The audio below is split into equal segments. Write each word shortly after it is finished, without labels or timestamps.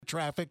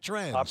traffic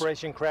trends.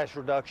 Operation Crash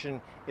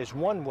Reduction is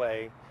one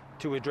way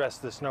to address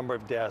this number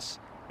of deaths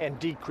and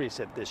decrease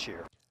it this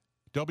year.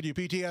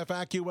 WPTF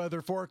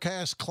AccuWeather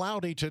forecast: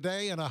 cloudy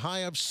today and a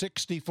high of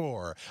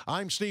 64.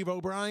 I'm Steve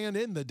O'Brien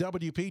in the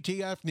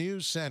WPTF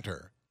News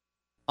Center.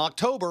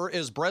 October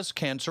is Breast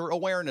Cancer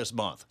Awareness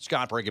Month.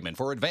 Scott Brigham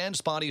for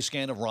Advanced Body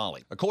Scan of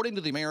Raleigh. According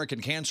to the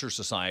American Cancer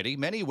Society,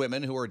 many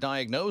women who are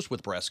diagnosed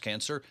with breast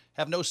cancer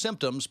have no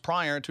symptoms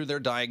prior to their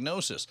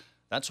diagnosis.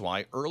 That's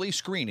why early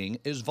screening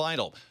is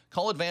vital.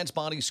 Call Advanced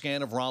Body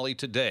Scan of Raleigh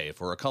today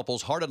for a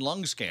couple's heart and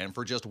lung scan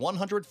for just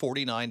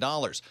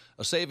 $149,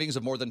 a savings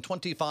of more than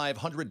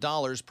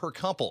 $2,500 per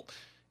couple.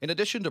 In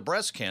addition to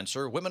breast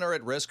cancer, women are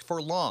at risk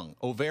for lung,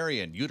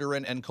 ovarian,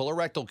 uterine, and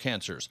colorectal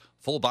cancers.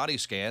 Full body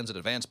scans at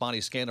Advanced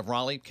Body Scan of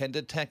Raleigh can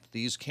detect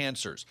these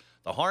cancers.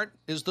 The heart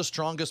is the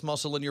strongest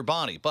muscle in your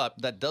body,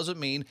 but that doesn't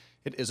mean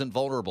it isn't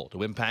vulnerable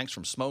to impacts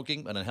from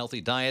smoking, an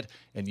unhealthy diet,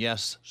 and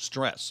yes,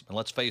 stress. And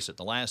let's face it,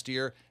 the last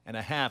year and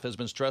a half has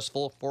been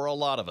stressful for a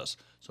lot of us.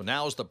 So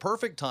now is the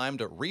perfect time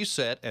to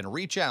reset and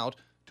reach out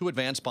to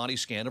Advanced Body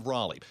Scan of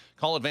Raleigh.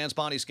 Call Advanced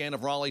Body Scan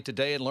of Raleigh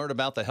today and learn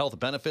about the health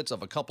benefits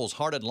of a couple's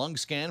heart and lung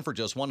scan for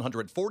just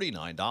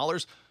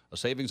 $149, a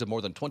savings of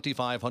more than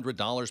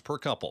 $2,500 per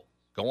couple.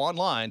 Go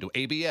online to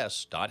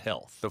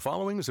abs.health. The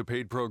following is a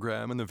paid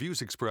program, and the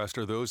views expressed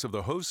are those of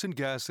the hosts and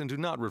guests and do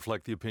not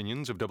reflect the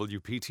opinions of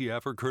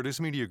WPTF or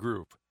Curtis Media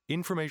Group.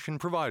 Information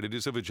provided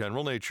is of a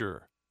general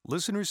nature.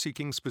 Listeners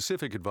seeking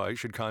specific advice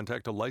should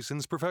contact a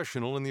licensed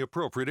professional in the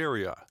appropriate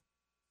area.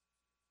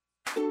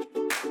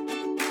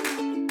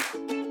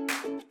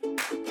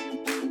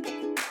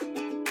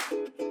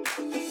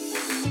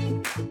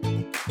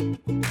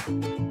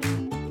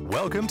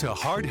 Welcome to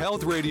Heart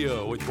Health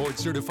Radio with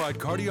board-certified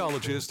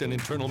cardiologist and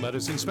internal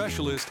medicine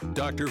specialist,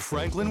 Dr.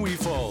 Franklin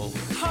Weefall.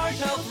 Heart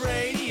Health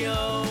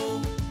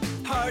Radio,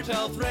 Heart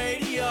Health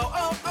Radio,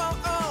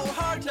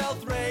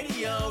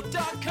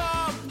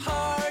 hearthealthradio.com,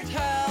 Heart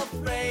Health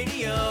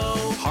Radio.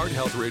 Heart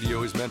Health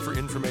Radio is meant for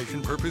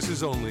information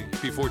purposes only.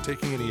 Before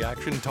taking any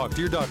action, talk to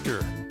your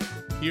doctor.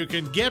 You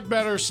can get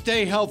better,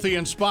 stay healthy,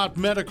 and spot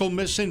medical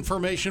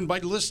misinformation by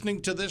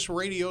listening to this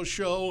radio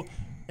show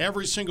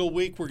every single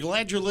week. We're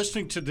glad you're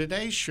listening to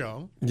today's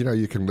show. You know,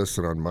 you can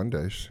listen on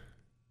Mondays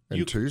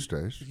and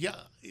Tuesdays. Yeah,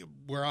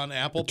 we're on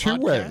Apple Two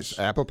Podcasts. ways,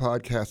 Apple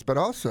Podcasts, but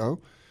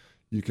also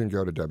you can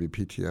go to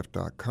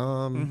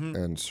WPTF.com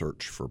and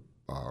search for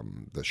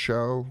the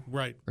show.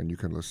 Right. And you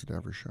can listen to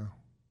every show.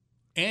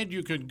 And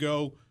you can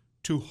go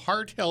to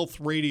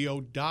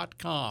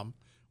hearthealthradio.com,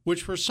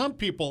 which for some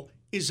people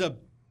is a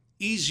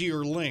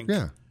easier link.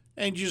 Yeah.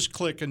 And you just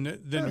click, and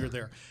then you're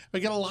there. I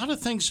got a lot of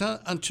things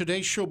on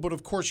today's show, but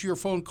of course your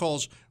phone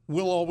calls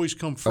will always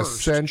come first.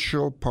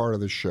 Essential part of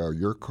the show,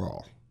 your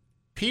call.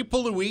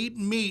 People who eat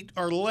meat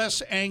are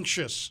less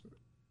anxious.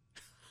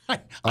 I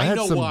had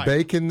know some why.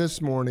 bacon this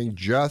morning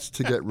just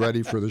to get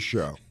ready for the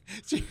show.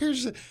 So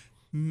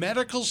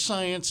medical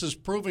science is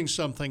proving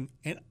something,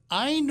 and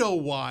I know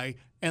why,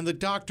 and the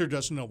doctor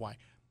doesn't know why.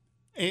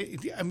 I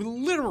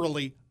mean,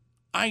 literally,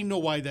 I know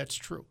why that's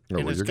true. Oh,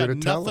 and well, it's got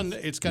nothing.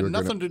 It's got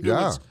nothing to do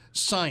with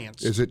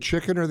science. Is it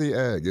chicken or the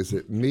egg? Is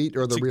it meat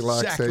or the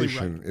relaxation?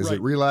 Exactly right. Is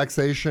it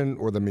relaxation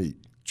or the meat?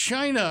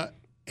 China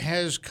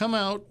has come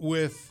out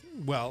with,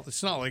 well,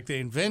 it's not like they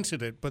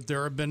invented it, but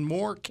there have been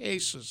more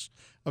cases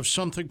of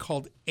something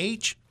called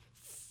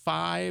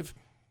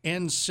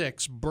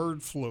H5N6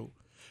 bird flu.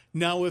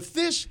 Now, if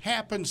this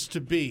happens to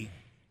be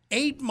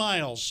 8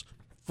 miles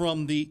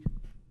from the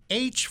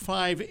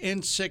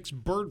H5N6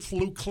 bird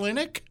flu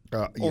clinic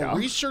or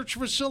research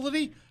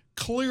facility,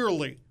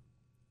 clearly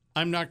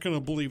I'm not going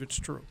to believe it's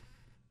true.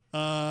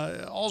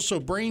 Also,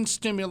 brain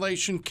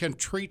stimulation can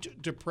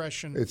treat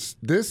depression.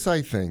 This,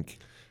 I think,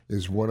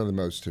 is one of the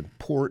most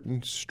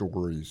important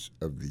stories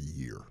of the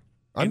year.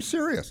 I'm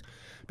serious,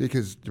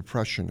 because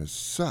depression is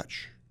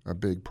such a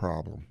big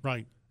problem.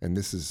 Right. And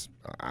this is,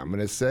 I'm going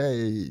to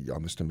say,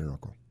 almost a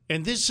miracle.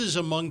 And this is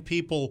among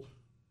people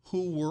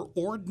who were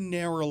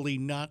ordinarily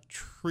not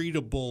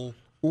treatable.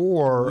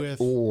 Or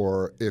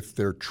if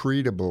they're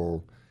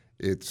treatable,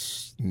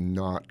 it's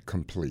not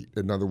complete.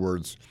 In other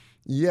words,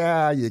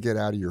 you get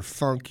out of your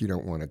funk, you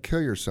don't want to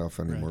kill yourself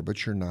anymore,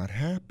 but you're not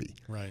happy.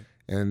 Right.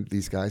 And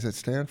these guys at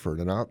Stanford,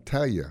 and I'll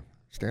tell you,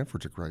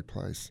 Stanford's a great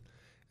place.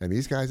 And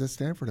these guys at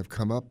Stanford have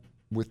come up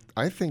with,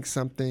 I think,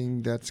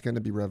 something that's going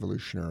to be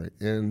revolutionary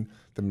in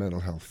the mental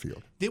health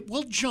field.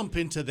 We'll jump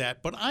into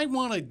that, but I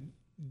want to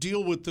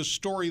deal with the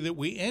story that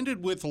we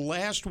ended with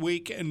last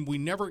week and we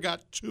never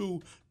got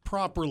to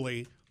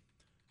properly.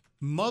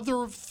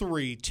 Mother of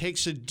 3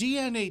 takes a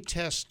DNA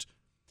test,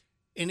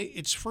 and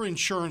it's for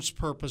insurance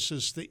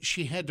purposes, that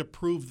she had to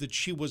prove that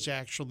she was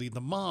actually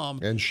the mom.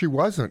 And she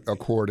wasn't,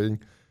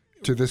 according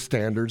to the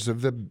standards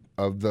of the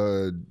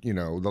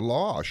the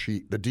law.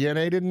 The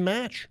DNA didn't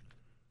match.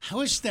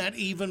 How is that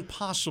even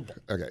possible?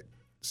 Okay,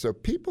 so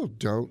people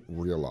don't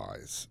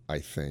realize, I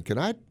think,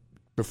 and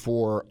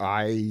before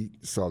I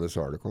saw this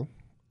article,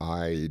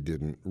 I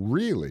didn't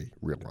really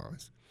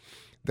realize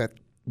that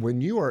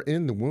when you are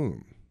in the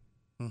womb,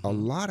 a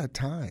lot of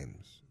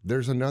times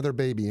there's another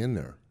baby in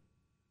there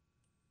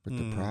But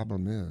the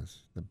problem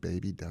is the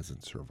baby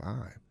doesn't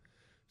survive.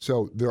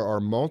 So there are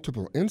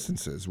multiple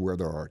instances where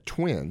there are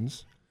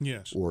twins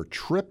Yes. or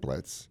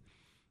triplets,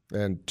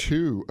 and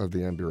 2 of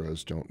the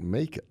embryos don't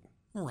make it.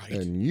 Right.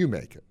 And you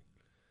make it.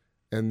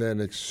 And then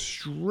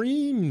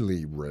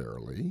extremely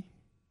rarely,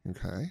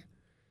 okay,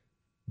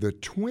 the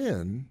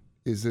twin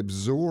is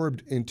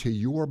absorbed into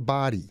your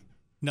body.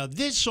 Now,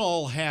 this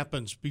all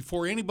happens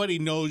before anybody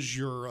knows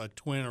you're a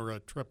twin or a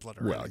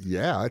triplet. Or Well, anything.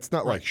 yeah, it's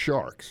not like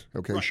sharks,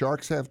 okay? Right.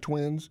 Sharks have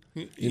twins.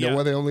 You yeah. know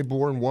why they only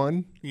born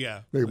one?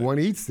 Yeah. One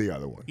eats the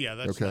other one. Yeah,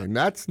 that's okay. not- And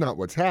that's not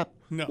what's happened.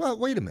 No. Well,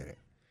 wait a minute.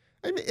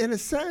 I mean, in a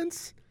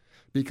sense,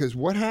 because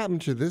what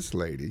happened to this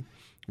lady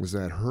was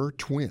that her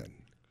twin,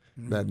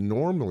 that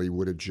normally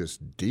would have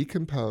just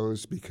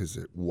decomposed because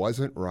it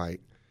wasn't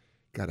right,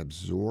 got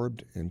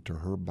absorbed into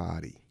her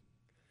body.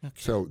 Okay.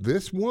 So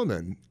this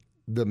woman,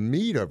 the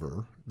meat of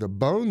her, the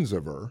bones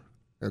of her,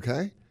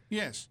 okay,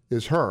 Yes.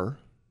 is her,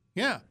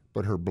 Yeah.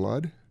 but her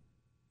blood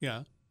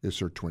Yeah. is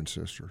her twin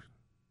sister.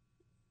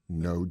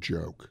 No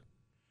joke.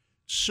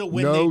 So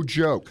when No they,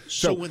 joke.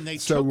 so when they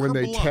took when her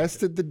they blood-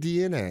 tested the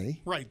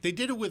DNA, right, they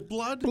did it with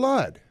blood.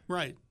 blood,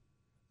 Right.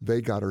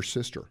 they got her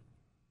sister.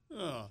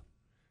 Oh.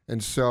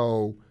 And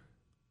so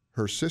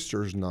her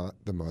sister's not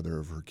the mother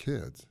of her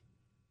kids.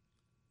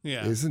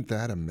 Yeah. Isn't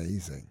that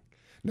amazing?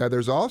 Now,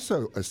 there's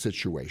also a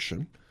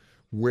situation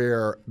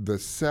where the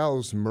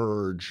cells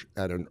merge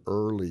at an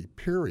early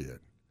period,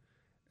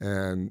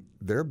 and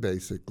they're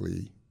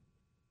basically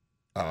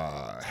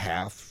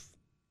half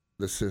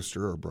the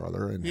sister or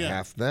brother and Yeah.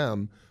 half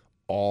them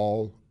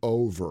all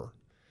over.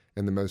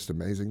 And the most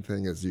amazing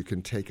thing is you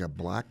can take a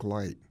black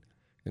light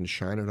and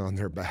shine it on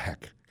their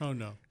back, Oh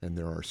no. and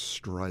there are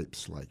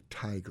stripes like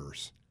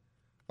tigers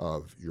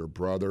of your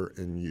brother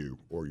and you,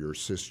 or your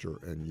sister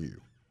and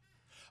you.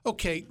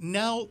 Okay,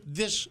 now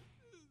this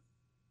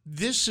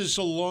is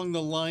along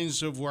the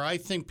lines of where I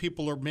think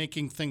people are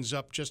making things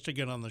up just to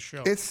get on the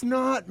show. It's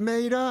not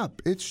made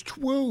up. It's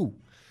true.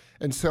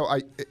 And so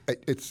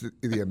it's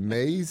the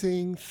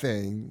amazing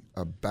thing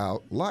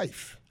about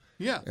life.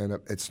 Yeah. And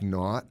it's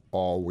not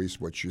always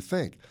what you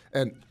think.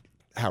 And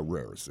how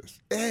rare is this?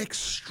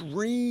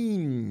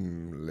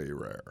 Extremely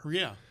rare.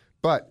 Yeah.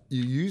 But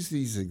you use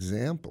these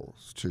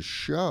examples to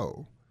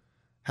show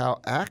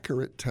how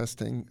accurate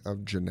testing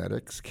of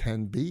genetics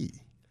can be.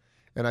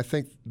 And I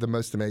think the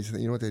most amazing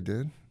thing, you know what they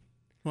did?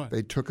 What?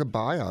 They took a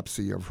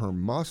biopsy of her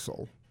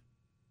muscle.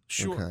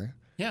 Sure. Okay.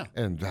 Yeah.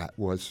 And that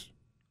was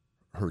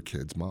her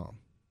kid's mom.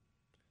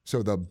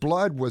 So the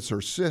blood was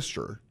her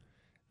sister,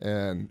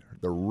 and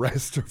the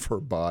rest of her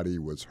body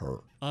was her.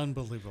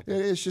 Unbelievable.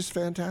 It's just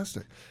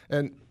fantastic.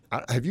 And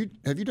have you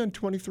done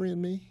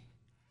 23andMe?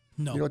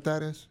 No. You know what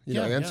that is? You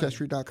know, Yeah, yeah.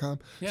 Ancestry.com?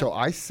 Yeah. So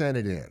I sent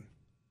it in.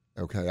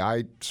 Okay,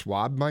 I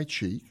swabbed my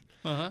cheek,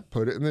 Uh-huh.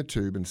 put it in the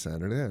tube, and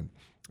sent it in.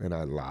 And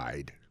I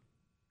lied.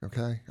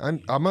 Okay? I'm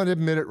going to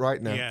admit it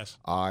right now. Yes.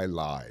 I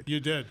lied. You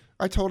did.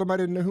 I told him I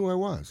didn't know who I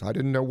was. I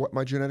didn't know what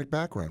my genetic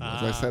background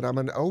was. I Ah. said I'm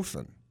an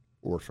orphan.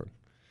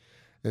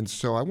 And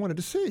so I wanted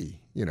to see,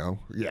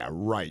 yeah,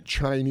 right,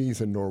 Chinese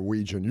and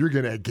Norwegian, you're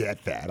going to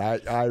get that.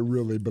 I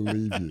really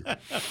believe you.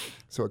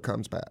 So it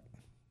comes back.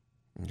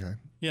 Okay?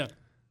 Yeah.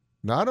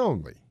 Not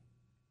only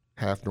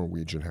half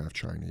Norwegian, half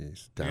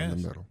Chinese, down Yes.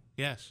 the middle,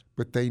 Yes.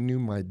 but they knew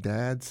my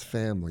dad's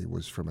family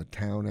was from a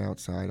town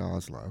outside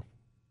Oslo,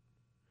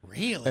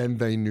 Really? and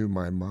they knew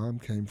my mom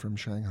came from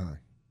Shanghai.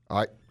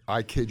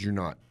 I kid you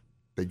not.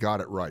 They got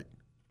it right.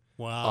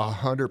 Wow.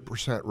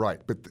 100% right.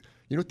 But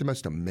you know what the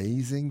most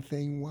amazing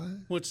thing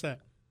was? What's that?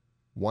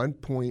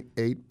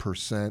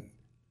 1.8%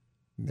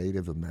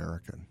 Native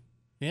American.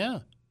 Yeah.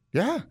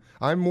 Yeah,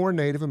 I'm more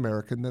Native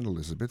American than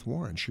Elizabeth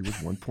Warren. She was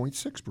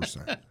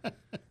 1.6%.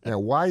 Now,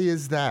 why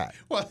is that?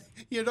 Well,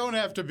 you don't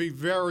have to be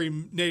very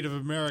Native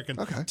American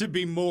Okay. to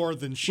be more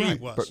than she Right,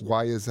 was. but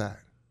why is that?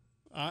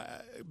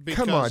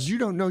 Because, Come on, you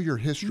don't know your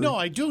history. No,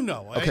 I do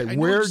know. Okay, I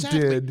know where exactly.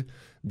 did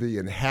the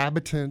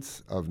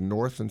inhabitants of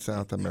North and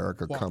South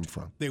America come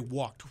from? They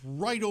walked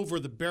right over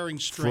the Bering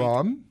Strait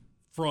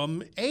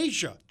From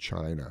Asia,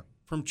 China,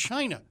 from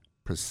China.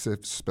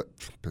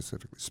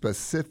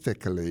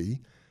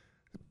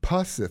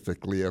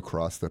 Pacifically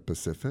across the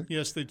Pacific.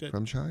 Yes, they did.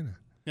 From China.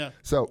 Yeah.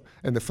 So,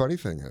 and the funny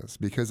thing is,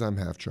 because I'm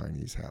half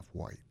Chinese, half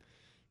white,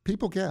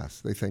 people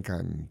guess. They think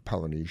I'm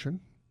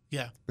Polynesian.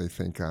 Yeah. They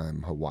think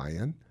I'm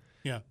Hawaiian.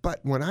 Yeah. But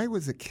when I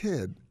was a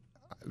kid,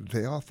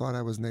 they all thought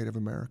I was Native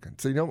American.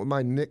 So you know what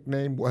my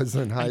nickname was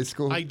in high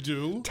school? I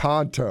do.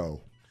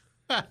 Tonto.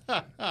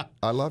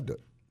 I loved it.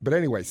 But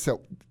anyway,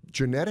 so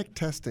genetic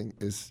testing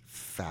is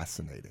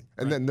fascinating.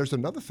 And then there's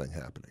another thing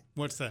happening.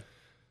 What's that?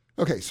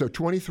 Okay, so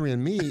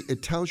 23andMe,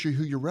 it tells you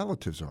who your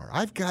relatives are.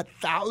 I've got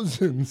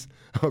thousands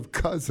of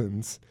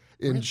cousins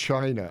in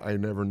China I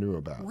never knew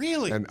about.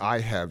 Really? And I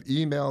have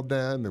emailed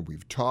them and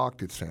we've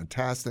talked. It's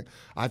fantastic.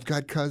 I've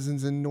got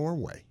cousins in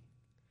Norway.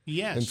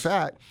 Yes. In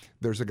fact,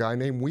 there's a guy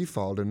named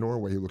Weefald in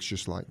Norway who looks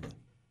just like me.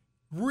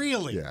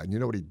 Really? Yeah, and you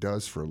know what he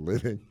does for a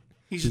living?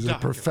 He's a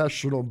doctor.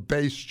 professional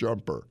base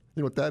jumper.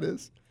 You know what that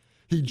is?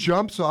 He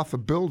jumps off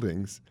of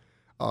buildings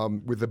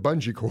with a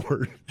bungee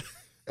cord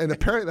And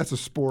apparently that's a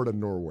sport in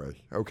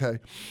Norway, okay?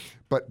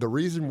 But the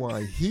reason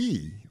why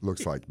he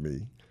looks like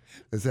me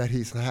is that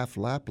he's half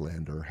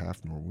Laplander,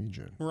 half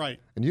Norwegian. Right.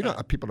 And you know,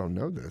 people don't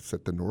know this,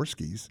 that the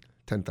Norskis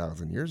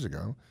 10,000 years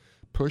ago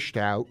pushed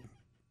out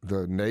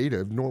the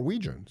native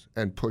Norwegians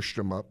and pushed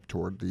them up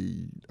toward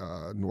the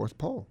North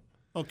Pole.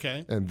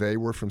 Okay. And they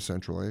were from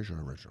Central Asia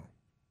originally.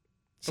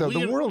 So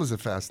the world is a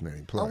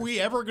fascinating place. Are we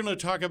ever going to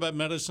talk about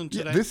medicine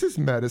today? Yeah, this is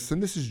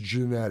medicine. This is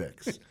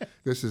genetics.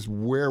 This is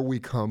where we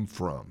come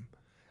from.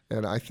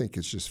 And I think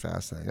it's just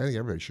fascinating. I think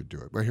everybody should do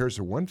it. But here's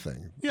the one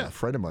thing. Yeah. A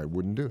friend of mine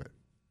wouldn't do it.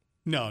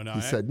 No.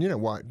 He said, you know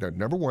what?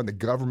 Number one, the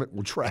government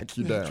will track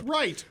you down.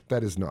 Right.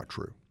 That is not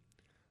true.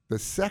 The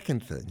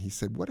second thing, he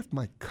said, what if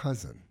my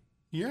cousin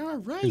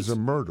is a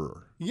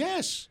murderer?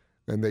 Yes.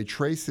 And they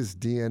trace his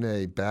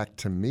DNA back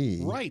to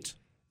me. Right.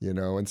 You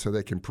know, and so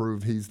they can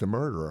prove he's the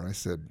murderer. I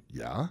said,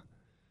 yeah.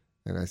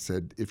 And I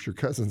said, if your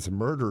cousin's a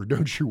murderer,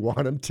 don't you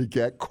want him to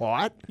get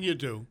caught? You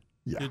do.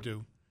 Yeah. You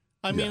do.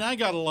 I mean, I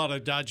got a lot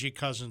of dodgy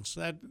cousins.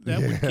 That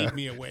would keep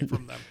me away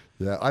from them.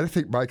 Yeah, I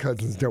think my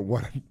cousins don't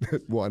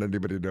want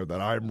anybody to know that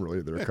I'm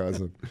really their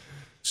cousin.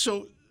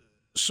 So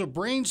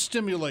brain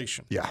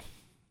stimulation. Yeah.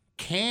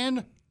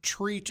 Can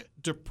treat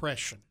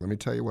depression. Let me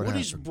tell you what happened.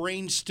 What is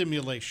brain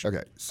stimulation?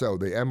 Okay, so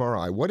the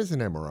MRI. What is an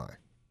MRI?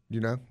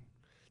 You know?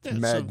 Yeah,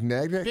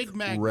 Magnetic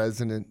magnet.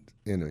 resonant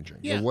imaging.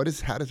 Yeah.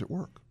 And how does it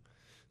work?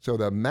 So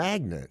the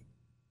magnet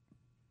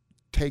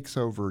takes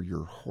over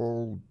your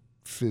whole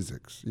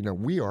physics. You know,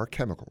 we are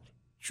chemicals.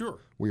 Sure.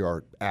 We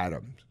are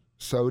atoms.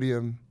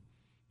 Sodium,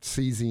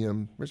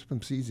 cesium. There's some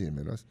cesium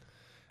in us.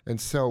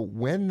 And so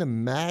when the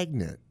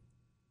magnet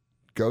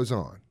goes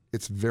on,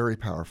 it's a very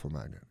powerful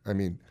magnet. I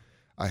mean,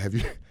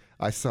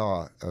 I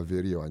saw a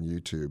video on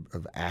YouTube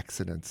of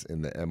accidents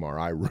in the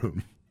MRI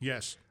room.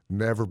 Yes.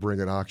 Never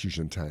bring an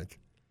oxygen tank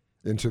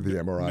into the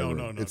MRI room.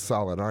 No. It's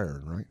solid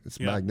iron, right? It's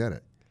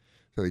magnetic.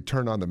 So they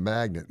turned on the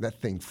magnet. That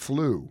thing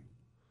flew.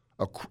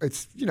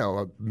 It's, you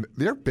know,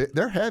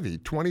 they're heavy,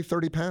 20,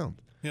 30 pounds.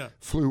 Yeah.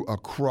 Flew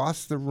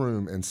across the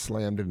room and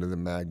slammed into the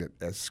magnet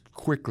as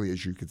quickly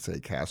as you could say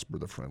Casper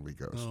the Friendly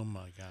Ghost. Oh,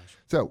 my gosh.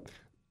 So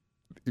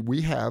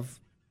we have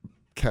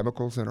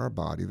chemicals in our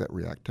body that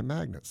react to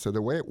magnets. So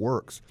the way it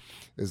works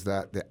is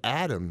that the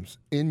atoms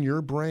in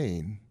your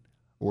brain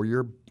or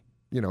your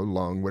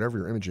lung, whatever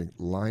you're imaging,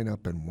 line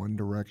up in one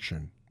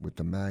direction with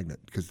the magnet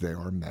because they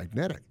are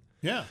magnetic.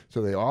 Yeah.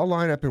 So they all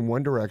line up in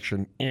one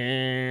direction,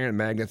 and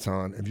magnet's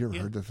on. Have you ever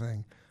heard the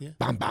thing? Yeah.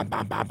 Bam, bam,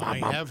 bam, bam, bam, I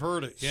bam. have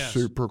heard it, yes.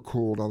 Super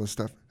cool, all this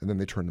stuff. And then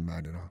they turn the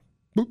magnet on.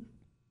 Boop.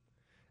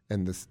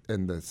 And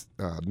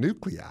the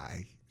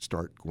nuclei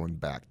start going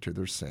back to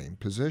their same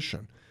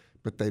position.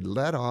 But they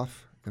let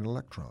off an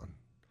electron.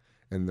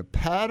 And the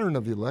pattern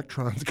of the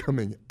electrons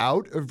coming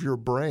out of your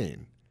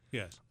brain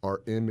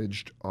are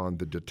imaged on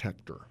the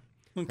detector.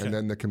 Okay. And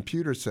then the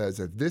computer says,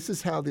 if this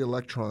is how the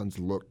electrons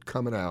looked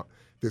coming out,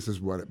 this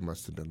is what it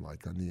must have been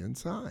like on the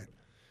inside.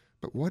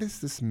 But what does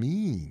this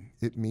mean?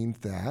 It means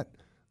that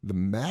the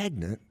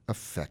magnet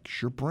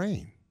affects your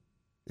brain.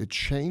 It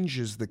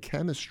changes the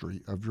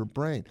chemistry of your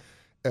brain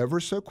ever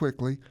so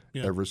quickly,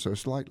 ever so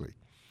slightly.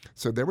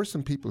 So there were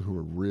some people who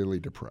were really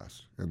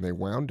depressed, and they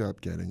wound up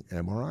getting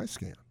MRI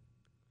scans.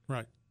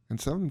 Right. And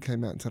some of them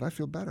came out and said, I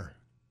feel better.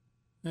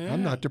 Yeah.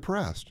 I'm not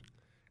depressed.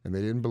 And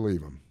they didn't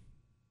believe him,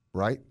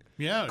 right?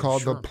 Yeah,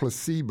 Called sure. the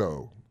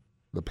placebo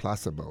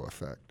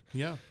effect.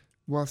 Yeah.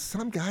 Well,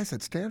 some guys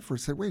at Stanford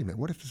said, wait a minute,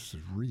 what if this is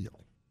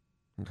real?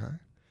 Okay.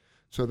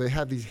 So they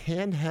have these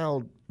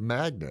handheld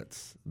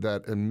magnets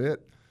that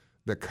emit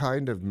the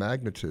kind of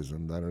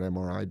magnetism that an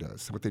MRI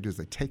does. So what they do is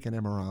they take an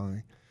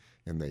MRI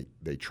and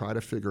they try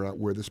to figure out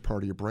where this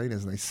part of your brain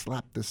is, and they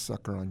slap this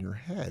sucker on your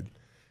head,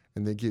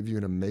 and they give you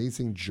an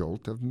amazing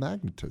jolt of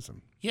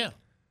magnetism. Yeah.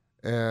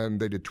 And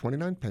they did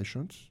 29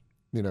 patients.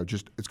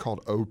 It's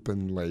called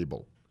open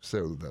label.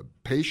 So the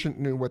patient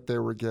knew what they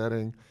were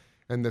getting,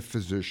 and the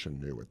physician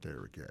knew what they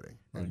were getting.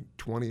 Right. And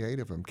 28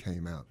 of them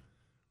came out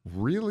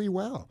really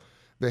well.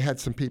 They had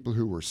some people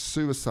who were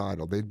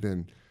suicidal. They'd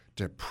been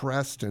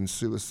depressed and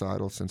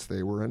suicidal since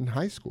they were in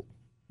high school.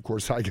 Of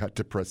course, I got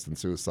depressed and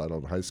suicidal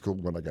in high school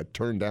when I got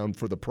turned down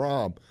for the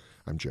prom.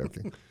 I'm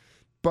joking.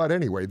 But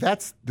anyway,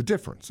 that's the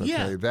difference, okay?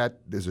 Yeah. That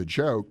is a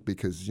joke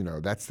because,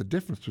 that's the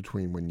difference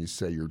between when you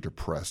say you're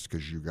depressed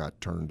because you got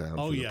turned down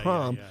for the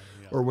prom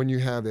or when you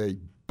have a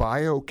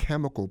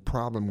biochemical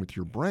problem with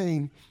your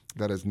brain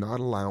that is not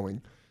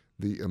allowing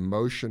the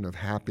emotion of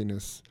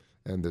happiness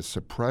and the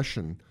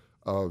suppression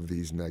of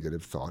these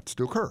negative thoughts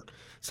to occur.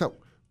 So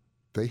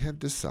they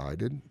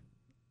decided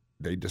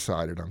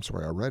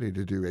already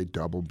to do a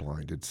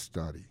double-blinded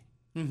study.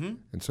 Mm-hmm.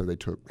 And so they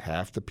took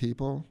half the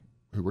people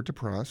who were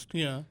depressed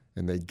and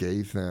they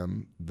gave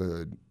them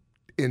the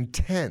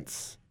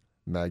intense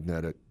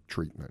magnetic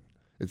treatment.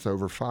 It's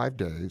over 5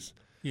 days.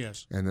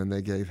 Yes. And then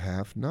they gave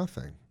half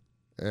nothing.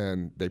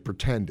 And they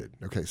pretended.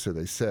 Okay, so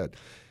they said,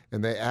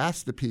 and they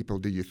asked the people,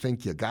 do you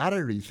think you got it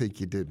or do you think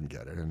you didn't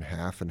get it? And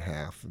half,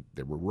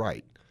 they were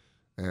right.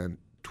 And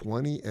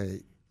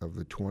 28 of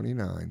the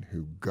 29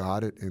 who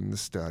got it in the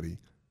study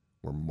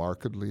were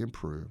markedly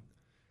improved.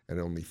 and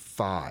only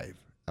 5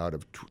 out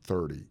of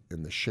 30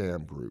 in the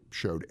sham group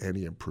showed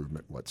any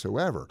improvement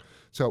whatsoever.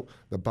 So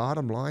the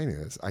bottom line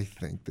is, I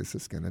think this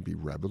is going to be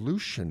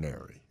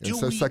revolutionary. And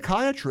so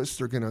psychiatrists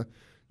are going to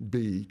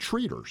be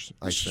treaters,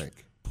 I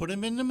think. Put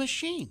them in the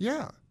machine.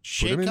 Yeah.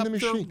 Shake put them up in the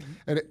machine.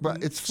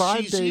 But it's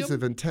 5 days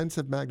of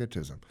intensive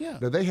magnetism. Yeah.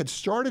 Now, they had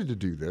started to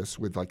do this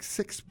with like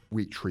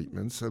 6-week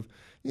treatments of,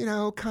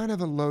 kind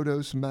of a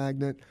low-dose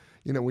magnet.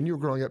 When you were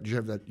growing up, did you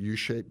have that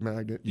U-shaped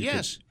magnet you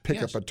could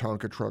pick up a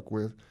Tonka truck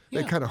with?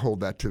 They kind of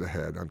hold that to the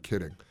head. I'm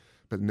kidding.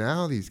 But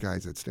now these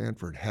guys at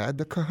Stanford had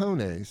the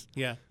cojones.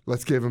 Yeah.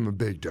 Let's give them a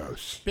big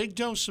dose. Big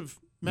dose of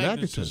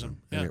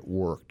magnetism. And it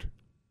worked.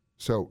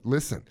 So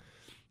listen,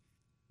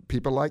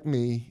 people like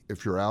me,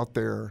 if you're out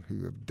there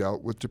who have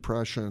dealt with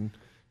depression,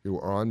 who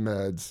are on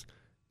meds,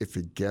 if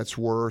it gets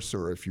worse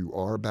or if you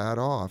are bad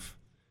off,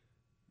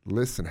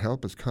 listen,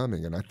 help is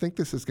coming. And I think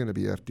this is going to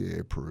be FDA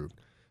approved.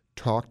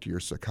 Talk to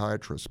your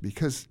psychiatrist,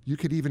 because you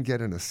could even get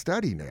in a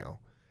study now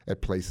at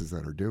places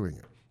that are doing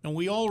it. And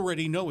we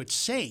already know it's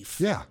safe.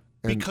 Yeah.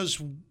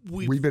 Because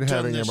we've been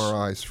having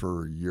MRIs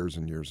for years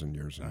and years and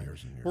years and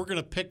years and years. We're going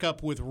to pick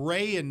up with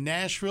Ray in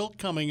Nashville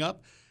coming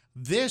up.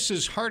 This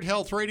is Heart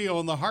Health Radio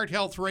on the Heart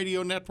Health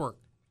Radio Network.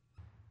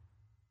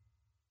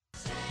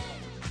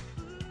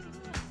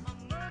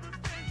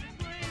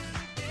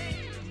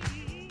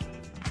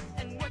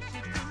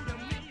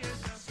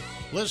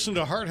 Listen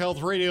to Heart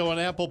Health Radio on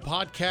Apple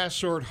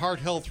Podcasts or at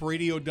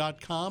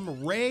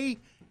hearthealthradio.com. Ray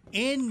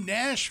in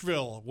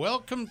Nashville,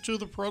 welcome to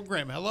the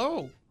program.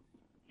 Hello.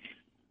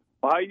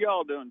 Well, how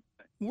y'all doing?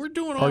 We're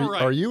doing all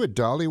right. Are you at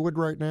Dollywood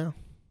right now?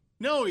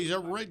 No, he's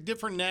a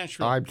different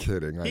Nashville. I'm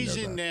kidding. He's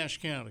in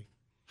Nash County.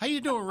 How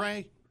you doing,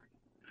 Ray?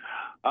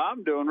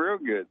 I'm doing real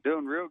good. I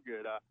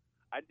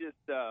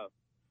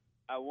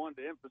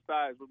wanted to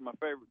emphasize with my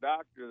favorite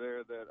doctor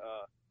there that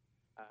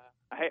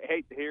I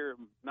hate to hear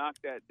him knock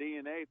that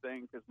DNA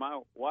thing, because my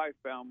wife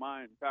found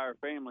my entire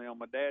family on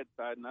my dad's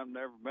side, and I've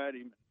never met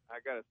him. I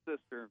got a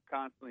sister I'm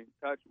constantly in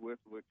touch with,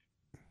 which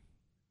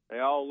they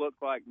all look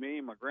like me.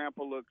 My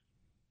grandpa looks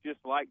just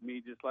like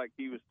me, just like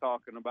he was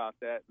talking about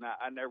that, and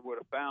I never would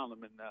have found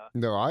them.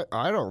 No,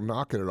 I don't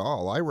knock it at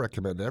all. I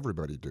recommend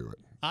everybody do it.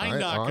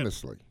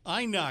 Honestly.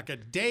 I knock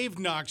it. Dave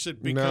knocks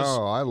it because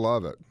I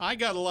love it. I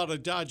got a lot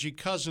of dodgy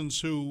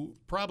cousins who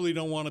probably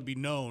don't want to be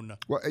known.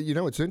 Well,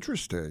 it's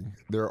interesting.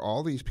 There are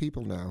all these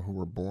people now who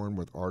were born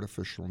with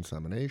artificial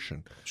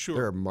insemination. Sure.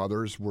 Their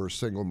mothers were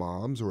single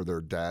moms, or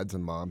their dads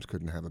and moms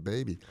couldn't have a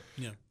baby.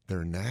 Yeah.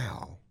 They're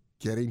now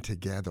getting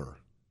together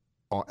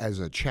as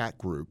a chat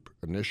group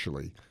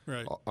initially,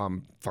 right.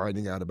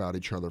 Finding out about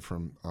each other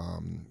from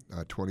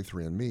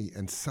 23andMe,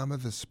 and some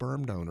of the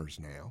sperm donors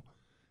now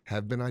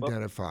have been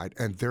identified,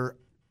 and they're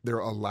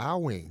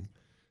allowing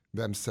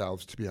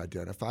themselves to be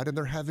identified, and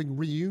they're having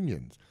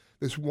reunions.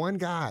 This one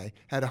guy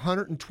had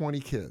 120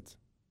 kids,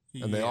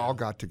 and they all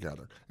got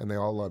together, and they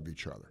all loved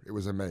each other. It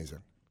was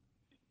amazing.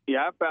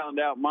 Yeah, I found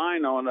out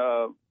mine on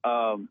I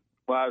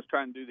was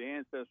trying to do the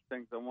ancestor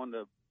things. I wanted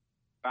to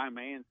find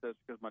my ancestors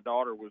because my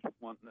daughter was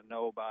wanting to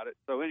know about it.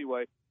 So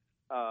anyway,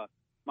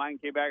 mine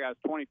came back. I was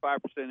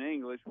 25%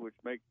 English, which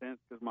makes sense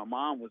because my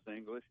mom was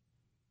English.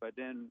 But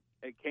then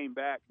it came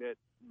back that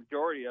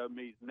majority of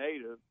me is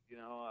native,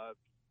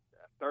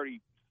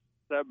 37%,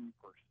 and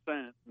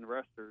the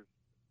rest are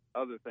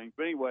other things.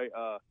 But anyway,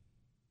 I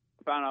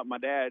found out my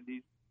dad,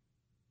 he's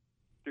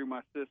through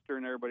my sister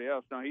and everybody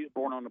else. Now, he's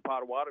born on the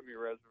Potawatomi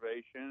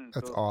Reservation. And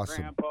that's so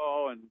awesome.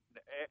 Grandpa and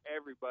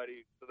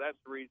everybody. So that's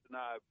the reason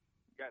I've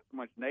got so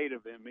much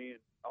native in me. And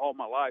all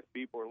my life,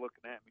 people are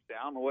looking at me saying,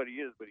 I don't know what he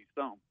is, but he's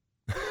something.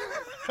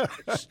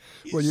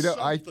 Well,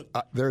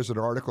 there's an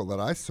article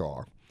that I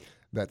saw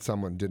that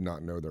someone did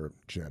not know their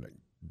genetic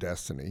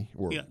destiny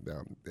or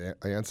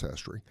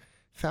ancestry,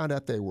 found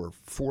out they were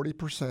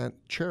 40%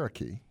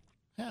 Cherokee,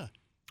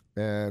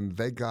 and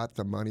they got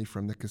the money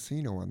from the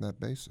casino on that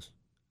basis.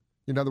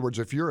 In other words,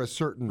 if you're a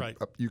certain,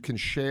 you can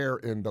share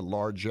in the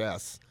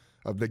largesse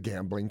of the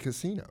gambling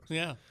casinos.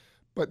 Yeah.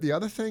 But the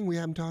other thing we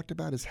haven't talked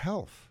about is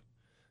health.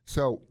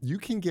 So you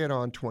can get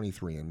on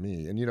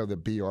 23andMe, and the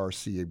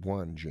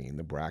BRCA1 gene,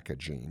 the BRCA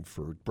gene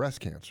for breast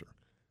cancer.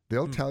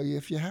 They'll tell you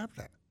if you have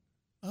that.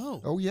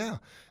 Oh, yeah.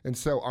 And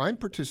so I'm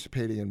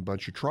participating in a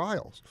bunch of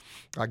trials.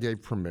 I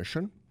gave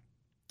permission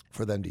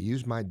for them to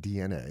use my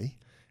DNA,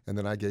 and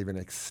then I gave an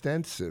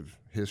extensive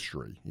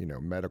history,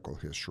 medical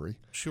history.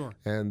 Sure.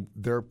 And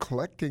they're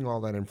collecting all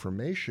that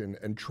information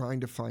and trying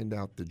to find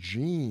out the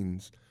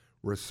genes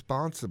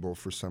responsible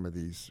for some of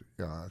these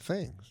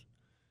things.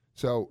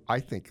 So I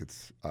think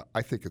it's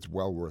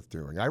well worth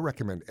doing. I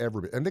recommend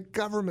everybody. And the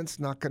government's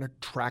not going to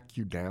track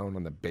you down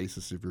on the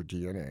basis of your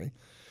DNA.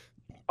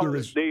 The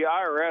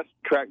IRS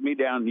tracked me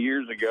down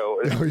years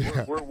ago. Oh,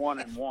 yeah. We're 1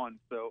 and 1.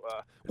 So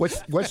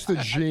what's the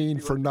gene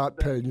for not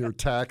paying your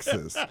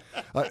taxes?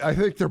 I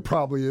think there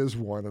probably is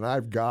one, and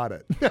I've got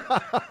it.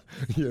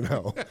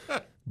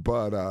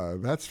 But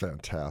that's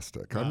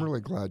fantastic. I'm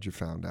really glad you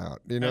found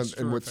out.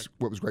 And what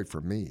was great for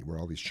me were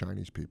all these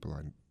Chinese people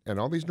and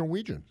all these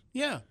Norwegians.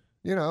 Yeah.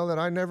 That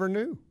I never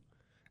knew.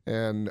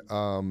 And,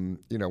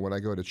 when I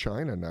go to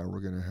China now,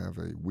 we're going to have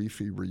a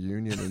Wi-Fi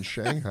reunion in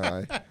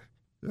Shanghai,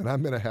 and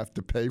I'm going to have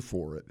to pay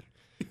for it.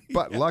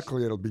 But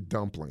luckily, it'll be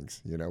dumplings.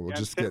 We'll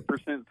just get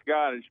 10%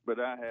 Scottish, but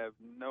I have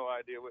no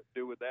idea what to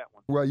do with that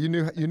one. Well, you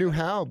knew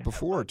how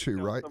before too,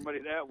 right? Somebody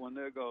that one,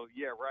 they'll go,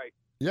 yeah, right.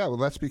 Yeah, well,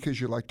 that's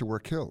because you like to wear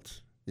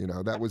kilts.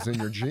 That was in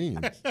your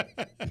genes.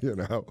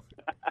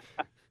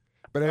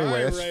 But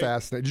anyway, that's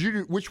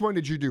fascinating. Which one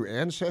did you do?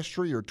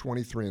 Ancestry or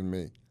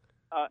 23andMe?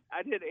 I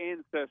did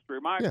Ancestry.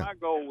 My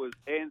goal was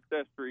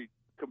Ancestry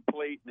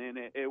complete, and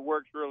it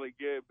works really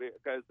good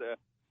because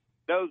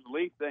those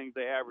leaf things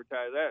they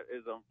advertise, that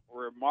is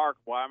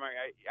remarkable. I mean,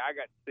 I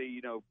got to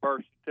see,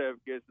 birth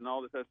certificates and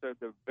all this other stuff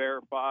to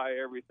verify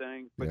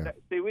everything. But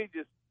we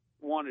just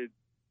wanted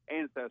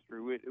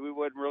Ancestry. We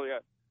wasn't really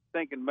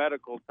thinking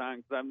medical time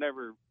because I've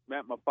never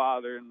met my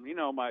father, and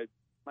my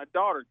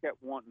daughter kept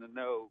wanting to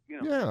know.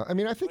 Yeah, I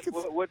mean, I think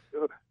how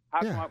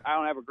come I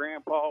don't have a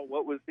grandpa?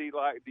 What was he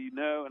like? Do you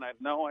know? And I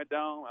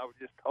don't. I was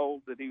just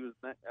told that he was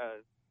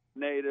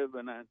native,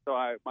 and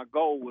so my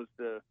goal was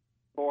to.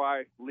 Before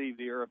I leave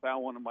the earth, I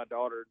wanted my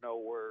daughter to know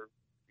where.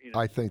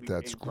 I think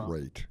that's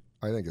great.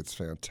 I think it's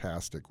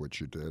fantastic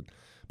what you did,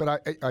 but I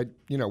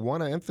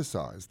want to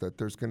emphasize that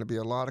there's going to be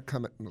a lot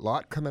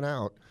coming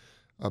out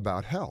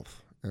about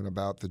health and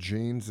about the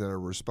genes that are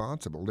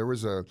responsible. There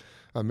was a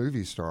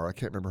movie star, I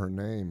can't remember her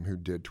name, who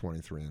did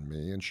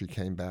 23andMe, and she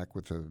came back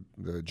with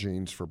the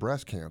genes for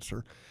breast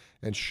cancer,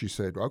 and she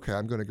said, "Okay,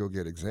 I'm going to go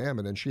get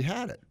examined," and she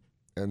had it,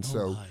 and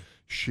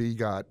she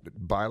got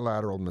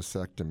bilateral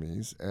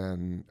mastectomies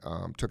and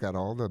took out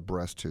all the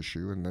breast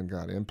tissue and then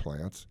got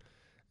implants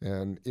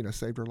and,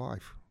 saved her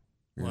life.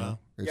 Wow.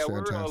 It's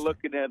fantastic. We're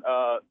looking at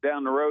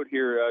down the road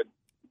here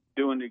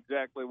doing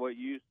exactly what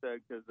you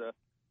said because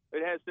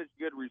it has such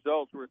good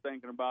results we're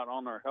thinking about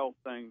on our health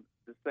thing,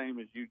 the same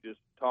as you just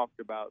talked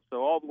about.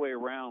 So all the way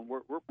around,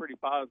 we're pretty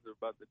positive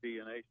about the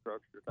DNA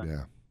structure thing.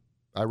 Yeah.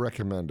 I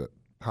recommend it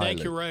highly.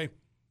 Thank you, Ray.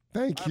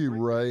 Thank you,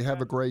 Ray.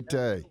 Have a great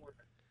day.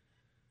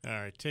 All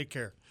right, take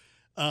care.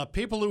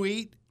 People who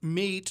eat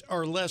meat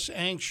are less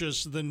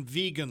anxious than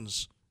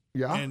vegans.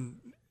 Yeah?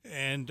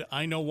 And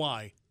I know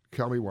why.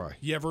 Tell me why.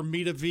 You ever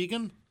meet a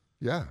vegan?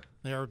 Yeah.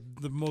 They are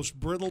the most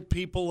brittle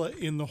people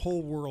in the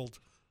whole world.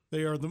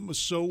 They are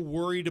so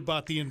worried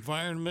about the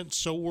environment,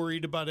 so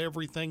worried about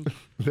everything.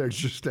 They're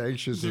just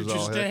anxious. They're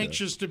just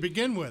anxious to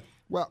begin with.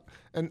 Well,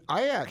 and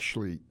I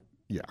actually,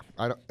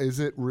 is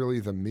it really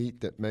the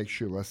meat that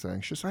makes you less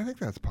anxious? I think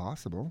that's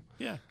possible.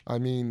 Yeah. I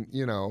mean,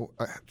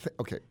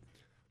 okay.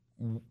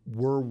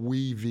 Were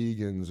we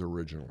vegans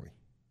originally?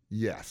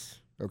 Yes.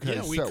 Okay.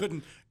 Yeah, we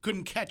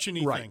couldn't catch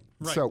anything. Right.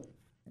 So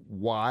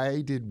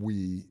why did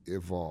we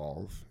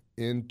evolve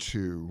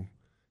into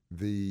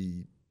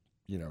the,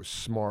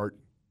 smart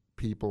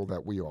people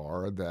that we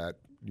are that,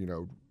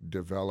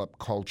 develop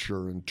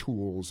culture and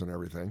tools and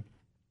everything?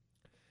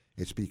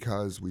 It's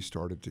because we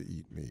started to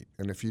eat meat.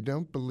 And if you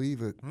don't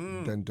believe it,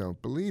 then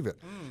don't believe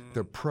it.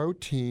 The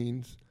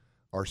proteins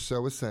are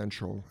so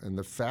essential and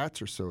the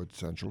fats are so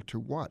essential to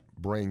what?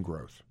 Brain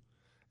growth.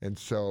 And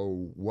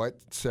so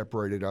what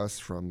separated us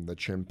from the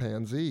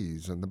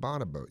chimpanzees and the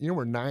bonobo?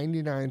 We're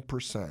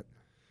 99%,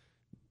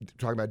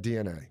 talking about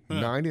DNA,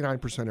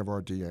 99% of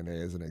our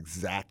DNA is an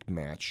exact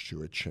match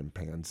to a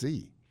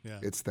chimpanzee. Yeah.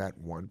 It's that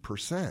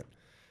 1%.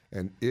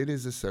 And it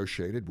is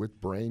associated with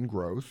brain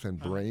growth and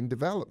brain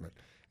development.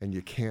 And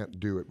you can't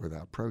do it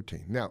without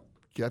protein. Now,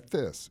 get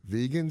this.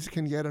 Vegans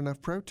can get enough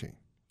protein.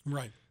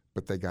 Right.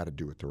 But they got to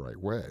do it the right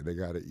way. They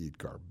got to eat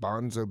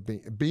garbanzo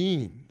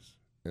beans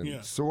and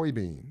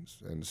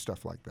soybeans and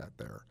stuff like that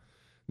there.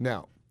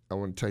 Now, I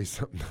want to tell you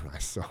something that I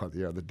saw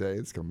the other day.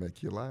 It's going to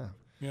make you laugh.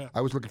 Yeah.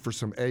 I was looking for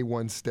some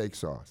A1 steak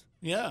sauce.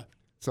 Yeah.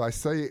 So I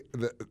say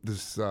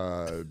this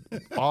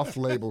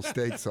off-label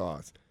steak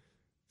sauce,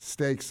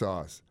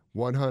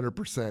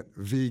 100%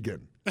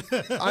 vegan.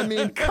 I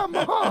mean, come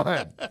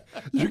on.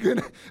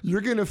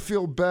 You're gonna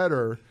feel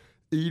better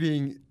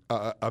eating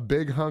a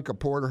big hunk of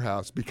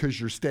porterhouse because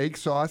your steak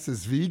sauce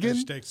is vegan?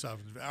 Steak sauce.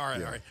 All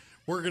right, all right.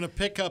 We're going to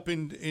pick up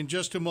in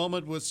just a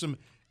moment with some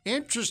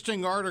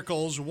interesting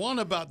articles, one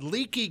about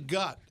leaky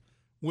gut,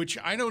 which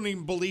I don't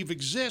even believe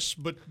exists,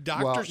 but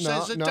doctor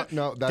says it does.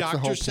 No, that's the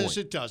whole point. Doctor says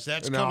it does.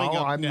 That's coming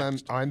up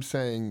next. I'm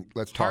saying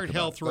let's talk about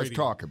Health it. Let's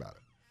Radio. talk about it.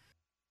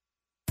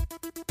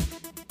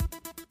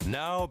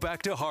 Now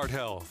back to Heart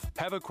Health.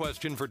 Have a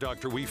question for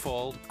Dr.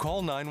 Weefald?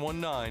 Call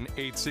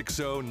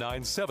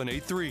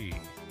 919-860-9783.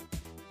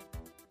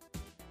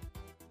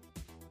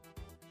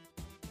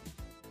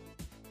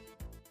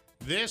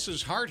 This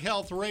is Heart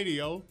Health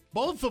Radio.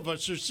 Both of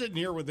us are sitting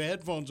here with the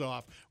headphones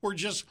off. We're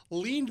just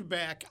leaned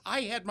back.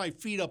 I had my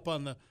feet up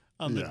on the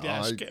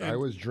desk. I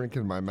was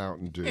drinking my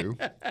Mountain Dew.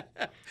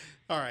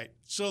 All right.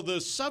 So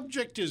the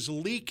subject is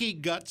leaky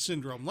gut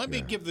syndrome. Let me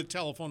give the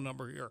telephone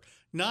number here.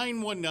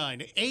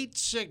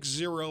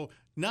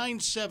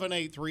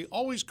 919-860-9783.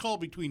 Always call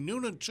between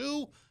noon and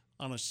 2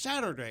 on a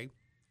Saturday,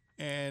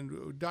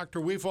 and Dr.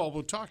 Weefald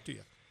will talk to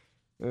you.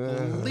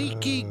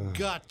 Leaky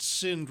gut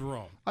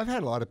syndrome. I've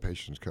had a lot of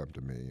patients come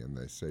to me and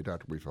they say,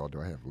 Dr. Weefeld,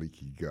 do I have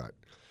leaky gut?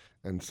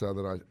 And so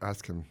then I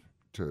ask them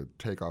to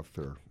take off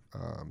their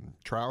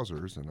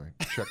trousers and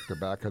I check the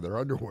back of their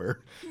underwear.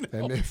 No.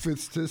 And if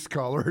it's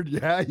discolored,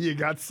 yeah, you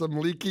got some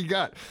leaky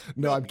gut.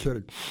 No, I'm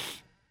kidding.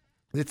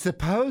 It's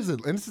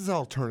supposedly, and this is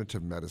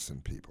alternative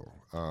medicine people.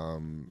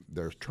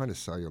 They're trying to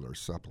sell you their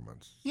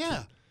supplements.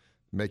 Yeah. To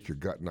make your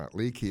gut not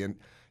leaky. And,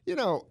 you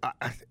know,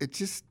 it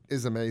just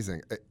is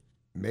amazing.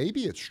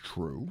 Maybe it's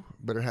true,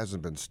 but it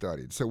hasn't been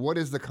studied. So what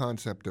is the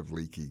concept of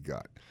leaky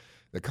gut?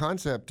 The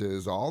concept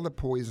is all the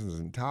poisons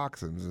and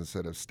toxins,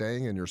 instead of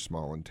staying in your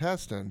small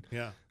intestine,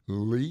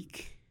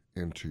 leak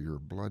into your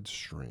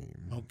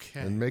bloodstream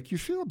and make you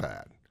feel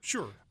bad.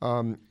 Sure.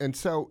 And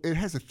so it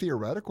has a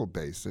theoretical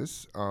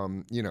basis.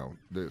 You know,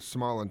 the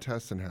small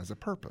intestine has a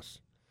purpose,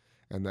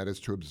 and that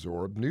is to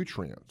absorb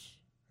nutrients.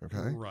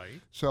 Okay?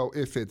 Right. So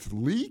if it's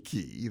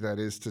leaky, that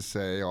is to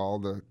say all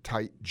the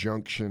tight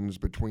junctions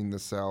between the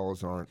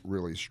cells aren't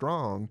really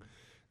strong,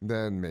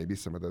 then maybe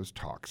some of those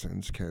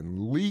toxins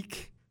can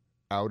leak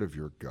out of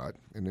your gut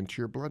and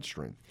into your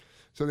bloodstream.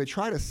 So they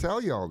try to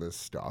sell you all this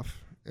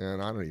stuff, and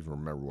I don't even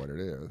remember what it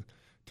is,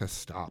 to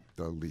stop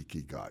the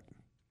leaky gut.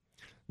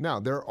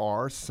 Now, there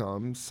are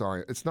some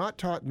science. It's not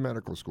taught in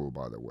medical school,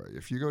 by the way.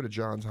 If you go to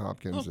Johns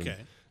Hopkins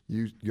and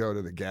you go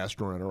to the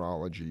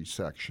gastroenterology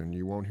section,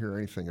 you won't hear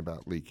anything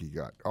about leaky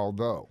gut,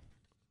 although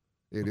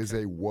it is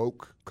a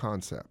woke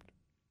concept.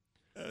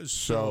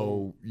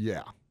 So,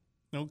 yeah.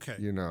 Okay.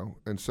 You know,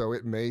 and so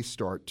it may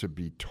start to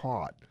be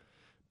taught.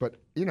 But,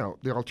 you know,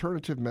 the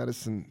alternative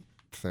medicine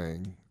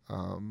thing,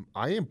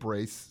 I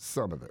embrace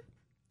some of it,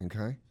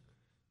 okay,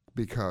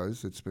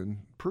 because it's been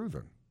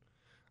proven.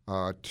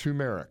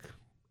 Turmeric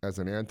as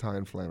an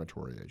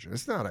anti-inflammatory agent.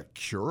 It's not a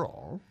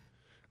cure-all.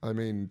 I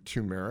mean,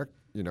 turmeric,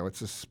 you know,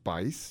 it's a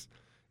spice.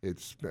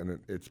 It's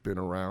been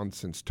around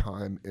since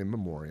time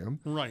immemorial.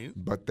 Right.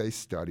 But they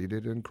studied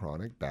it in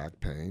chronic back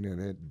pain,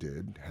 and it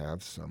did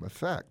have some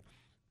effect.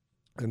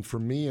 And for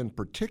me in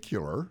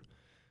particular,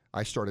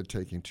 I started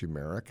taking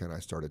turmeric, and I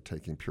started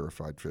taking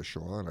purified fish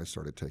oil, and I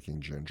started taking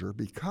ginger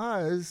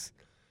because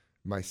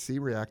my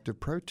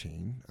C-reactive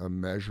protein, a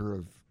measure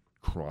of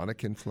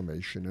chronic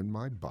inflammation in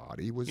my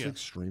body, was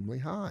extremely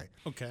high.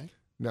 Okay.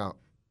 Now,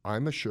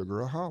 I'm a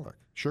sugaraholic.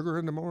 Sugar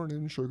in the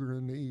morning, sugar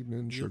in the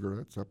evening, sugar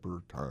at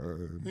supper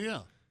time.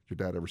 Yeah. Did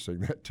your dad ever sing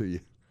that to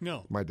you?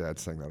 No. My dad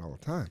sang that all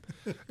the time.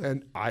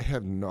 And I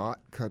have not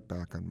cut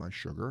back on my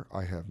sugar.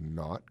 I have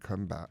not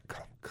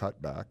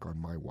cut back on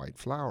my white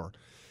flour.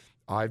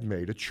 I've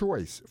made a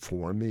choice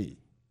for me.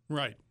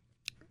 Right.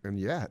 And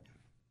yet,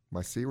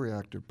 my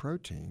C-reactive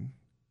protein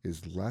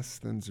is less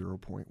than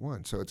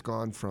 0.1. So it's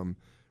gone from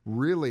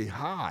really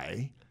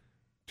high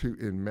to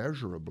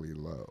immeasurably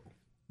low.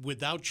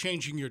 Without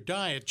changing your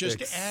diet,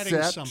 just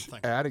adding something.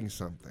 Adding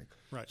something.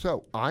 Right.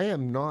 So I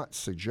am not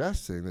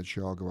suggesting that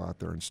you all go out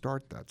there and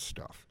start that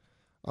stuff.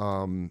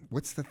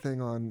 What's the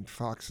thing on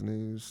Fox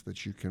News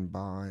that you can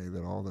buy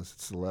that all the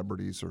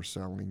celebrities are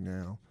selling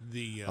now?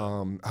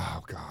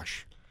 Oh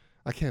gosh,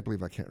 I can't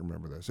believe I can't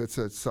remember this. It's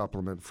a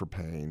supplement for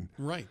pain.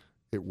 Right.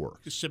 It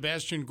works.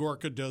 Sebastian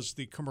Gorka does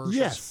the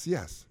commercials.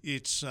 Yes.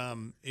 It's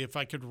if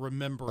I could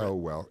remember it. Oh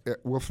well,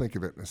 we'll think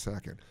of it in a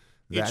second.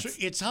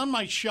 It's on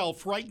my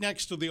shelf right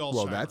next to the Alzheimer's.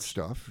 Well, that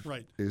stuff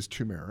is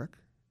turmeric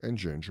and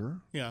ginger.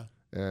 Yeah.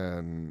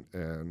 And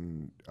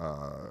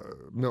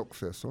milk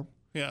thistle.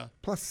 Yeah.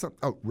 Plus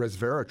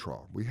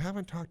resveratrol. We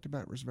haven't talked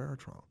about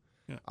resveratrol.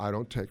 Yeah. I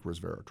don't take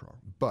resveratrol,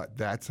 but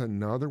that's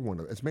another one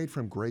it's made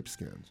from grape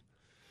skins.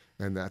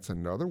 And that's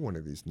another one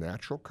of these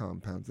natural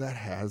compounds that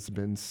has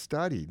been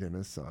studied in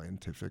a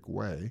scientific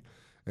way,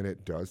 and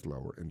it does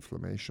lower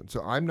inflammation.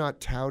 So I'm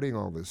not touting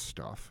all this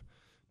stuff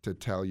to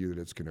tell you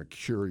that it's going to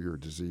cure your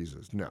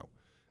diseases. No.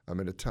 I'm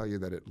going to tell you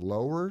that it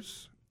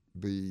lowers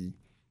the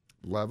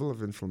level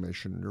of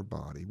inflammation in your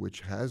body,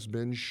 which has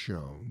been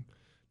shown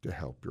to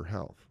help your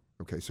health.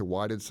 Okay, so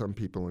why did some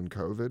people in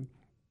COVID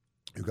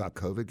who got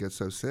COVID get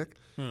so sick?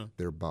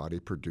 Their body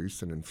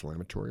produced an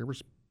inflammatory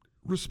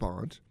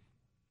response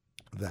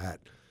that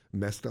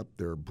messed up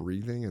their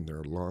breathing and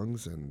their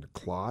lungs and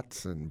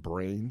clots and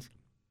brains.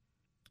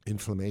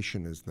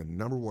 Inflammation is the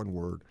number one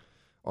word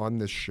on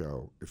this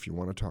show if you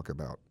want to talk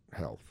about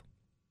health.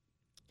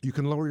 You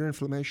can lower your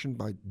inflammation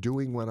by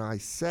doing what I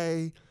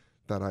say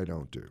that I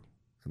don't do,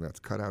 and that's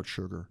cut out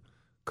sugar,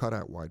 cut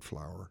out white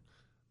flour,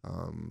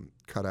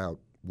 cut out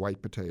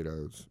white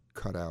potatoes,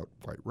 cut out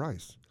white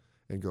rice,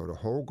 and go to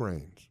whole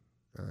grains.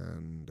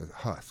 And the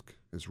husk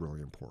is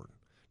really important.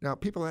 Now,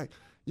 people say,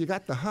 you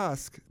got the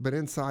husk, but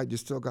inside you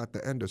still got the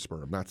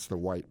endosperm. That's the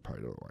white part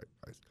of the white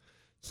rice.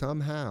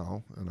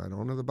 Somehow, and I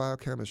don't know the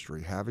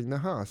biochemistry, having the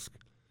husk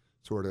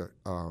sort of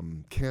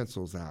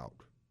cancels out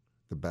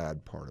the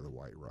bad part of the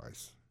white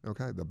rice,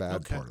 okay? The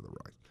bad part of the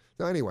rice.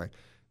 So anyway,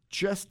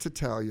 just to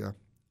tell you,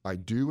 I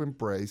do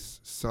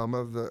embrace some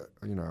of the,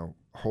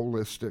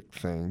 holistic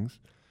things,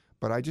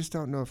 but I just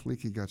don't know if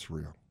leaky gut's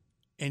real.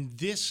 And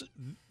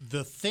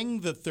the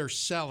thing that they're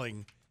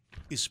selling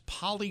is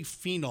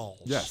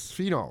polyphenols. Yes,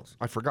 phenols.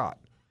 I forgot.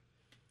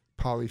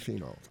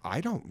 Polyphenols. I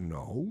don't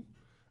know.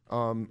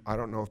 I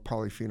don't know if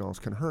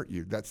polyphenols can hurt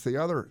you. That's the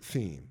other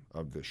theme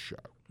of this show.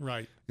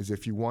 Right. Is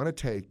if you want to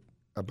take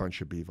a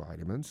bunch of B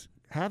vitamins,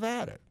 have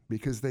at it,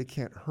 because they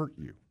can't hurt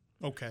you.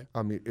 Okay.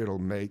 I mean, it'll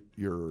make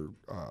your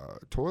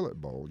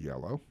toilet bowl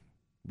yellow,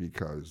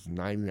 because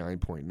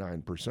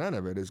 99.9%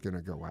 of it is going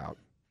to go out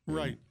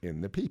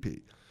in the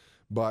pee-pee.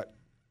 But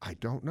I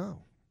don't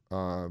know.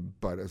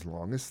 But as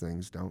long as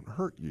things don't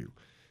hurt you.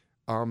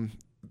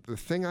 The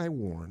thing I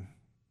warn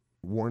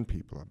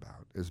people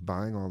about is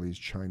buying all these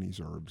Chinese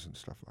herbs and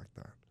stuff like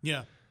that.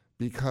 Yeah.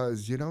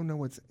 Because you don't know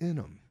what's in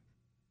them.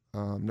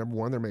 Number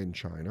one, they're made in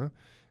China,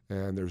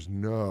 and there's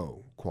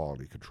no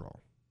quality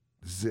control.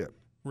 Zip.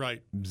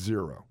 Right.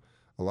 Zero.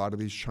 A lot of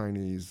these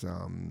Chinese,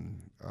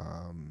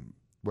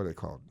 what are they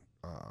called?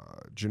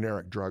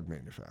 Generic drug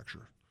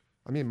manufacturers.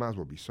 I mean, it might as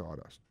well be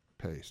sawdust,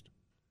 paste.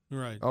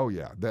 Right. Oh,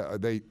 yeah.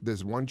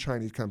 There's one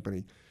Chinese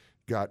company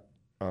got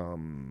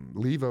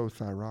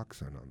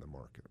levothyroxine on the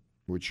market,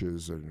 which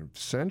is an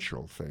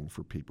essential thing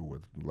for people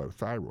with low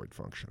thyroid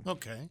function.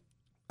 Okay.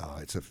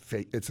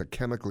 It's a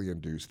chemically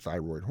induced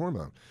thyroid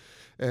hormone.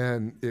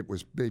 And it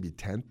was maybe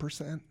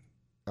 10%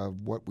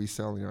 of what we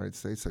sell in the United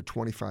States. So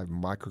 25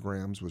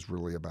 micrograms was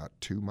really about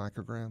 2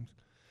 micrograms.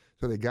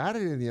 So they got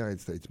it in the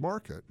United States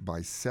market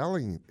by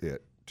selling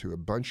it to a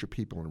bunch of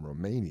people in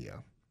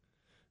Romania,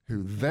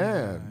 who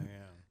then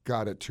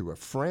got it to a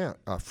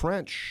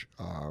French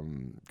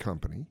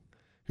company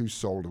who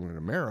sold it in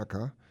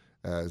America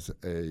as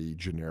a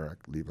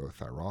generic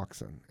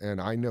levothyroxine.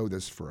 And I know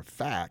this for a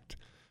fact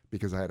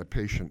because I had a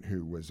patient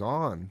who was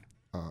on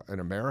an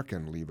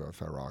American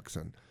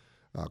levothyroxine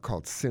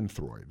called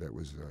Synthroid. That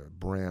was a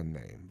brand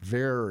name.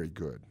 Very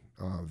good,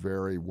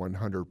 very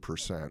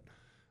 100%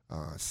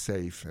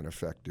 safe and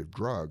effective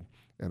drug.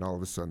 And all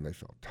of a sudden they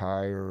felt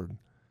tired.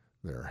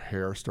 Their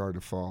hair started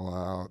to fall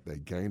out. They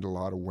gained a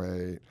lot of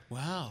weight.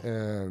 Wow.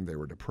 And they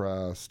were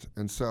depressed.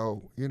 And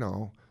so,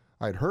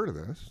 I'd heard of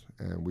this,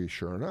 and we,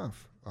 sure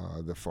enough,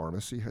 the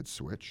pharmacy had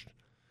switched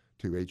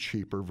to a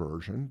cheaper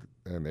version,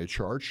 and they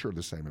charged her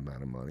the same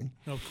amount of money.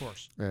 Of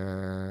course.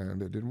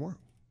 And it didn't work.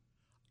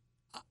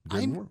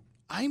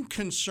 I'm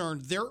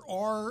concerned. There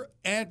are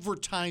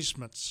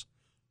advertisements,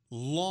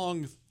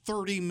 long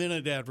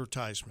 30-minute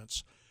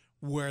advertisements,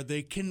 where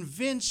they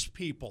convince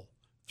people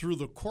through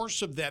the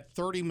course of that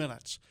 30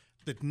 minutes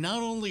that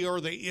not only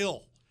are they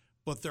ill,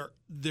 but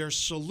their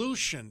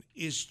solution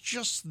is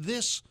just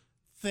this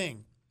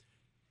thing.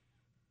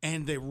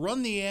 And they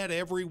run the ad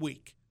every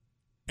week.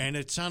 And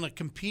it's on a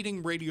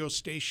competing radio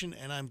station,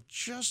 and I'm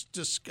just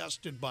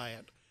disgusted by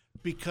it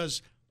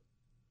because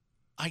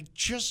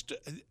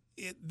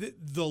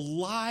the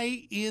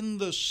lie in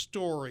the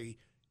story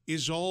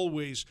is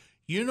always,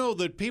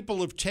 that people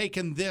have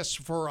taken this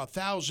for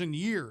 1,000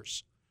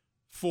 years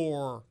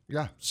for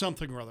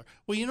something or other.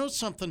 Well,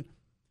 something,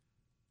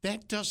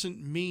 that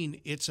doesn't mean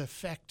it's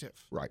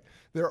effective. Right.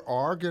 There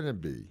are going to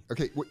be,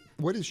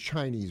 what is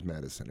Chinese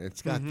medicine?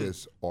 It's got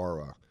this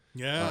aura.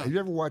 Yeah. Have you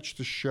ever watched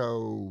the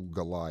show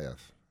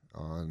Goliath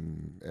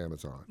on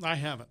Amazon? I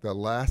haven't. The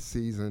last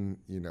season,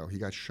 he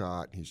got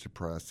shot, and he's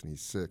depressed, and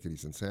he's sick, and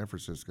he's in San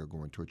Francisco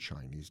going to a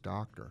Chinese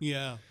doctor.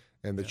 Yeah.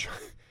 And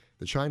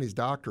the Chinese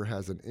doctor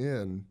has an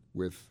in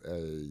with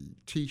a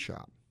tea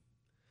shop.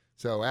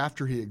 So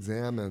after he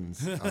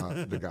examines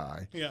the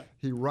guy,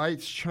 he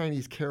writes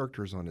Chinese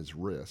characters on his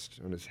wrist,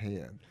 on his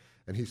hand.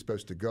 And he's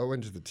supposed to go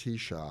into the tea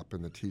shop,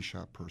 and the tea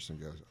shop person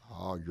goes,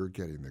 "Oh, you're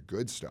getting the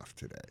good stuff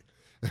today."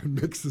 And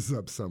mixes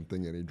up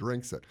something, and he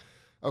drinks it.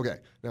 Okay,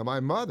 now my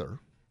mother,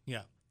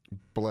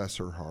 bless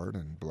her heart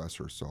and bless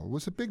her soul,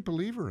 was a big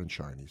believer in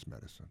Chinese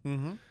medicine.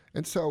 Mm-hmm.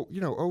 And so,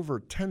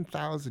 over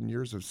 10,000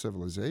 years of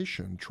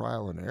civilization,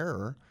 trial and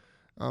error,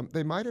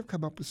 they might have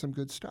come up with some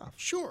good stuff.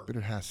 Sure. But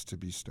it has to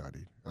be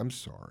studied. I'm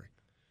sorry.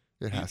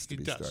 It has to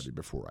be studied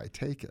before I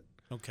take it.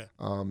 Okay.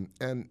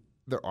 And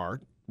there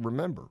are,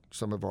 remember,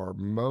 some of our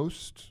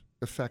most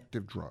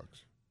effective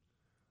drugs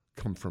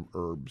come from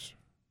herbs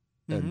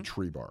and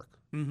tree bark.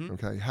 Mm-hmm.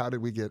 Okay, how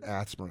did we get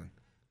aspirin?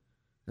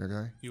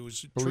 Okay,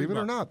 believe it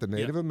or not, the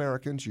Native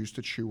Americans used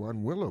to chew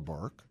on willow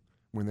bark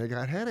when they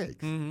got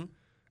headaches, and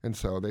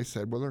so they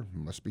said, well, there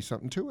must be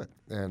something to it.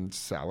 And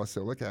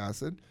salicylic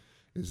acid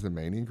is the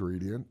main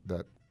ingredient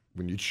that,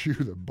 when you chew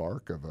the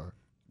bark of a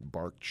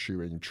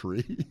bark-chewing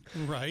tree,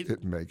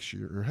 it makes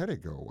your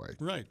headache go away.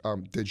 Right.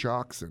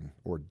 Digoxin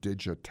or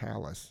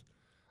digitalis.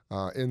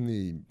 In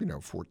the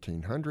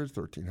 1400s,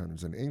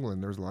 1300s in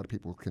England, there's a lot of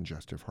people with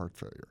congestive heart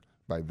failure.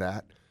 By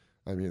that,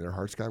 I mean their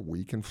hearts got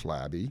weak and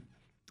flabby,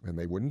 and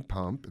they wouldn't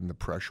pump, and the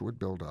pressure would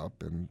build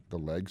up, and the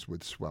legs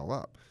would swell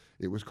up.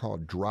 It was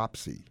called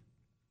dropsy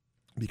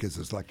because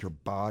it's like your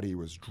body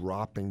was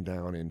dropping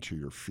down into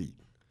your feet.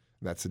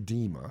 That's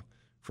edema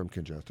from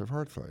congestive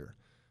heart failure.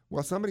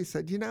 Well, somebody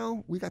said,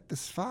 we got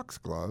this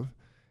foxglove,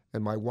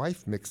 and my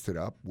wife mixed it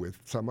up with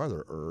some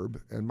other herb,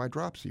 and my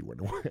dropsy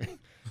went away.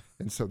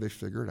 And so they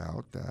figured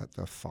out that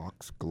the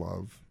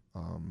foxglove,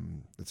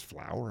 it's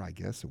flower, I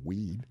guess, a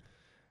weed,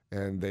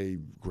 And they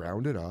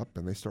ground it up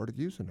and they started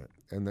using it.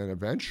 And then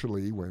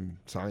eventually, when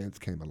science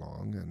came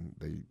along and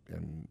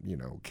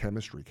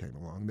chemistry came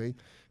along, they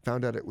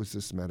found out it was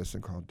this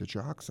medicine called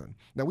digoxin.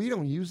 Now, we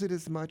don't use it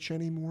as much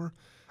anymore.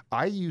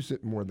 I use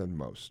it more than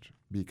most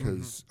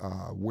because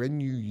when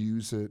you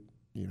use it,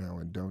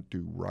 and don't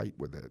do right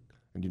with it,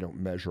 and you don't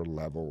measure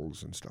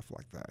levels and stuff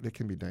like that, it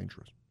can be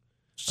dangerous.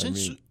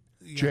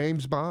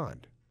 James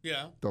Bond.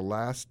 Yeah.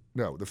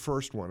 The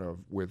first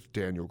one with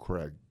Daniel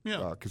Craig,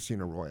 Yeah.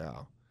 Casino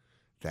Royale.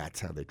 That's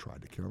how they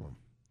tried to kill him.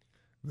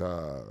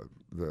 The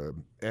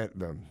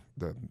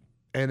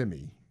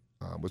enemy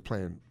was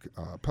playing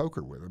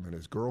poker with him, and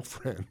his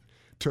girlfriend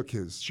took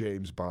his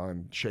James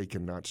Bond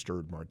shaken, not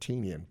stirred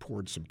martini and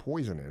poured some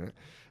poison in it,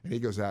 and he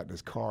goes out in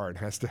his car and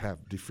has to have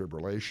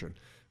defibrillation.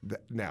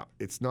 Now,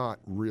 it's not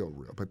real,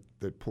 but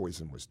the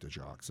poison was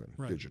digoxin,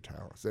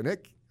 digitalis. And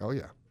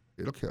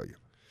it'll kill you.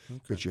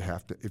 Okay. But you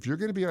have to, if you're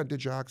going to be on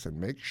digoxin,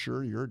 make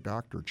sure your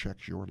doctor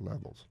checks your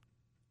levels.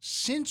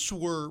 Since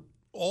we're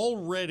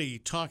already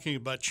talking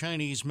about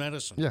Chinese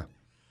medicine. Yeah.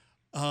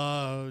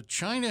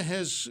 China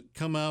has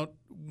come out,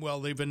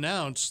 they've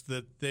announced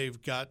that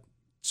they've got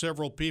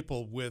several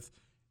people with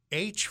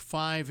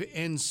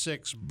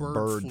H5N6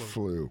 bird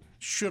flu.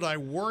 Should I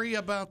worry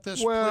about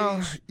this,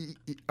 please?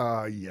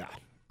 Yeah.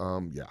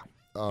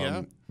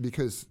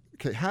 Because,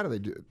 how do they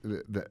do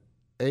it? The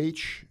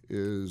H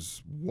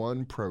is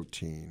one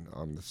protein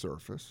on the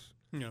surface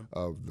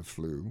of the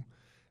flu.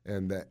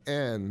 And the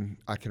N,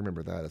 I can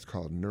remember that, it's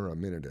called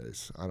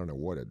neuraminidase. I don't know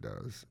what it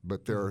does,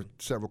 but there are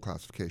several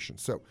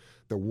classifications. So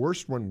the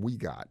worst one we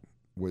got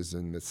was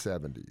in the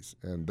 70s.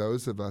 And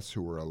those of us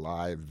who were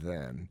alive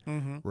then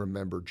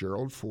remember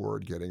Gerald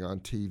Ford getting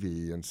on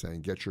TV and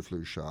saying, get your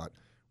flu shot,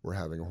 we're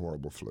having a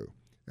horrible flu.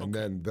 And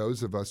then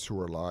those of us who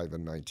were alive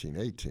in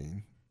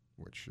 1918,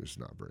 which is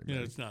not very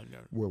many,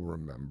 will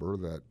remember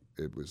that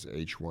it was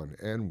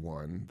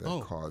H1N1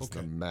 that caused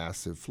the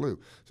massive flu.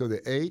 So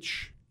the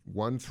H,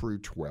 1 through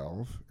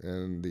 12,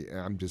 and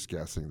I'm just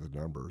guessing the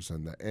numbers,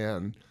 and the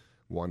N,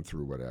 1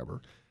 through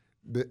whatever.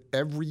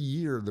 Every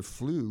year the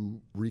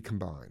flu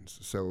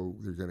recombines. So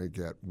you're going to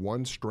get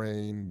one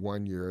strain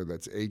one year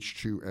that's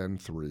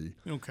H2N3.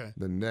 Okay.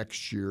 The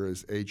next year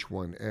is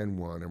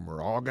H1N1, and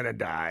we're all going to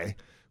die.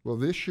 Well,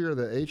 this year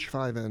the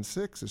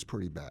H5N6 is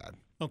pretty bad.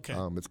 Okay.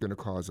 It's going to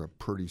cause a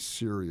pretty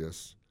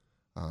serious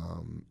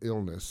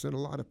illness, and a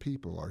lot of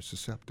people are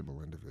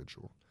susceptible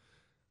individuals.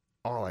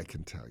 All I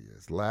can tell you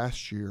is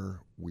last year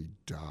we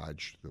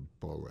dodged the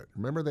bullet.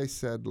 Remember they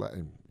said,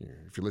 and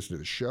if you listen to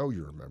the show,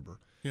 you remember,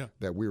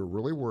 that we were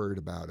really worried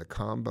about a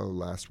combo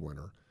last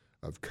winter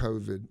of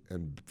COVID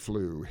and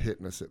flu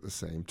hitting us at the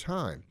same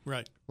time.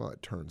 Right. Well,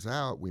 it turns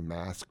out we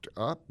masked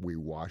up, we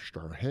washed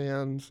our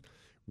hands,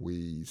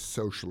 we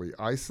socially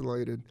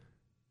isolated,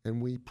 and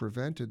we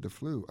prevented the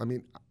flu. I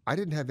mean, I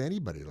didn't have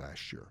anybody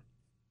last year,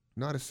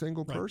 not a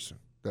single person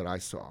that I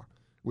saw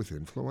with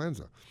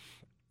influenza.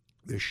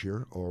 This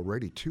year,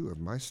 already 2 of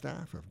my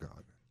staff have gotten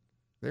it.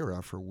 They were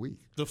out for a week.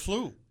 The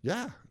flu?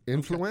 Yeah,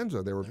 influenza.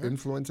 Okay. They were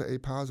influenza A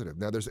positive.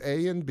 Now, there's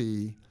A and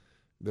B.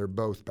 They're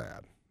both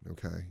bad,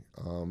 okay?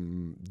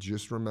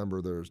 Just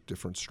remember there's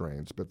different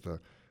strains. But the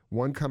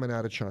one coming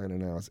out of China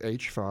now is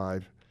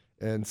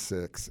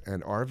H5N6,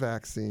 and our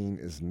vaccine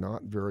is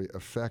not very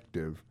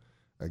effective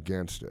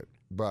against it.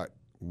 But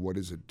what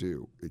does it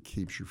do? It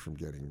keeps you from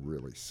getting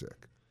really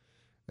sick.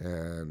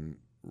 And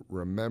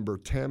remember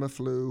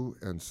Tamiflu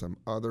and some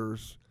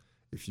others.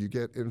 If you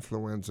get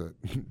influenza,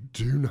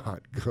 do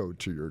not go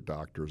to your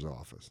doctor's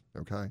office,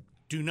 okay?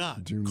 Do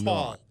not.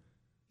 Call.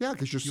 Yeah,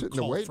 because you'll sit in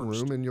the waiting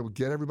room and you'll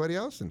get everybody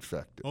else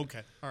infected.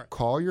 Okay, all right.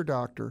 Call your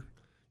doctor.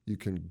 You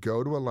can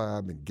go to a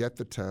lab and get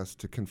the test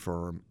to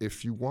confirm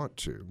if you want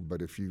to.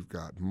 But if you've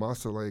got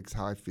muscle aches,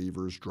 high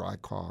fevers, dry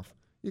cough,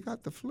 you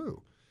got the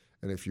flu.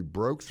 And if you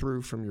broke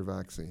through from your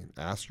vaccine,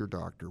 ask your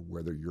doctor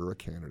whether you're a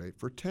candidate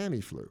for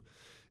Tamiflu.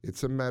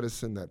 It's a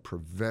medicine that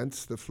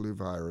prevents the flu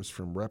virus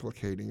from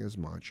replicating as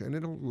much, and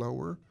it'll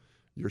lower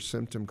your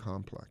symptom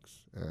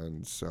complex.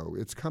 And so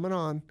it's coming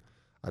on.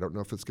 I don't know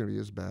if it's going to be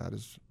as bad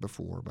as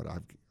before, but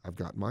I've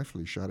got my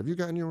flu shot. Have you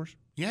gotten yours?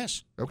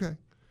 Yes. Okay.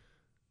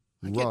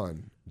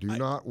 Run. Do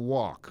not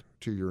walk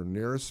to your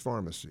nearest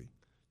pharmacy.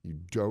 You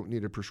don't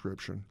need a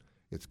prescription.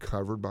 It's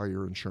covered by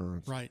your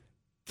insurance. Right.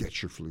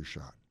 Get your flu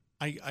shot.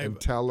 And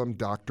tell them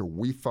Dr.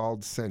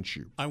 Weefald sent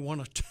you. I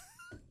want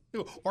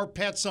to, or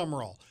Pat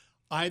Summerall.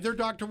 Either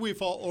Dr.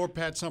 Weefald or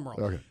Pat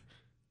Summerall. Okay.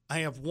 I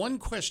have one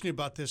question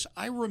about this.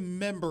 I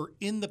remember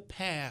in the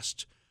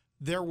past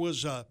there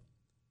was a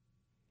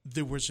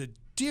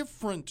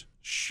different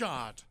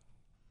shot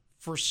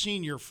for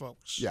senior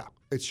folks. Yeah,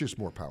 it's just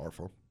more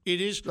powerful. It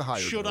is. The higher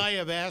Should dose. I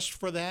have asked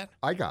for that?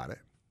 I got it.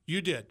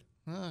 You did.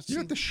 You know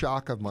what the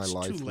shock of my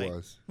life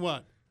was?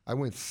 What? I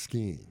went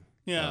skiing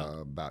Yeah.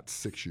 about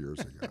 6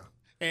 years ago.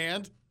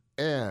 And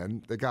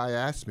the guy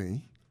asked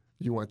me,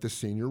 you want the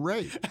senior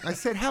rate? I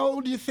said, how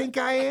old do you think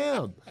I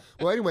am?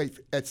 Well, anyway,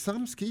 at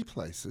some ski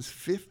places,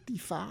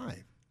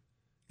 55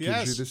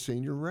 gives you the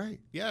senior rate.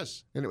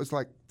 Yes. And it was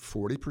like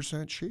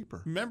 40%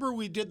 cheaper. Remember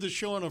we did the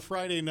show on a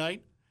Friday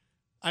night?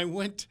 I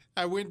went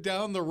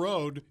down the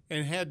road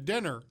and had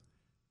dinner,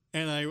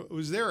 and I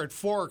was there at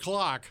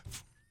 4:00,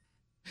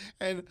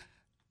 and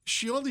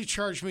she only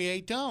charged me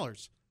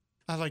 $8.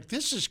 I was like,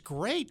 this is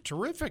great,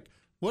 terrific.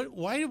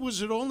 Why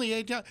was it only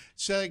 $8?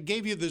 So I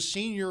gave you the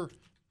senior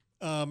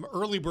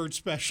early bird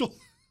special.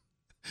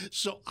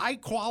 So I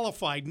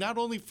qualified not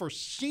only for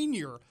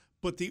senior,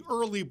 but the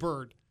early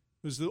bird.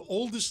 It was the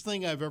oldest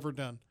thing I've ever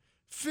done.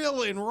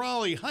 Phil in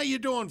Raleigh. How you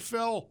doing,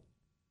 Phil?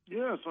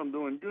 Yes, I'm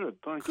doing good.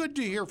 Thank you. Good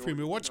to hear from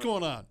you. What's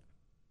going on?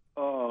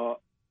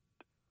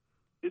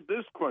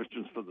 This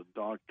question's for the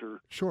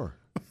doctor. Sure.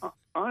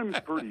 I'm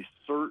pretty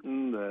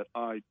certain that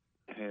I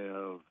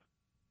have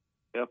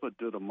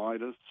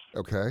epididymitis.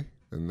 Okay,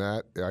 and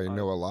that I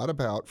know a lot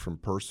about from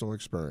personal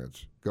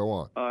experience. Go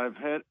on. I've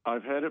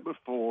had it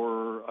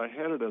before. I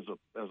had it as a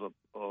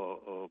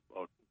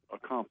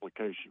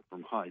complication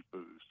from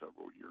HIFU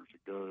several years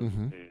ago,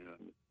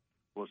 and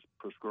was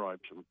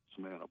prescribed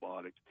some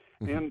antibiotics.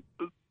 And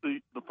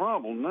the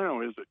problem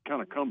now is it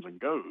kind of comes and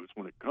goes.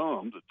 When it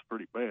comes, it's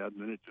pretty bad,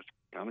 and then it just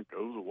kind of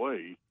goes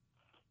away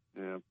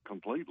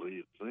completely,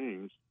 it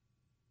seems.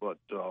 But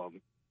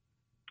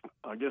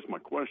I guess my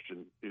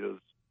question is,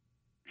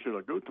 should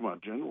I go to my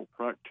general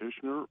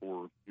practitioner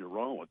or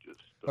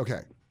urologist?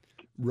 Okay.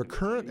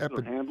 Recurrent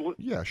handle it?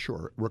 Yeah,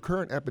 sure.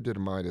 Recurrent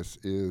epididymitis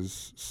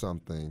is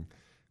something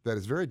that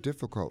is very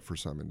difficult for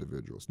some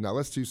individuals. Now,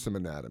 let's do some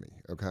anatomy,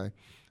 okay?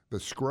 The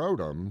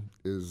scrotum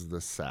is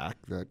the sac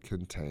that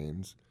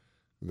contains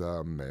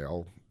the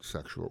male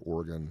sexual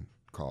organ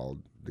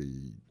called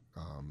the, I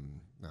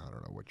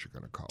don't know what you're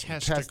going to call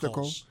it.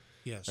 Testicle.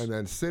 Yes. And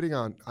then sitting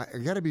on, I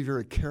got to be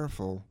very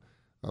careful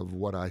of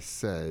what I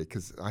say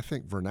because I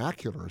think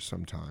vernacular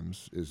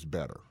sometimes is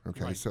better,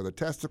 okay? Right. So the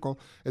testicle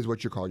is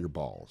what you call your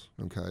balls,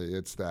 okay?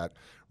 It's that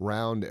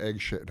round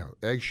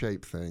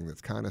egg-shaped thing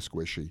that's kind of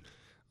squishy.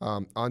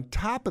 On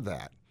top of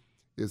that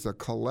is a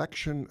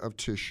collection of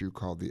tissue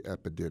called the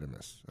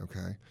epididymis,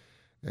 okay?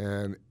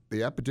 And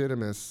the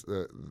epididymis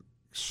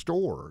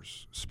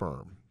stores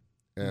sperm.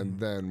 And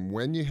then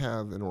when you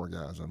have an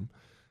orgasm,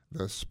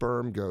 the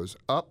sperm goes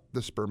up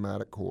the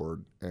spermatic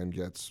cord and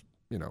gets,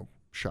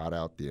 shot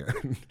out the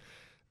end.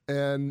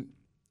 And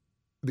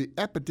the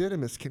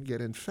epididymis can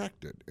get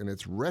infected, and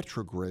it's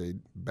retrograde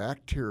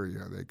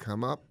bacteria. They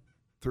come up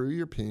through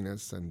your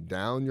penis and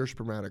down your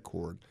spermatic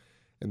cord.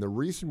 And the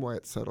reason why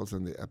it settles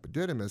in the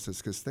epididymis is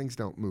because things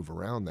don't move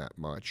around that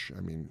much.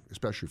 I mean,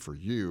 especially for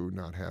you,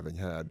 not having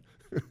had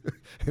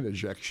an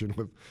ejection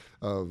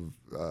of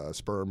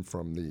sperm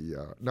from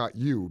the, not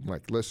you, my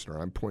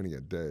listener, I'm pointing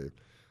at Dave.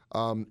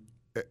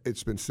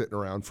 It's been sitting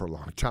around for a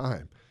long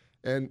time.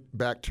 And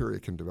bacteria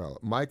can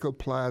develop.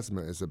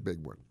 Mycoplasma is a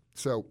big one.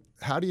 So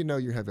how do you know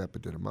you have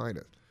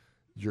epididymitis?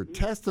 Your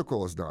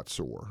testicle is not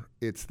sore.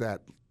 It's that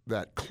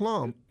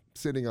clump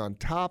sitting on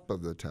top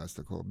of the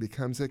testicle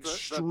becomes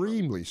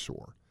extremely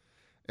sore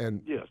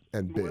and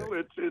big.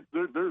 Well,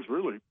 there's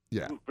really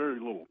very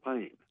little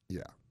pain.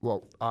 Yeah.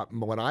 Well,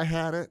 when I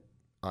had it,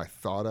 I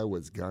thought I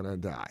was going to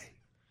die.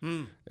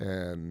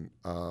 And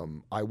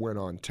I went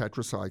on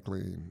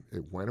tetracycline.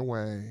 It went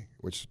away,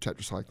 which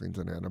tetracycline is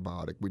an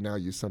antibiotic. We now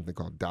use something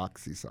called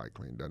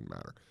doxycycline, doesn't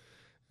matter.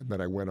 And then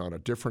I went on a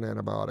different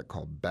antibiotic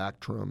called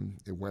Bactrim.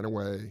 It went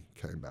away,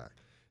 came back.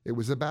 It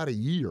was about a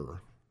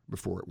year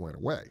before it went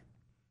away.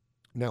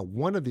 Now,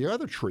 one of the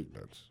other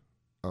treatments,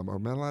 am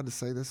I allowed to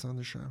say this on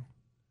the show?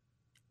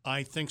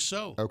 I think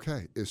so.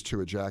 Okay, is to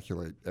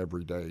ejaculate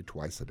every day,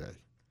 twice a day.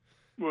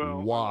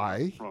 Well,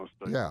 why?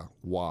 Yeah,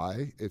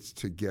 why? It's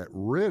to get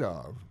rid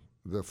of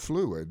the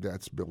fluid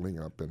that's building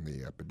up in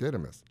the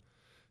epididymis.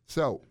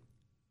 So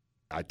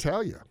I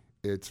tell you,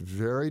 it's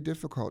very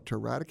difficult to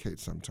eradicate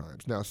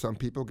sometimes. Now, some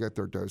people get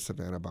their dose of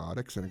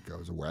antibiotics and it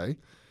goes away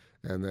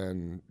and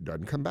then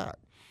doesn't come back.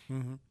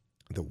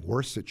 The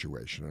worst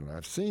situation, and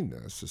I've seen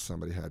this, is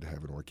somebody had to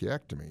have an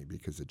orchiectomy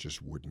because it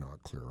just would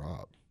not clear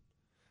up.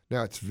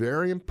 Now, it's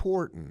very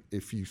important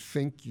if you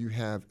think you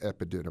have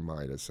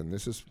epididymitis, and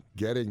this is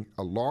getting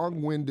a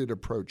long-winded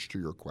approach to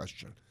your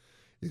question,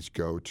 is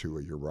go to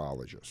a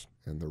urologist.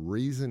 And the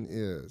reason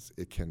is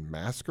it can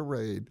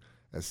masquerade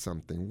as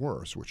something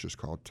worse, which is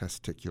called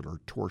testicular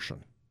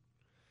torsion.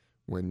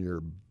 When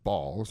your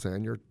balls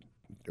and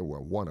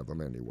one of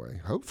them anyway,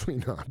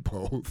 hopefully not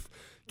both,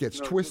 gets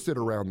twisted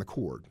around the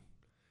cord,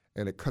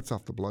 and it cuts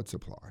off the blood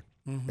supply,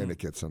 and it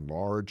gets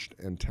enlarged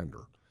and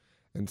tender.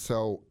 And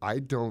so I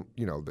don't,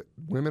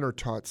 women are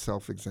taught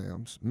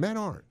self-exams. Men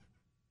aren't,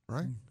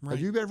 right? Have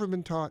you ever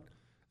been taught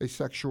a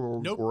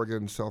sexual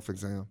organ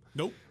self-exam?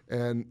 Nope.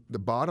 And the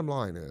bottom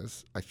line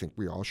is, I think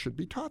we all should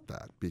be taught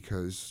that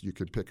because you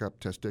could pick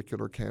up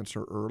testicular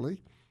cancer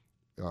early.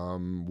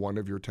 One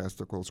of your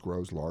testicles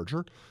grows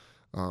larger.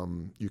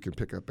 You can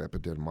pick up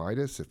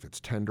epididymitis if it's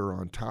tender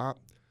on top.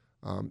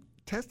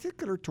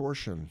 Testicular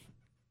torsion,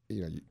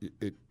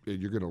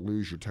 you're going to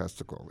lose your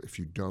testicle if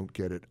you don't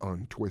get it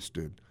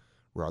untwisted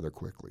rather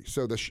quickly.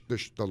 So the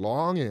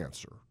long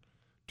answer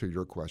to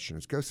your question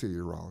is go see a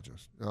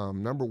urologist.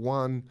 Number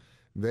one,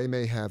 they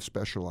may have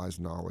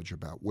specialized knowledge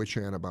about which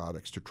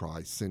antibiotics to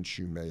try since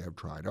you may have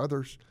tried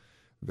others.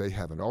 They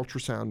have an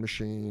ultrasound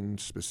machine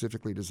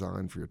specifically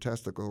designed for your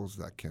testicles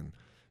that can,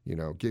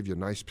 give you a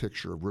nice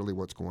picture of really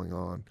what's going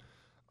on.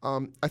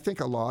 I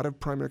think a lot of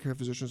primary care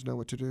physicians know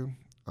what to do,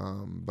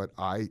 but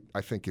I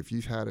think if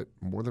you've had it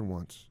more than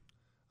once,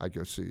 I'd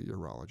go see a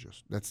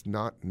urologist. That's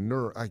not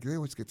they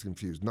always get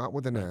confused. Not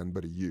with an N,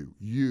 but a U.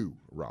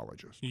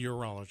 Urologist.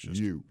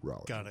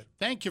 Urologist. Got it.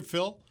 Thank you,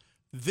 Phil.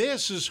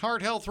 This is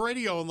Heart Health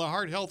Radio on the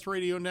Heart Health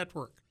Radio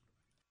Network.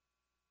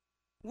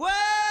 Well,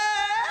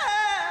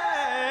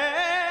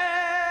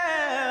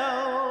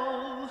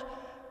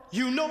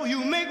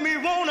 you make me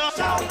wanna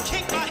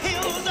kick my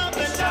heels up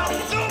and down,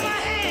 throw my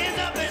hands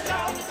up and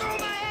down, throw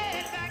my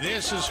head back.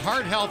 This is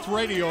Heart Health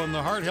Radio on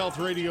the Heart Health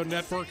Radio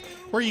Network,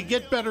 where you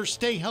get better,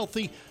 stay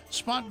healthy,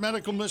 spot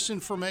medical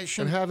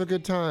misinformation. And have a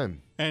good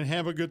time.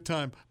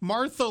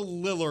 Martha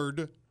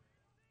Lillard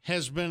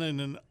has been in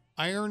an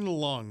iron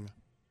lung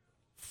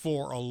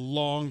for a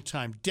long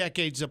time,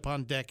 decades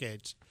upon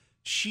decades.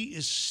 She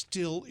is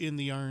still in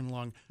the iron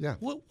lung. Yeah.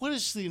 What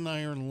is the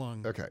iron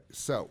lung? Okay,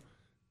 so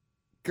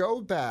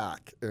go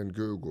back and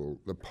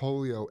Google the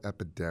polio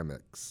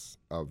epidemics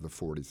of the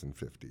 40s and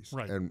 50s.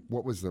 Right. And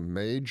what was the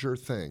major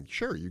thing?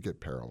 Sure, you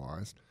get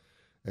paralyzed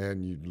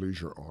and you'd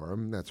lose your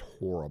arm. That's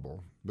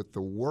horrible. But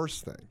the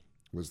worst thing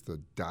was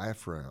the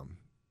diaphragm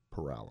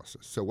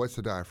paralysis. So what's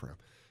the diaphragm?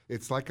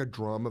 It's like a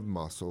drum of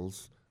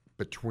muscles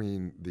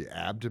between the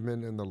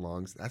abdomen and the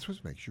lungs. That's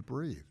what makes you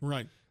breathe.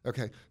 Right.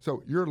 Okay,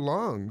 so your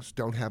lungs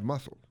don't have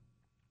muscle.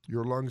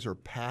 Your lungs are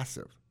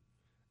passive,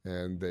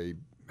 and they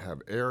have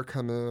air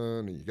come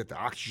in, and you get the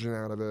oxygen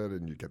out of it,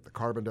 and you get the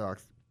carbon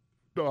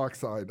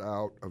dioxide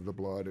out of the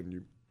blood, and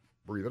you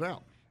breathe it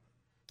out.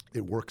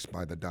 It works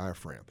by the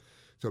diaphragm.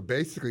 So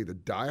basically, the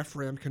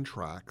diaphragm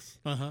contracts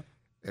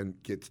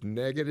and gets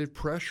negative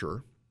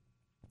pressure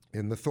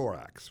in the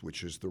thorax,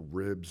 which is the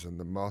ribs and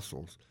the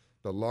muscles.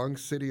 The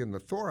lungs sitting in the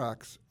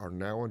thorax are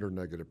now under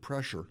negative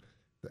pressure.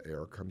 The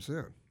air comes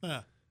in.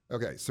 Yeah.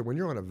 Okay, so when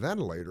you're on a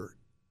ventilator,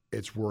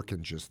 it's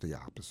working just the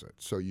opposite.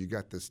 So you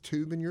got this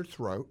tube in your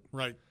throat.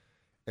 Right.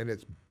 And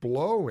it's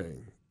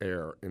blowing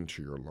air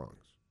into your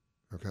lungs.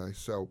 Okay,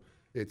 so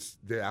it's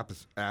the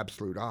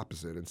absolute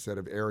opposite. Instead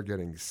of air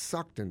getting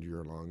sucked into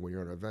your lung when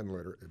you're on a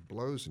ventilator, it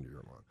blows into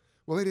your lung.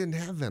 Well, they didn't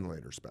have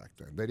ventilators back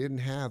then. They didn't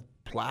have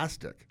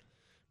plastic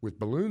with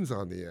balloons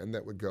on the end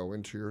that would go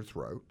into your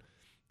throat.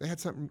 They had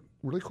something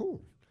really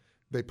cool.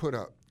 They put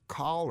a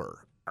collar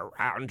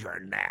around your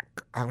neck.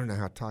 I don't know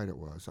how tight it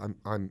was.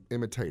 I'm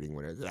imitating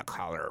when it's a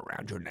collar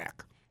around your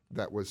neck.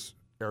 That was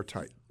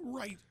airtight.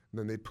 Right. And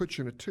then they put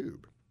you in a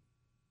tube.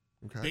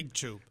 Okay. Big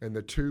tube. And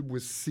the tube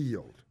was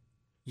sealed.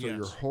 So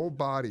your whole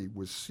body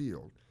was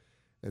sealed.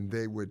 And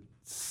they would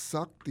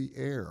suck the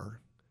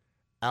air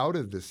out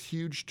of this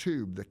huge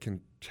tube that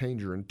contained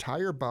your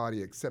entire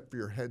body except for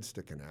your head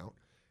sticking out.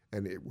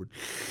 And it would...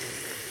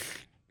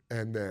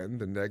 And then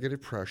the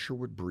negative pressure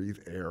would breathe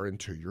air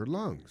into your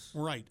lungs.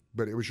 Right.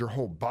 But it was your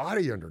whole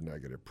body under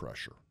negative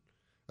pressure.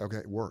 Okay,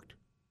 it worked.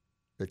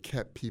 It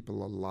kept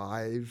people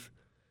alive.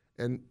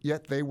 And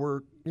yet they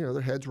were, their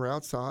heads were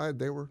outside.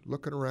 They were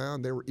looking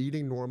around. They were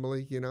eating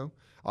normally, I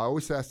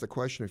always ask the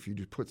question, if you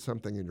just put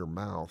something in your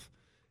mouth,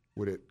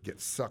 would it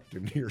get sucked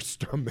into your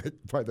stomach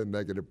by the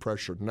negative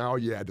pressure? Now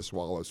you had to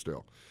swallow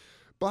still.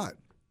 But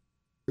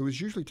it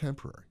was usually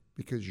temporary.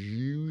 Because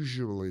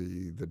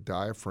usually the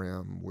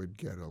diaphragm would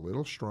get a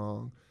little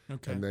strong,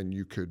 and then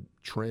you could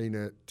train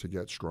it to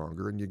get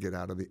stronger, and you get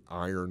out of the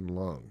iron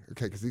lung.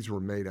 Okay, because these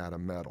were made out of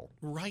metal.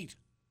 Right.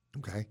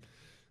 Okay,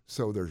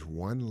 so there's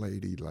one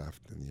lady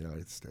left in the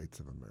United States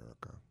of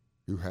America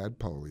who had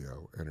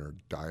polio, and her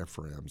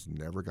diaphragms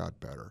never got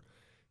better.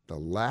 The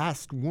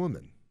last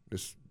woman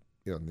is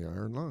in the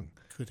iron lung.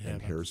 Good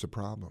heavens. And here's the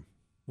problem.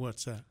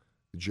 What's that?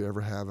 Did you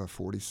ever have a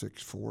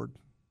 46 Ford?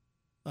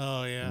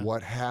 Oh, yeah.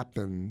 What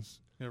happens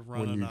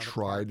when you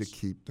try to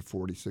keep the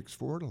 46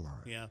 Ford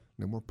alive? Yeah.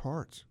 No more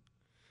parts.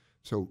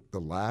 So the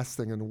last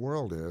thing in the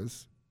world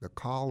is the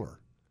collar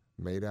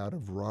made out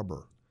of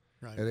rubber.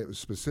 Right. And it was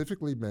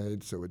specifically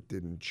made so it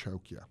didn't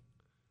choke you.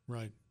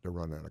 Right. To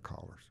run out of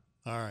collars.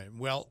 All right.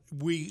 Well,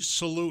 we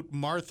salute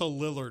Martha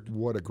Lillard.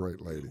 What a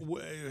great lady.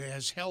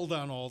 Has held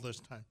on all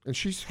this time. And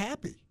she's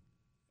happy.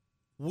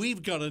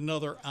 We've got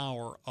another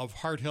hour of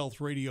Heart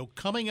Health Radio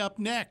coming up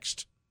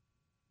next.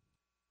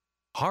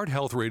 Heart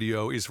Health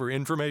Radio is for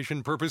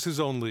information purposes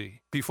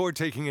only. Before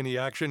taking any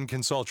action,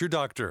 consult your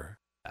doctor.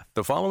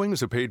 The following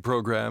is a paid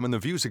program, and the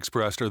views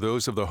expressed are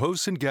those of the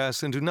hosts and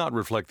guests and do not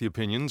reflect the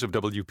opinions of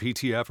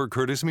WPTF or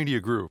Curtis Media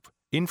Group.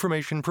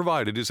 Information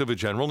provided is of a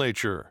general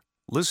nature.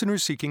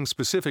 Listeners seeking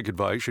specific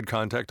advice should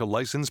contact a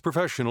licensed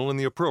professional in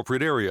the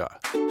appropriate area.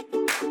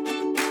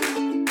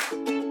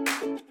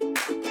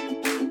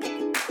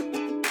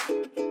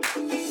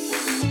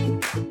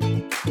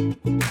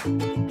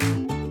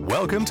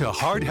 Welcome to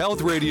Heart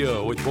Health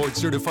Radio with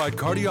board-certified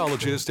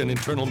cardiologist and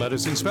internal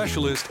medicine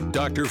specialist,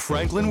 Dr.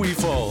 Franklin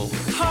Weefall.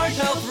 Heart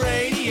Health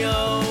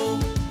Radio.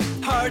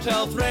 Heart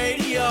Health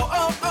Radio.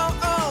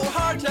 Oh,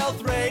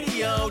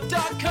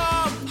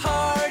 hearthealthradio.com.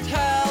 Heart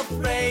Health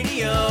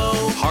Radio.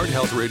 Heart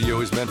Health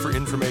Radio is meant for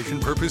information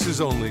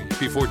purposes only.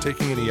 Before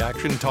taking any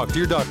action, talk to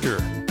your doctor.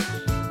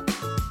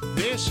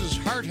 This is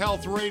Heart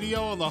Health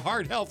Radio on the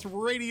Heart Health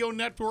Radio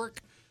Network.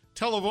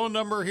 Telephone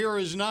number here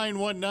is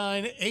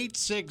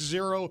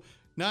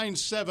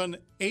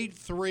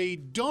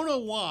 919-860-9783. Don't know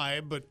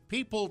why, but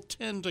people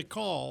tend to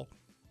call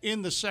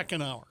in the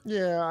second hour.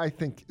 Yeah, I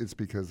think it's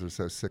because they're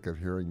so sick of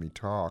hearing me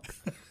talk.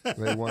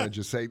 They want to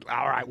just say,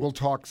 all right, we'll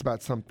talk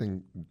about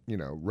something,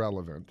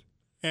 relevant.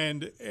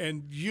 And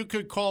you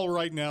could call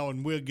right now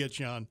and we'll get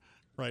you on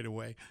right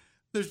away.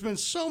 There's been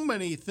so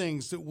many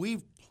things that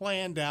we've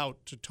planned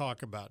out to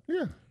talk about.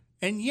 Yeah.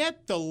 And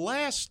yet the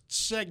last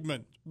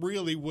segment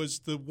really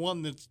was the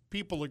one that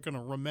people are going to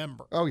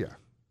remember. Oh, yeah.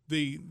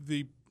 The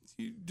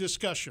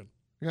discussion.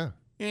 Yeah.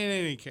 In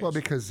any case. Well,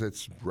 because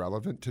it's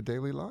relevant to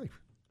daily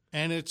life.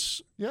 And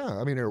it's... Yeah,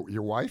 I mean,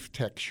 your wife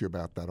texts you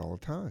about that all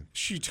the time.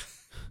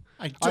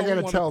 I got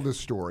to tell this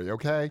story,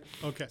 okay?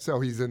 Okay.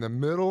 So he's in the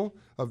middle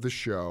of the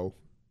show,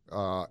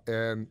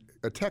 and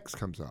a text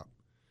comes up,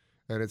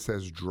 and it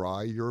says,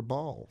 dry your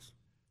balls.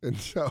 And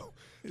so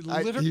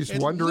he's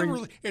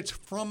wondering... It's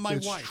from my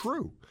wife. It's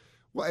true.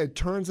 Well, it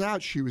turns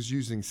out she was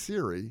using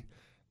Siri,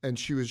 and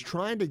she was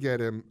trying to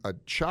get him a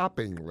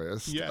shopping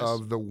list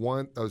of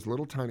those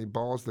little tiny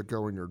balls that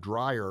go in your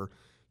dryer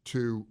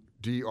to...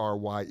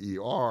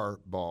 DRYER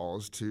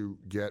balls to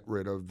get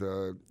rid of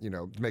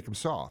make them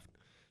soft.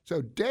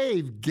 So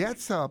Dave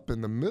gets up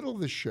in the middle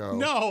of the show.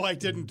 No, I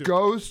didn't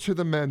goes to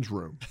the men's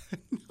room.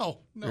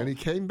 No. And he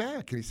came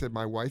back and he said,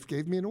 my wife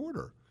gave me an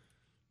order.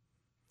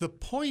 The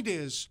point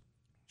is,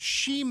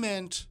 she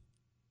meant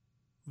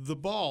the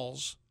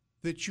balls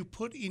that you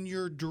put in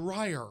your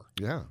dryer.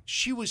 Yeah.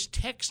 She was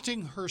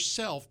texting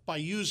herself by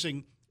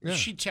using... Yeah.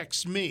 She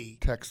texts me.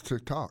 Text to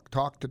talk.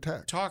 Talk to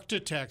text. Talk to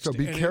text. So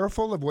be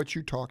careful of what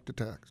you talk to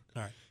text.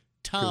 All right.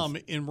 Tom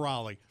in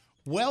Raleigh.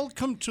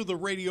 Welcome to the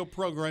radio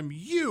program.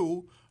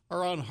 You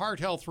are on Heart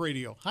Health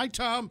Radio. Hi,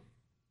 Tom.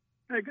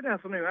 Hey, good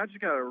afternoon. I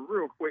just got a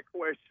real quick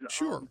question.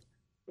 Sure.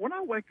 When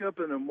I wake up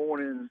in the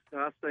mornings,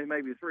 I say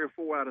maybe 3 or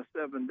 4 out of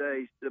 7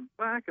 days, the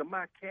back of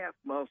my calf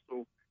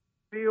muscle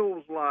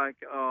feels like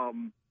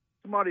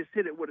somebody's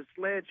hit it with a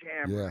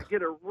sledgehammer. Yeah. I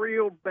get a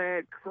real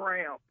bad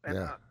cramp.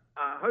 And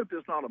I hope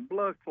it's not a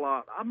blood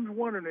clot. I'm just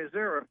wondering,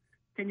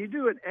 can you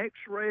do an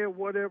X-ray or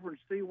whatever and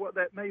see what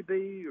that may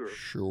be? Or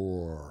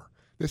Sure.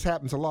 This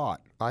happens a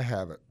lot. I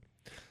have it.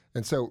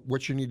 And so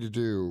what you need to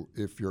do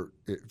if your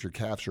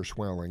calves are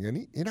swelling,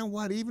 and you know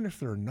what, even if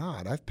they're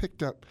not, I've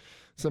picked up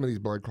some of these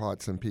blood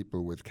clots in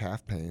people with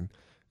calf pain,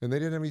 and they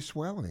didn't have any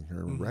swelling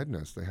or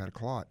redness. They had a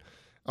clot.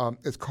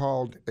 It's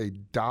called a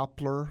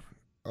Doppler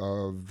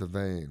of the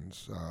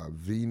veins,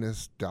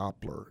 venous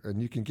Doppler,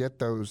 and you can get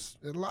those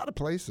in a lot of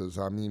places.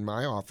 I mean,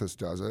 my office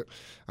does it.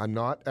 I'm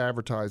not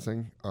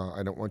advertising.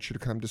 I don't want you to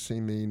come to see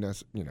me.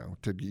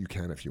 You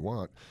can if you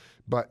want,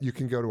 but you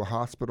can go to a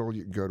hospital.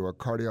 You can go to a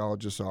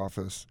cardiologist's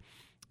office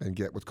and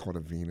get what's called a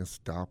venous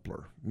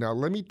Doppler. Now,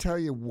 let me tell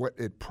you what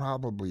it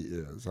probably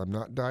is. I'm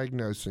not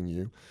diagnosing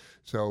you.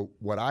 So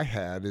what I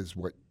had is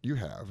what you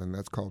have, and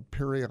that's called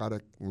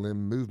periodic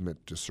limb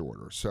movement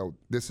disorder. So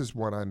this is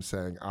what I'm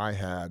saying I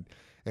had,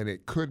 and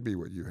it could be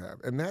what you have.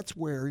 And that's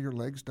where your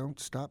legs don't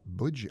stop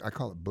budging. I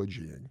call it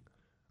budging.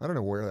 I don't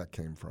know where that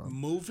came from.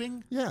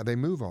 Moving? Yeah, they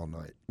move all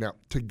night. Now,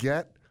 to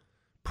get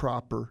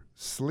proper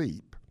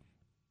sleep,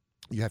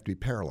 you have to be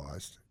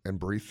paralyzed and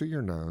breathe through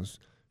your nose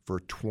for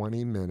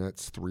 20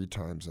 minutes 3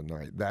 times a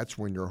night. That's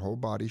when your whole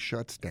body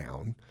shuts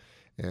down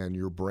and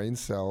your brain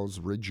cells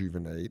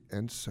rejuvenate,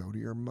 and so do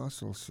your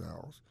muscle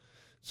cells.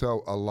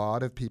 So a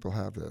lot of people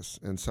have this,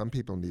 and some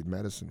people need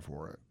medicine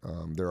for it.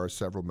 There are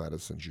several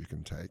medicines you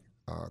can take.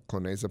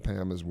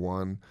 Clonazepam is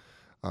one.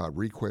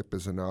 Requip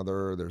is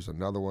another. There's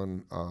another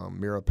one,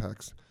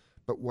 Mirapex.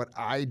 But what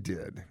I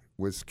did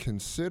was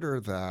consider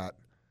that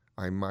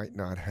I might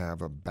not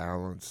have a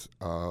balance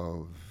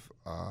of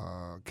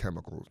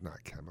chemicals,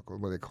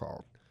 what are they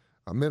called?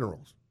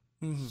 Minerals.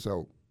 Mm-hmm.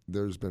 So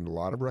there's been a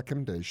lot of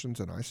recommendations,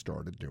 and I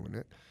started doing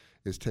it,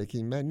 is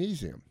taking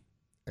magnesium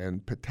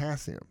and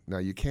potassium. Now,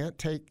 you can't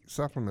take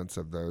supplements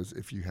of those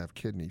if you have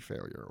kidney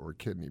failure or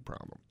kidney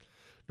problem.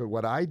 But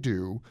what I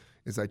do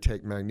is I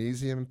take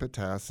magnesium and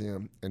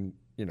potassium and,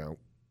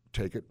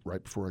 take it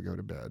right before I go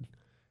to bed.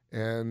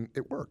 And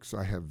it works.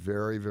 I have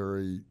very,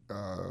 very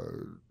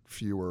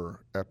fewer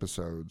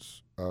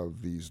episodes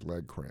of these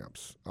leg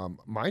cramps.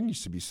 Mine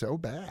used to be so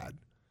bad.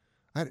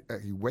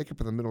 You wake up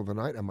in the middle of the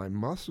night and my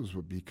muscles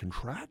would be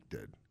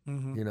contracted,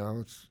 and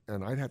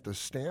I'd have to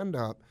stand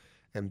up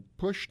and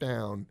push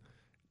down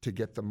to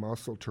get the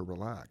muscle to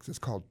relax. It's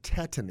called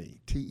tetany,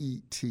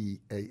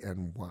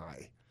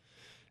 T-E-T-A-N-Y.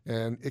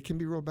 And it can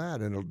be real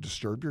bad, and it'll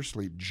disturb your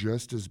sleep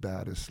just as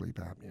bad as sleep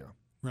apnea.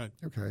 Right.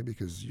 Okay,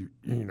 because you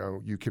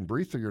can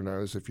breathe through your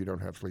nose if you don't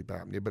have sleep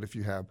apnea, but if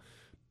you have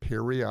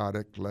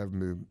periodic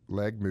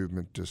leg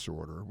movement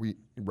disorder,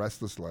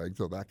 restless legs,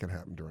 though that can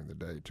happen during the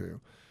day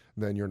too,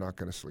 then you're not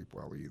going to sleep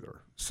well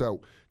either. So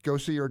go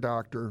see your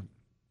doctor.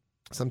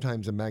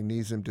 Sometimes a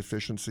magnesium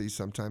deficiency,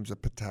 sometimes a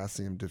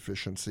potassium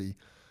deficiency.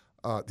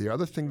 The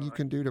other thing you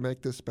can do to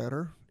make this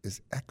better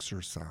is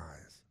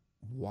exercise,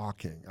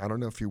 walking. I don't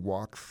know if you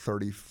walk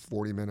 30,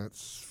 40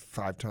 minutes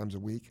 5 times a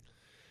week,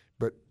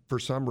 but for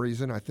some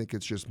reason, I think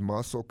it's just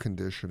muscle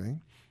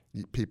conditioning.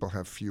 People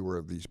have fewer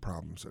of these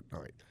problems at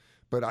night.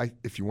 But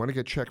if you want to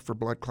get checked for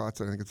blood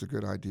clots, I think it's a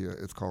good idea.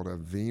 It's called a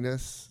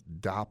venous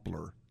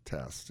Doppler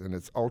test, and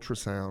it's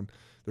ultrasound.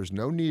 There's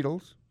no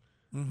needles,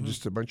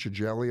 just a bunch of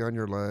jelly on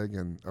your leg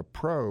and a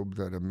probe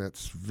that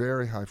emits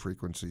very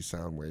high-frequency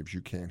sound waves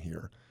you can't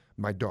hear.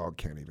 My dog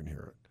can't even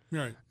hear it.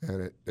 Right.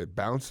 And it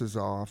bounces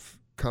off,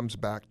 comes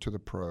back to the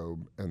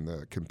probe, and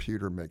the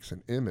computer makes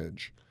an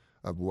image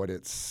of what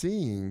it's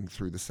seeing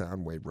through the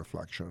sound wave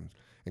reflections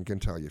and can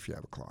tell you if you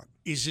have a clot.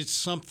 Is it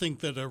something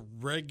that a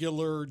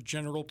regular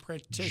general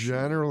practitioner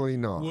Generally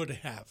not. would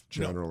have?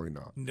 Generally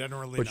not.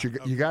 Generally but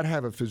not. you got to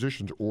have a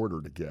physician's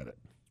order to get it.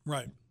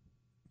 Right.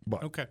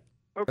 But, okay.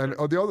 And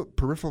the other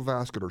peripheral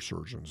vascular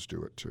surgeons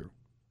do it too.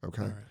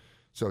 Okay. All right.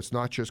 So it's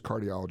not just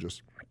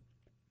cardiologists.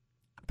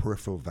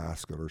 Peripheral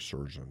vascular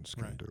surgeons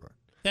can do it.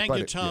 Thank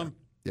you, Tom.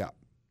 Yeah.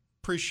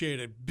 Appreciate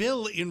it.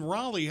 Bill in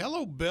Raleigh.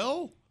 Hello,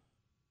 Bill.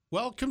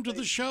 Welcome to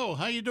the show.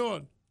 How you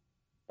doing?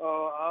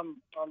 I'm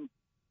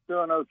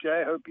doing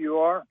okay. Hope you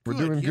are. We're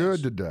doing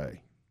good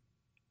today.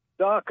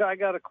 Doc, I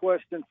got a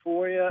question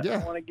for you.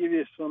 Yeah. I want to give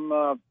you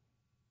some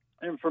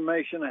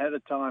information ahead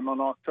of time.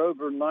 On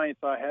October 9th,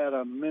 I had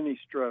a mini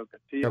stroke, a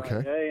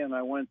TIA, and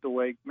I went to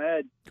Wake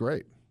Med.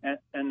 Great.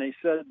 And they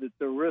said that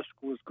the risk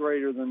was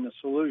greater than the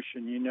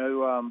solution. You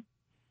know,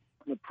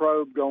 the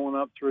probe going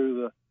up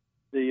through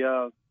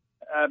the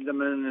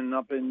abdomen and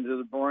up into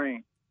the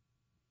brain.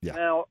 Yeah.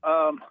 Now,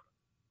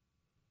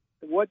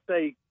 what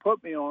they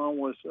put me on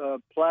was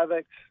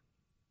Plavix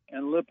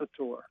and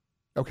Lipitor.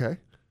 Okay.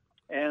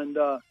 And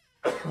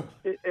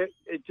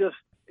it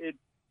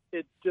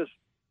just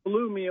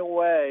blew me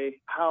away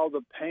how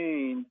the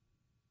pain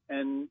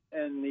and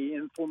the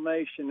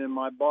inflammation in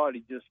my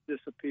body just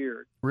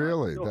disappeared.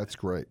 Really? That's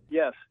great.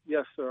 Yes,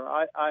 sir.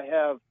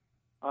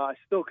 I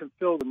still can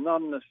feel the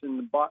numbness in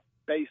the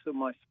base of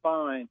my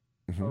spine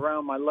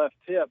around my left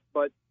hip,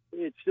 but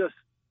it's just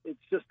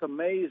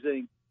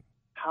amazing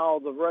how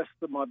the rest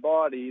of my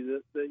body,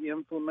 the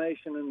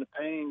inflammation and the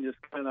pain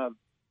just kind of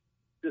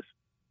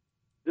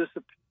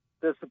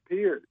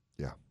disappeared.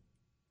 Yeah.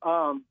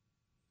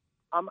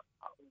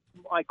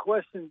 My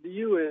question to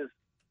you is,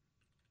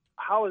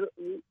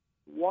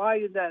 why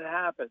did that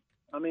happen?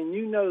 I mean,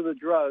 you know the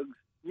drugs,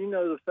 you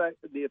know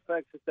the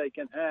effects that they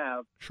can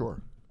have.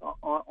 Sure.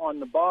 On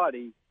the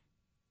body.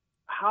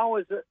 How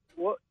is it?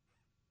 What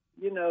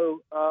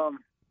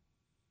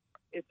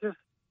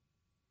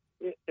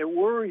it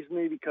worries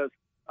me because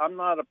I'm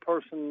not a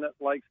person that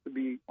likes to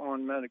be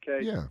on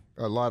medication. Yeah,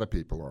 a lot of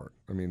people aren't.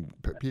 I mean,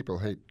 people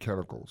hate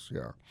chemicals.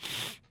 Yeah.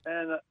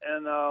 And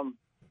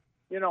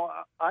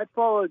I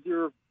followed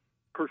your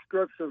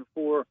prescription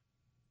for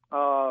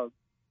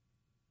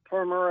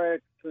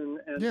turmeric and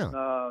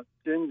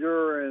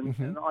ginger,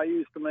 and I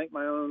used to make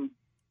my own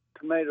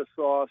tomato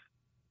sauce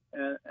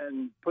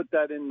and put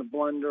that in the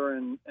blender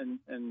and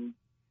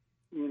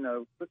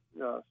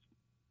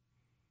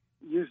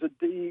use it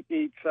to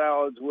eat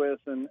salads with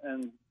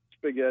and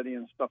spaghetti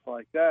and stuff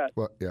like that.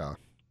 Well, yeah.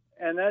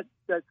 And that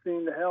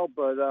seemed to help,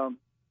 but all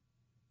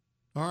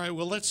right,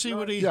 well, let's see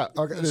what he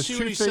There's see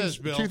what he says,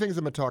 Bill. Two things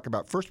I'm going to talk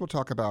about. First, we'll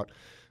talk about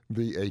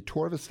the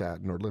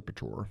atorvastatin or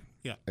Lipitor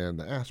and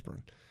the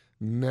aspirin.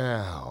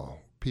 Now,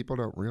 people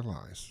don't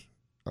realize,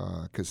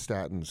 because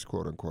statins,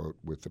 quote unquote,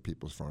 with the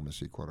People's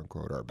Pharmacy, quote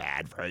unquote, are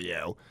bad for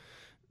you.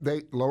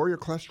 They lower your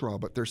cholesterol,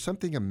 but there's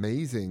something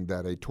amazing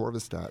that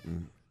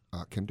atorvastatin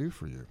can do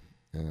for you.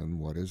 And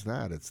what is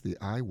that? It's the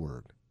I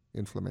word,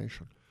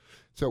 inflammation.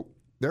 So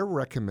they're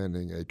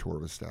recommending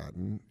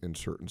atorvastatin in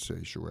certain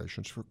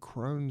situations for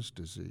Crohn's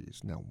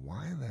disease. Now,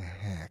 why the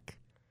heck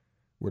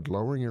would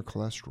lowering your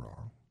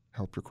cholesterol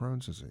help your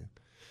Crohn's disease?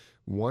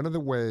 One of the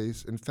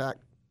ways, in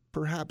fact,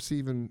 perhaps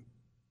even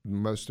the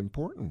most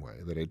important way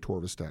that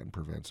atorvastatin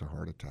prevents a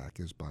heart attack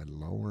is by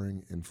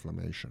lowering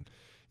inflammation.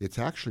 It's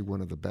actually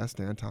one of the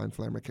best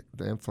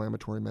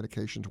anti-inflammatory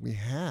medications we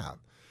have.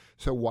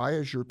 So why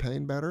is your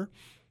pain better?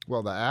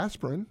 Well, the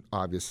aspirin,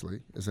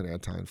 obviously, is an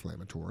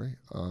anti-inflammatory.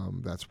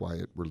 That's why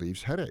it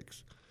relieves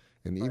headaches.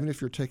 And even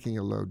if you're taking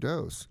a low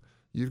dose,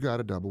 you've got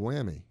a double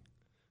whammy.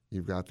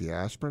 You've got the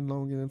aspirin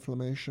lowering your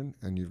inflammation,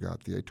 and you've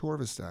got the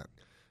atorvastatin.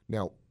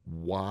 Now,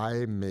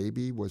 why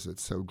maybe was it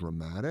so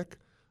dramatic?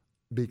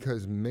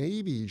 Because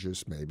maybe,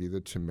 just maybe,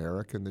 the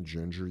turmeric and the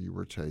ginger you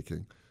were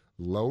taking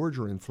lowered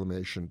your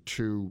inflammation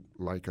to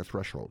like a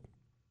threshold.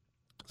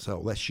 So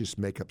let's just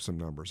make up some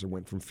numbers. It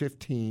went from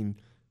 15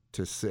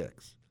 to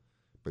 6,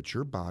 but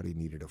your body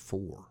needed a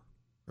 4.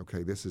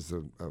 Okay, this is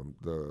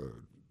the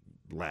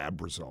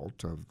lab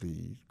result of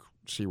the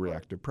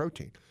C-reactive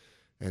protein.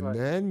 And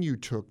then you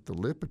took the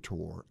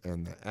Lipitor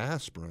and the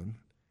aspirin,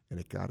 and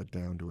it got it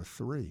down to a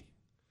 3.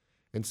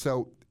 And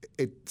so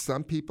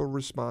some people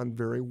respond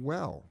very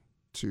well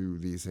to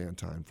these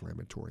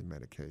anti-inflammatory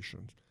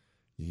medications.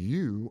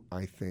 You,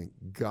 I think,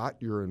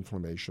 got your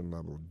inflammation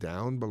level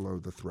down below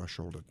the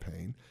threshold of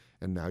pain,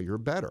 and now you're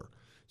better.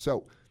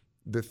 So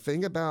the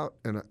thing about,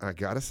 and I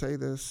got to say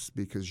this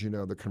because,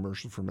 the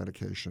commercial for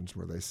medications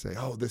where they say,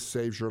 oh, this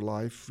saves your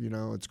life,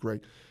 it's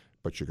great.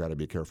 But you got to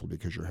be careful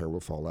because your hair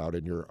will fall out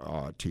and your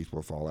teeth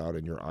will fall out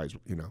and your eyes,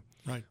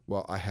 Right.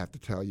 Well, I have to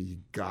tell you,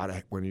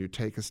 when you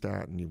take a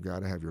statin, you've got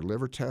to have your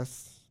liver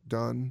tests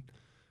done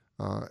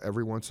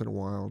every once in a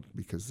while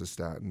because the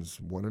statins,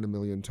 1 in a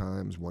million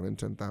times, 1 in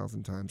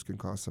 10,000 times can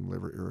cause some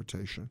liver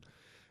irritation.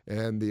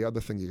 And the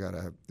other thing you got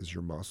to have is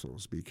your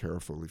muscles. Be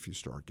careful if you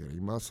start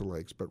getting muscle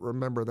aches. But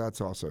remember,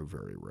 that's also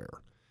very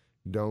rare.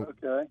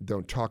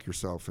 Don't talk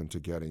yourself into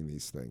getting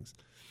these things.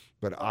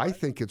 But I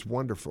think it's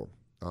wonderful.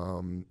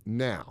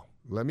 Now,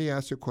 let me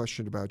ask you a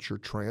question about your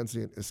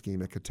transient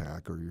ischemic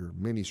attack or your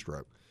mini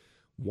stroke.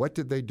 What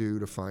did they do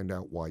to find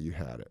out why you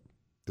had it?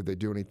 Did they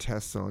do any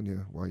tests on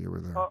you while you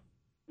were there?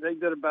 They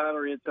did a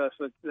battery of tests.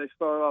 They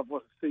started off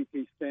with a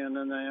CT scan,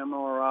 then an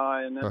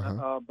MRI, and then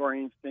a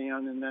brain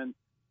scan, and then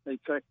they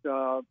checked.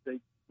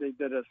 They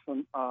did a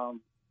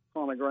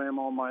sonogram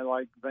on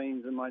my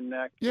veins in my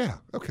neck. Yeah.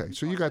 Okay.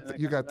 So you got the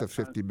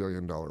 $50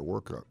 million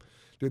workup.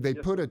 Did they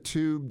put a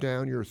tube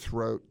down your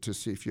throat to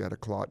see if you had a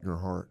clot in your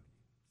heart?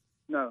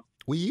 No.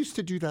 We used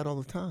to do that all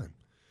the time.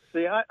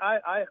 See,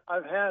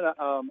 I've had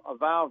a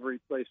valve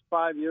replaced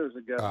 5 years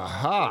ago.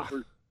 Aha.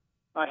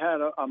 I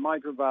had a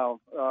mitral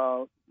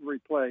valve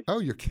replaced. Oh,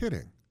 you're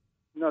kidding.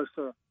 No,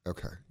 sir.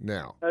 Okay.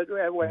 Now,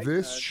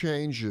 this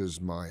changes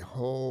my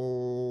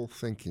whole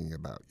thinking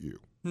about you.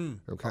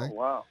 Okay?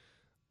 Oh,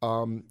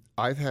 wow.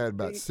 I've had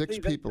about six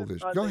people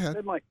this. Go ahead.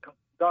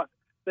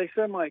 They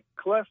said my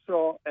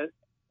cholesterol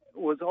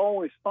was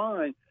always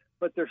fine,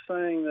 but they're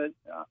saying that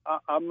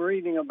I'm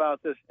reading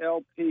about this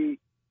LP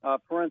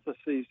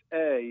parentheses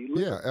A.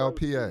 Yeah,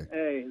 LPA.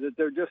 A, that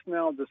they're just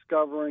now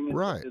discovering.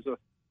 Right.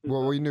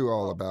 Well, we knew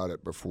all about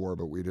it before,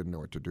 but we didn't know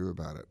what to do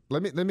about it.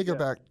 Let me go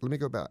back. Let me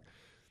go back.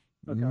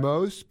 Okay.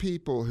 Most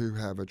people who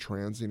have a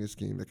transient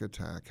ischemic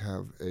attack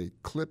have a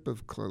clip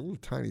of a little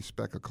tiny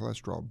speck of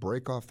cholesterol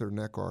break off their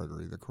neck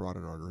artery, the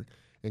carotid artery,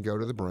 and go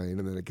to the brain,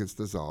 and then it gets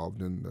dissolved,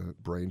 and the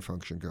brain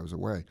function goes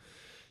away.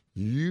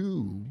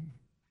 You,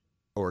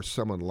 or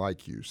someone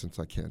like you, since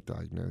I can't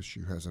diagnose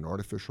you, has an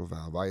artificial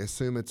valve. I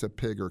assume it's a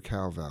pig or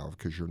cow valve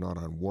because you're not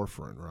on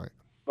warfarin, right?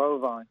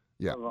 Bovine.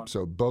 Yeah,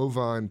 so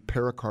bovine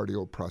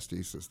pericardial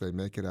prosthesis. They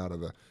make it out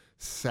of the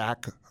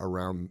sac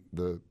around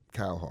the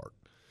cow heart.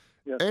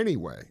 Yes.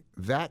 Anyway,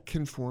 that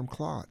can form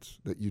clots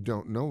that you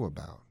don't know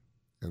about,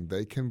 and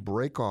they can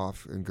break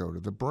off and go to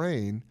the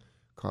brain,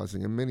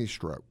 causing a mini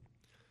stroke.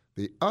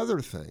 The other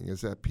thing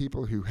is that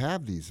people who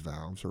have these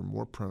valves are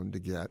more prone to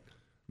get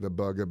the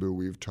bugaboo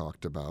we've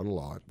talked about a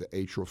lot, the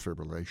atrial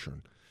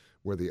fibrillation,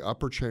 where the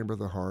upper chamber of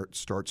the heart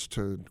starts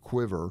to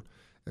quiver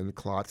and the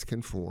clots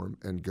can form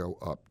and go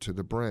up to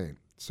the brain.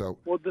 So,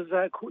 well, does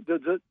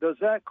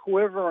that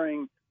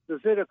quivering,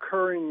 does it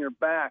occur in your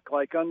back,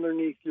 like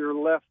underneath your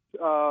left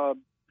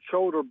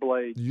shoulder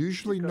blade?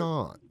 Usually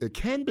not. It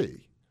can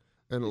be.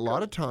 And a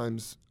lot of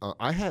times,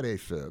 I had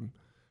AFib,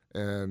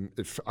 and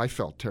I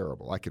felt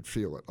terrible. I could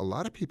feel it. A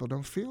lot of people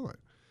don't feel it.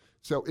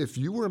 So if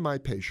you were my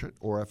patient,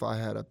 or if I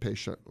had a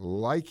patient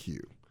like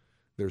you,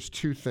 there's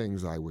two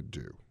things I would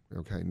do.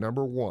 Okay,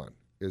 number one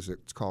is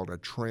it's called a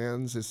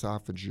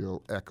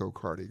transesophageal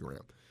echocardiogram.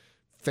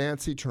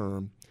 Fancy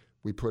term.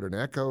 We put an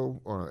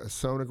echo or a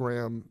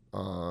sonogram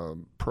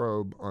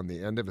probe on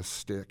the end of a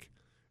stick.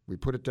 We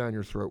put it down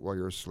your throat while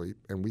you're asleep,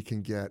 and we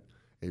can get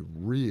a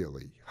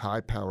really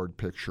high-powered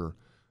picture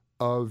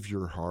of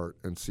your heart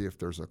and see if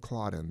there's a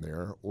clot in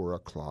there or a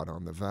clot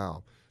on the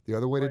valve. The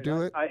other way to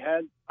do it? I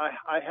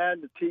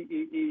had the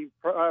TEE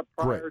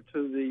prior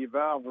to the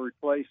valve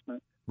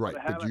replacement. Right,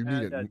 but you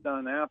need that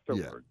done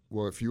afterwards. Yeah.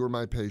 Well, if you were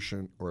my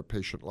patient or a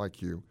patient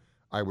like you,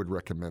 I would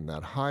recommend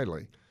that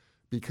highly,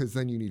 because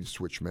then you need to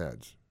switch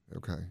meds.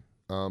 Okay.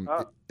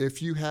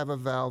 If you have a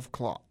valve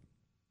clot,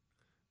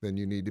 then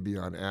you need to be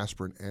on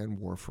aspirin and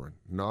warfarin,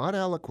 not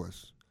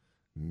Eliquis,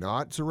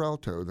 not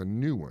Xarelto, the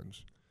new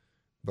ones,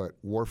 but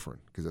warfarin,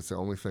 because that's the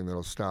only thing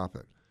that'll stop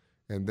it.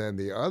 And then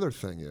the other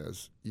thing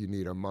is you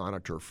need a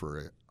monitor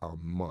for a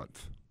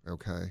month,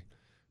 okay?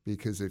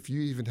 Because if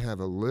you even have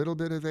a little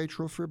bit of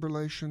atrial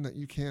fibrillation that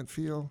you can't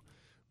feel,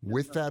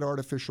 with that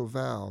artificial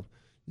valve,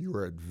 you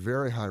are at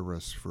very high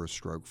risk for a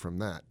stroke from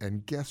that.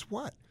 And guess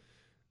what?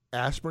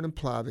 Aspirin and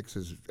Plavix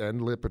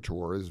and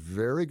Lipitor is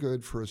very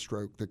good for a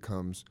stroke that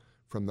comes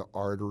from the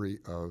artery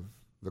of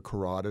the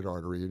carotid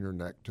artery in your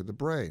neck to the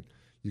brain.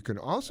 You can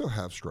also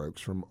have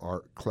strokes from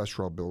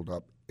cholesterol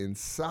buildup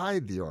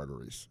inside the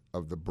arteries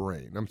of the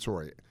brain.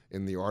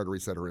 In the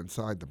arteries that are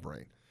inside the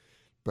brain.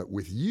 But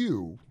with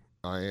you,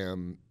 I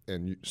am,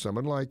 and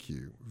someone like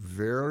you,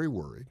 very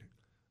worried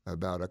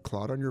about a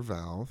clot on your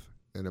valve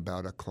and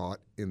about a clot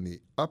in the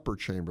upper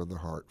chamber of the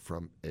heart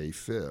from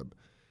AFib.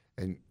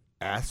 And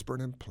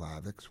aspirin and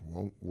Plavix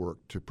won't work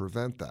to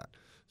prevent that.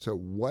 So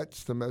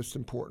what's the most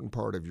important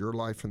part of your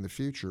life in the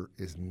future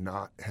is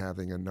not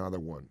having another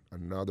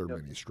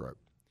mini stroke.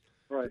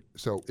 Right.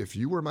 So if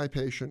you were my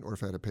patient, or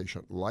if I had a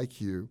patient like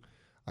you,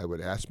 I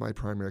would ask my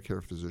primary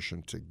care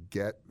physician to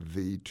get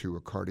thee to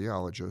a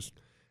cardiologist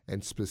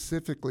and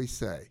specifically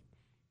say,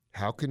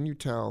 how can you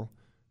tell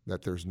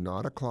that there's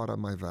not a clot on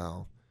my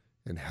valve,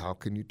 and how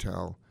can you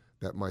tell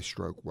that my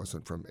stroke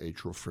wasn't from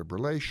atrial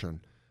fibrillation?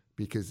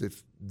 Because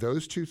if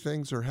those two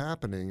things are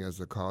happening as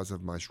the cause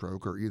of my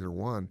stroke, or either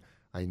one,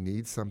 I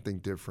need something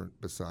different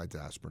besides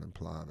aspirin and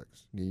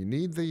Plavix. You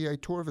need the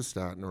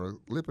atorvastatin or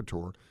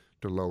Lipitor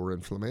to lower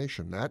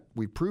inflammation. That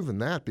we've proven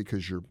that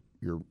because your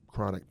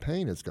chronic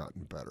pain has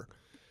gotten better.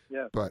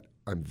 Yeah. But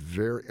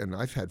and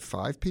I've had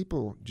 5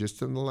 people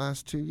just in the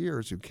last 2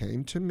 years who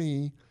came to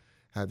me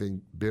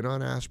having been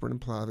on aspirin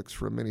and Plavix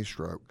for a mini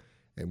stroke,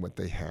 and what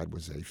they had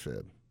was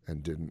AFib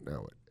and didn't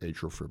know it,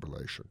 atrial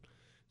fibrillation.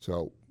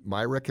 So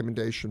my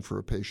recommendation for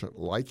a patient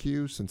like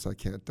you, since I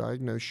can't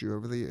diagnose you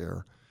over the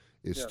air,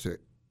 is to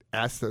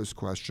ask those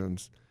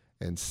questions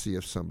and see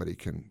if somebody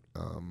can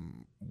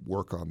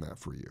work on that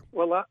for you.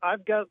 Well,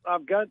 I've got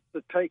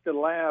to take the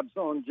labs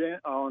on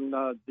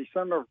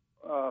December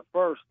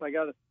 1st. I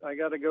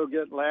got to go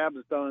get labs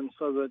done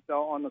so that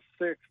on the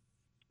 6th,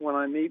 when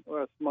I meet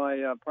with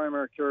my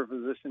primary care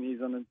physician,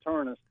 he's an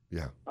internist.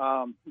 Yeah.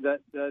 That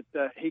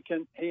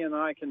he and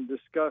I can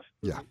discuss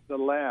the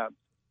labs.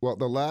 Well,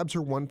 the labs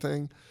are one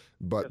thing,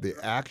 but the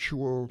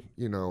actual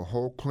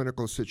whole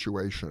clinical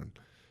situation,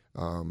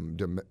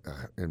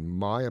 in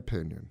my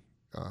opinion,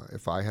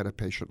 if I had a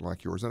patient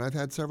like yours, and I've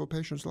had several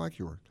patients like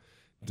yours,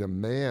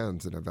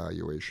 demands an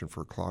evaluation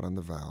for clot on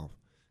the valve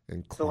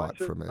and clot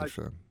from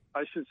AFib.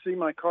 I should see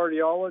my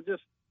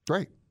cardiologist?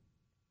 Great.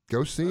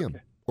 Go see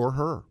him or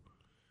her.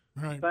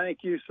 Right.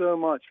 Thank you so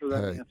much for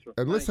that answer.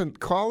 And listen,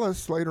 call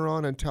us later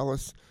on and tell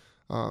us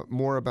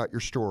more about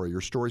your story. Your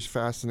story's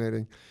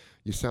fascinating.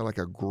 You sound like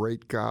a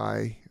great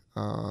guy.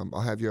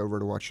 I'll have you over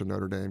to watch the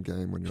Notre Dame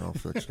game when you're all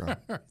fixed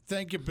up.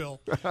 Thank you,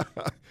 Bill. All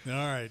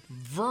right.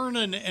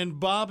 Vernon and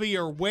Bobby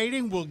are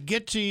waiting. We'll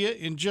get to you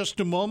in just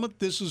a moment.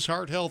 This is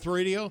Heart Health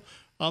Radio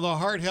on the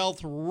Heart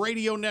Health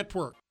Radio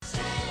Network.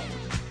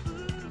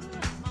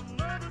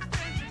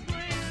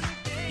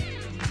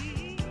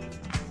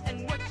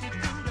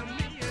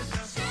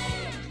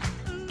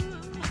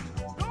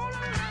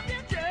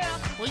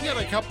 We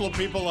got a couple of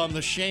people on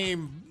the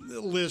shame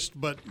list,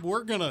 but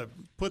we're going to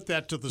put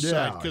that to the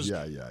side because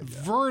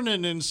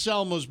Vernon in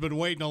Selma's been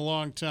waiting a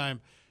long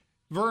time.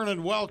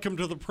 Vernon, welcome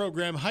to the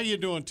program. How you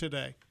doing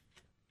today?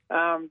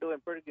 I'm doing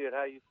pretty good.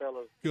 How you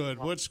fellows? Good.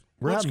 What's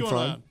having going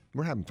fun. on?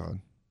 We're having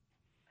fun.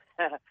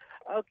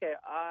 Okay.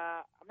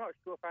 I'm not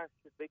sure if I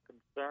should be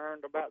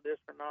concerned about this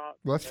or not.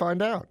 Let's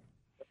find out.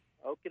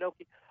 Okie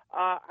dokie.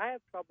 I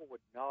have trouble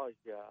with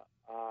nausea.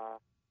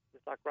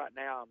 Just like right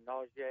now, I'm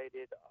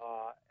nauseated,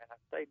 and I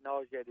stay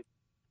nauseated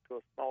to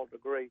a small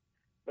degree.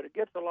 But it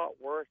gets a lot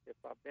worse if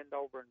I bend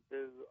over and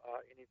do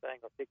anything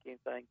or pick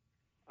anything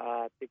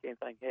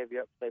heavy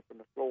up, say from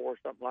the floor or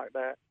something like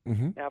that.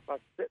 Mm-hmm. Now, if I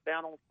sit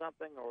down on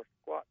something or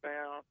squat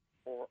down,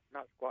 or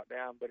not squat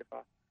down, but if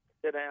I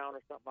sit down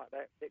or something like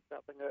that, pick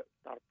something up,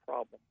 it's not a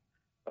problem.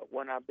 But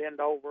when I bend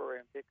over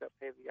and pick up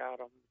heavy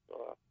items,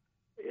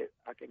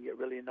 I can get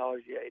really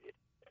nauseated.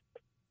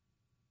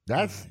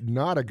 That's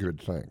not a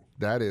good thing.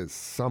 That is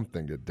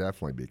something to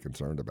definitely be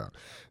concerned about.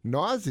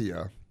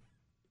 Nausea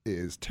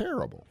is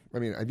terrible. I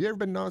mean, have you ever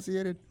been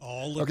nauseated?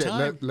 All the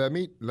time.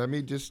 Let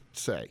me just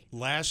say.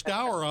 Last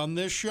hour on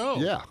this show.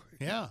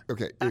 Yeah.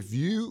 Okay. If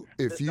you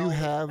have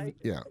nauseated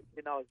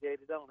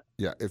on it.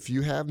 Yeah. If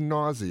you have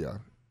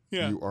nausea,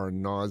 Yeah. you are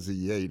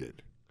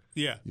nauseated.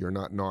 Yeah. You're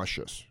not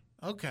nauseous.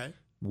 Okay.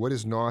 What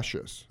is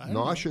nauseous? I don't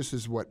know. Nauseous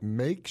is what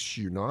makes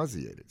you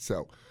nauseated.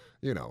 So,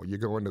 you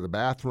go into the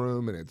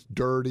bathroom and it's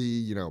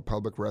dirty,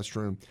 public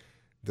restroom.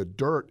 The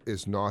dirt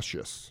is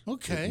nauseous.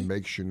 Okay. It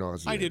makes you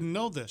nauseated. I didn't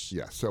know this.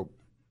 Yeah. So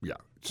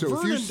Vernon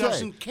if you say,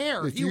 doesn't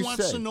care. He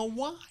wants to know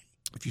why.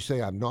 If you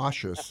say I'm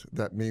nauseous,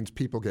 that means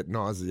people get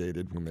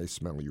nauseated when they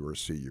smell you or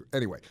see you.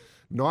 Anyway,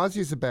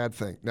 nausea is a bad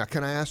thing. Now,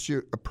 can I ask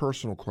you a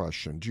personal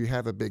question? Do you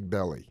have a big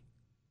belly?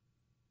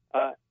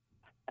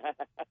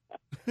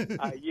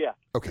 Yeah.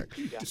 Okay.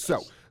 Yeah.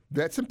 So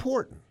that's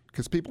important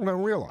because people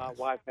don't realize. My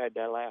wife had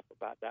to laugh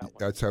about that one.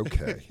 That's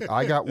okay.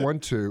 I got one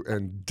too,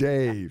 and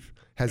Dave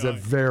has a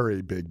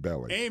very big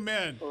belly.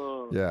 Amen.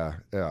 Yeah.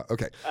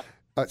 Okay.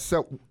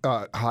 So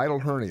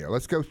hiatal hernia.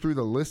 Let's go through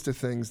the list of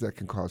things that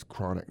can cause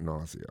chronic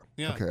nausea.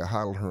 Yeah. Okay, a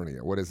hiatal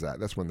hernia. What is that?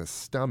 That's when the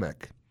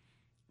stomach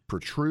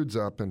protrudes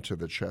up into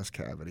the chest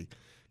cavity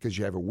because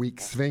you have a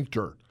weak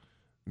sphincter.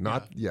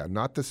 Not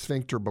the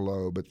sphincter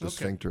below, but the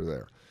sphincter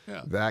there.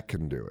 Yeah. That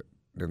can do it,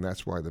 and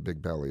that's why the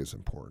big belly is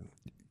important.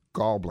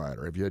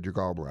 Gallbladder. Have you had your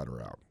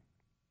gallbladder out?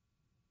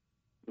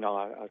 No,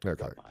 I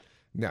Okay.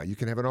 Now, you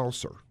can have an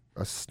ulcer,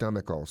 a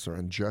stomach ulcer,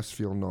 and just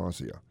feel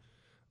nausea.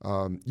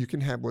 You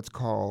can have what's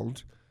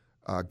called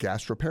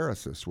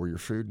gastroparesis, where your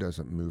food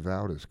doesn't move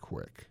out as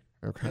quick.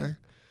 Okay?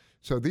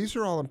 So these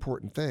are all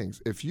important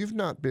things. If you've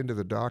not been to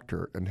the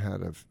doctor and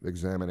had an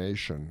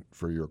examination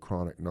for your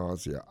chronic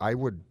nausea, I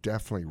would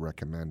definitely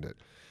recommend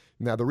it.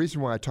 Now, the reason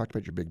why I talked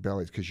about your big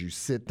belly is because you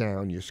sit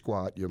down, you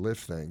squat, you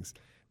lift things.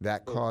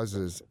 That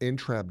causes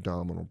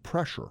intra-abdominal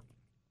pressure.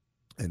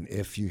 And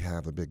if you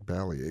have a big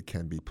belly, it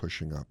can be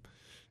pushing up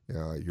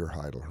your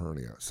hiatal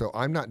hernia. So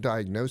I'm not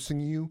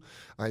diagnosing you.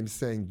 I'm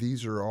saying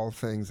these are all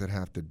things that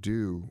have to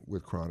do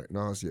with chronic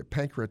nausea.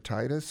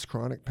 Pancreatitis,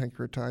 chronic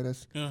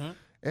pancreatitis. Uh-huh.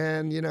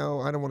 And, you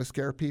know, I don't want to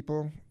scare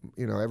people.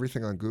 You know,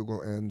 everything on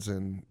Google ends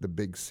in the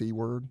big C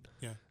word.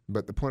 Yeah.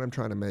 But the point I'm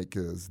trying to make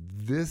is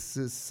this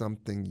is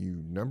something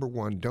you, number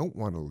one, don't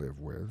want to live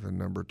with, and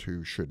number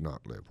two, should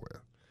not live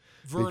with.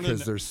 Vernon,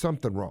 because there's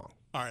something wrong.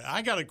 All right,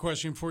 I got a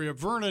question for you.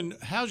 Vernon,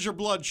 how's your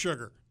blood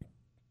sugar?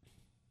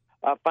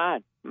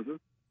 Fine. Mm-hmm.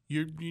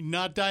 You're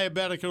not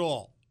diabetic at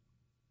all?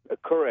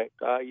 Correct.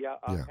 I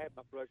had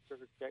my blood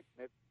sugar checked,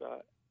 and it's,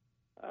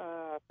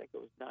 I think it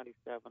was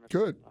 97 or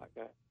Good. something like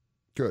that.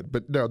 Good.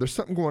 But no, there's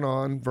something going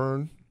on,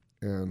 Vern.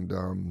 And,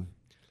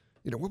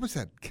 you know, what was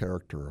that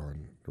character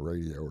on the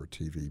radio or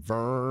TV?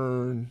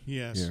 Vern.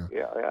 Yes.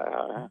 Yeah.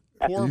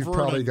 Poor You've Vernon.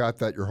 probably got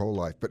that your whole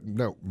life. But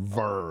no,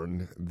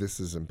 Vern, this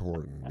is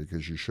important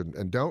because you shouldn't.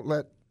 And don't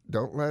let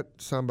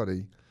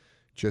somebody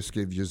just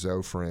give you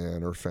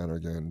Zofran or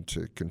Phenergan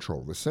to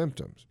control the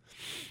symptoms.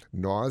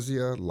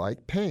 Nausea,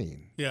 like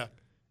pain,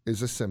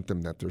 is a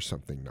symptom that there's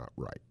something not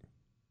right.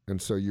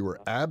 And so you were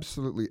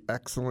absolutely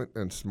excellent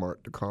and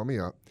smart to call me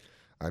up.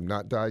 I'm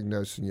not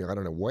diagnosing you. I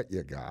don't know what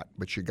you got,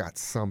 but you got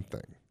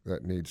something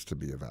that needs to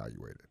be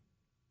evaluated.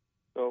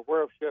 So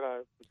where should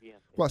I begin?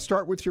 Well,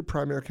 start with your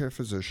primary care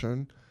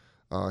physician.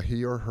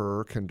 He or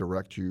her can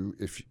direct you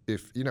if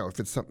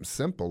it's something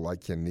simple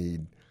like you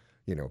need,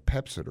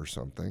 Pepcid or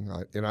something.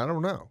 And I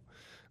don't know.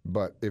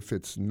 But if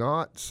it's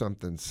not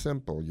something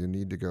simple, you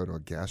need to go to a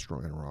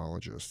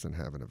gastroenterologist and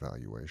have an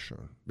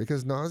evaluation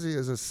because nausea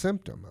is a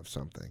symptom of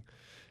something.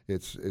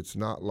 It's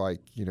not like,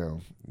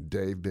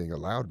 Dave being a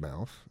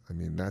loudmouth. I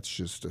mean, that's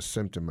just a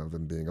symptom of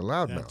him being a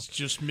loudmouth. That's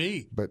just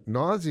me. But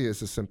nausea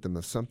is a symptom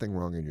of something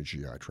wrong in your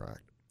GI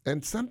tract.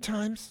 And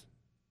sometimes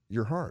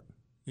your heart.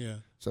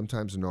 Yeah.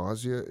 Sometimes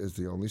nausea is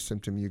the only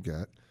symptom you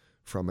get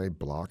from a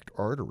blocked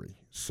artery.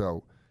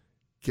 So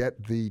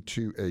get thee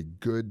to a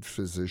good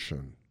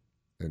physician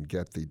and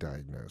get thee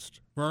diagnosed.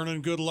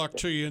 Vernon, good luck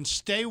to you. And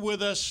stay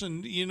with us.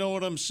 And you know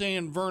what I'm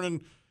saying,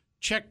 Vernon,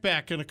 check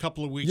back in a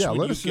couple of weeks. Yeah,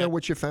 let us know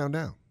what you found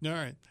out. All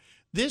right.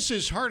 This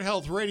is Heart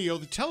Health Radio.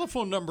 The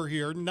telephone number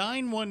here,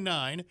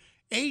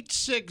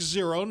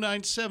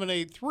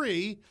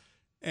 919-860-9783.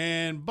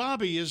 And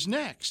Bobby is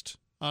next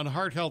on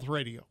Heart Health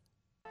Radio.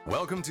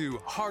 Welcome to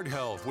Heart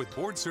Health with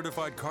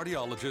board-certified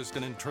cardiologist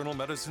and internal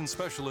medicine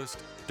specialist,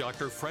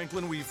 Dr.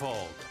 Franklin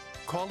Weefald.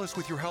 Call us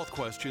with your health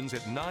questions at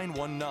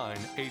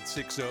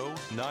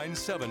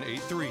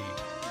 919-860-9783.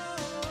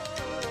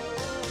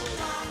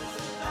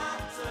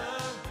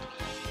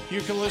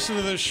 You can listen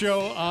to this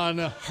show on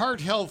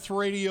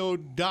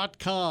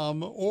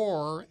hearthealthradio.com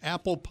or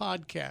Apple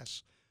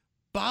Podcasts.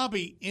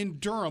 Bobby in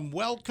Durham,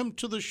 welcome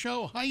to the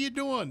show. How you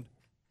doing?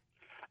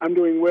 I'm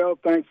doing well.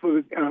 Thanks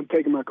for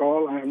taking my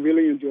call. I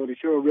really enjoy the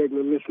show, a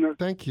regular listener.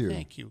 Thank you.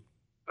 Thank you.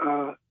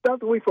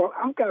 Dr. Weefald,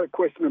 I've got a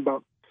question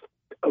about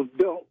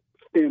adult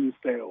stem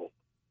cells.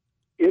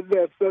 Is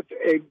there such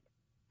a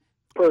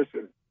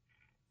person?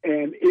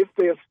 And if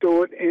they're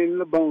stored in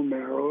the bone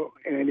marrow,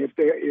 and if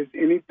there is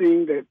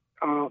anything that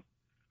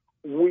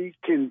we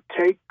can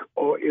take,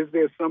 or is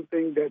there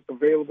something that's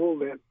available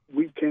that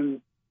we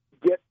can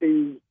get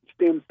the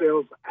stem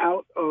cells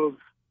out of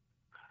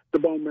the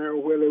bone marrow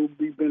where they would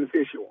be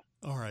beneficial?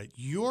 All right.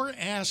 You're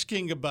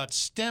asking about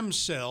stem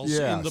cells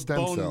Yeah, in the stem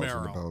bone cells marrow.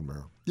 in the bone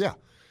marrow. Yeah.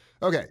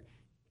 Okay.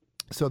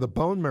 So the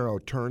bone marrow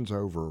turns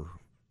over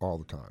all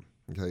the time.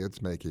 Okay,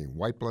 it's making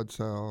white blood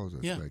cells,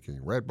 it's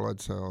making red blood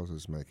cells,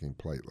 it's making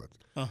platelets.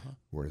 Uh-huh.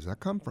 Where does that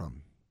come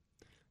from?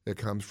 It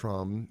comes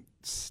from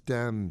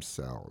stem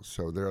cells.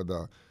 So they're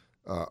the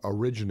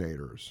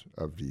originators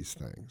of these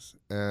things,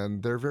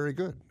 and they're very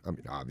good. I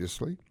mean,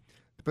 obviously,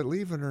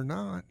 believe it or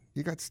not,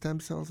 you got stem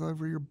cells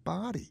over your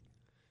body.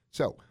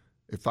 So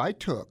if I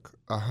took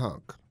a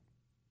hunk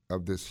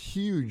of this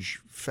huge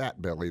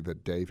fat belly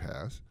that Dave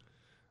has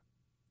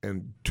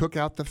and took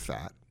out the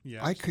fat,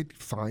 I could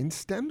find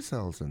stem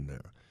cells in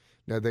there.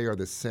 Now, they are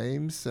the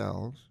same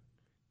cells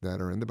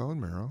that are in the bone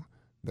marrow,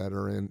 that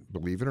are in,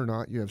 believe it or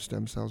not, you have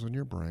stem cells in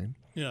your brain.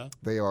 Yeah.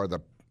 They are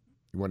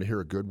you want to hear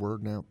a good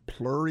word now?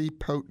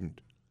 Pluripotent.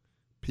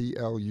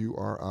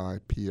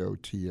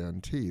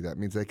 Pluripotnt. That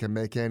means they can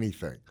make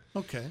anything.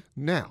 Okay.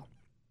 Now,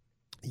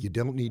 you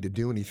don't need to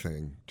do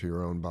anything to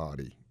your own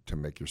body to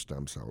make your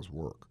stem cells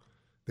work.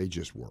 They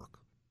just work.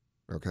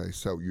 Okay,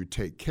 so you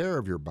take care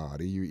of your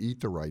body, you eat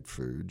the right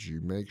foods, you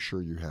make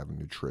sure you have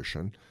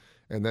nutrition,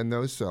 and then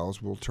those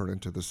cells will turn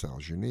into the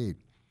cells you need.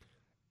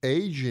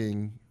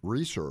 Aging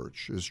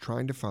research is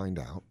trying to find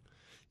out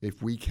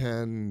if we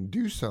can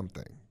do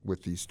something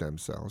with these stem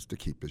cells to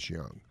keep us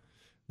young.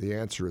 The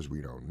answer is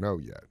we don't know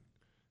yet,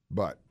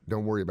 but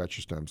don't worry about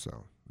your stem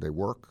cell. They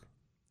work.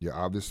 You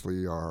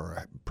obviously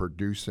are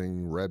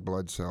producing red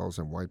blood cells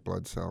and white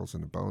blood cells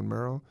in the bone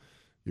marrow.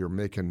 You're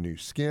making new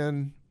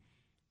skin.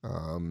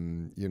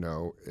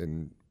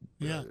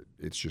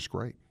 It's just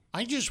great.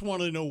 I just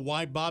want to know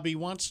why Bobby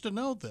wants to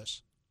know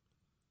this.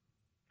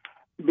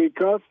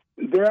 Because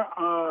there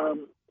are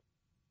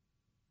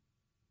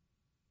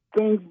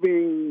things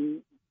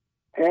being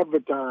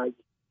advertised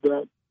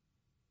that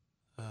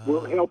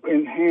will help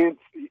enhance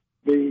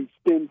the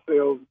stem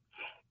cells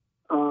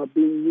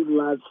being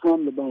utilized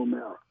from the bone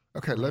marrow.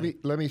 Okay, let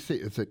me see.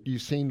 Is it you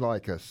seen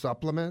like a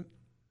supplement?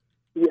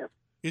 Yes.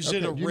 Is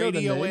it a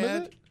radio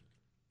ad?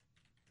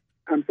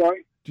 I'm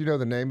sorry? Do you know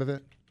the name of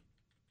it?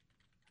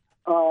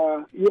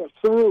 Yes,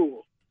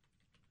 Cerule.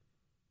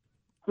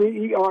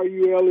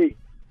 Cerule.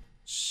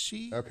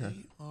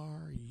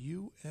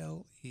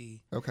 Cerule.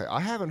 Okay, I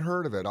haven't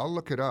heard of it. I'll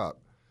look it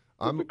up.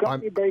 It's a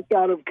company based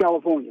out of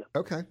California.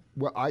 Okay.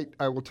 Well, I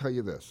will tell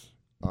you this.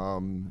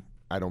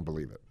 I don't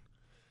believe it.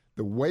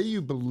 The way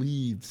you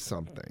believe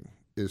something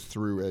is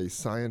through a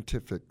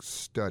scientific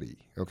study.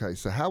 Okay,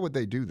 so how would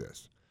they do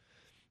this?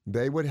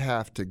 They would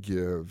have to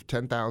give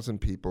 10,000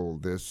 people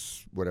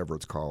this, whatever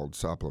it's called,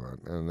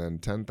 supplement, and then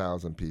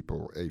 10,000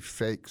 people a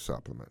fake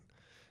supplement,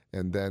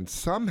 and then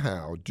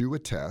somehow do a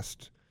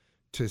test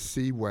to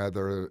see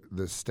whether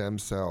the stem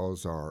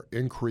cells are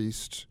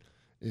increased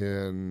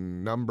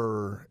in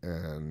number.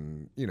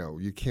 And, you know,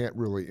 you can't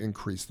really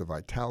increase the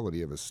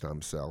vitality of a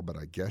stem cell, but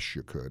I guess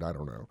you could. I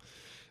don't know.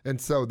 And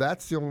so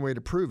that's the only way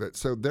to prove it.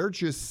 So they're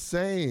just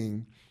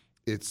saying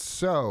it's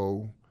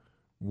so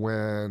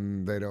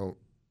when they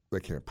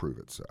can't prove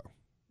it so.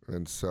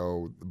 And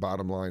so the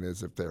bottom line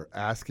is, if they're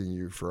asking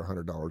you for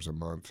 $100 a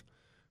month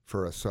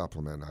for a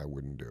supplement, I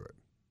wouldn't do it.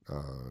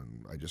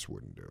 I just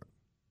wouldn't do it.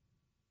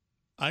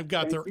 I've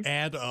got their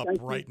ad up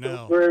right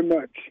now. Thank you very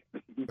much.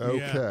 Okay.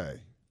 Yeah.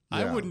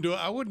 I wouldn't do it.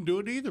 I wouldn't do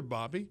it either,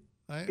 Bobby.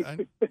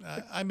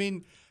 I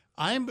mean,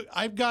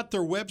 I've got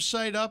their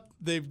website up.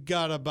 They've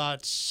got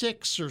about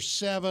 6 or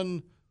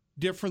 7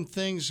 different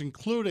things,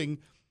 including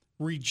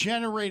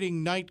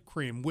regenerating night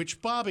cream,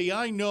 which, Bobby,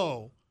 I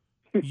know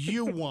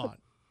you want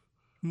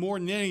more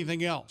than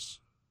anything else.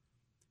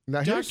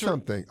 Now, here's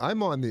something.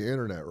 I'm on the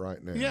internet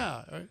right now.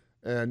 Yeah.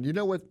 And you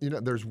know what?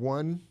 There's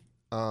one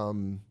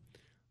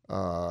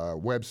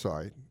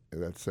website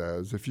that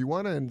says, if you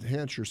want to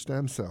enhance your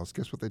stem cells,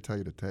 guess what they tell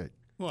you to take?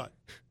 What?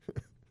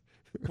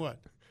 What?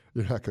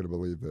 You're not going to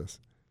believe this.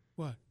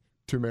 What?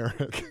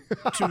 Turmeric.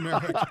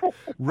 Turmeric.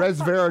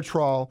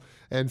 Resveratrol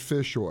and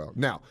fish oil.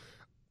 Now,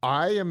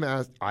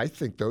 I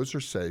think those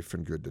are safe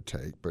and good to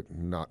take, but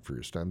not for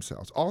your stem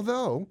cells.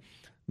 Although,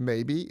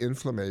 maybe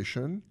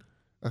inflammation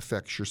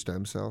affects your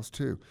stem cells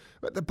too.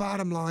 But the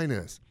bottom line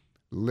is,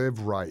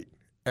 live right,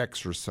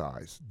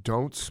 exercise,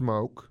 don't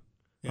smoke,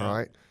 all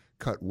right?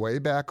 Cut way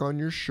back on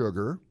your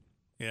sugar.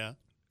 Yeah.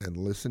 And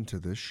listen to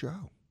this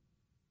show,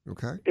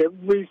 okay?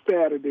 Every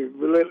Saturday,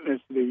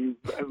 relentlessly.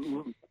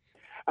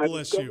 I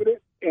discovered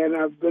it, and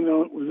I've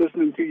been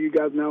listening to you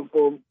guys now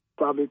for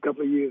probably a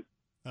couple of years.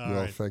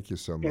 Well, thank you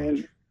so much.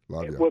 And,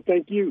 love you. Well,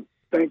 thank you.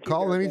 Thank you.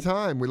 Call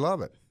anytime. We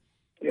love it.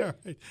 Yeah. All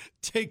right.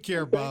 Take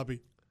care, Bobby.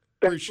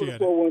 Thanks Appreciate for the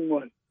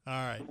 411. All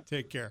right.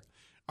 Take care.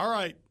 All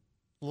right.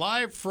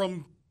 Live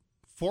from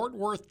Fort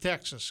Worth,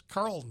 Texas,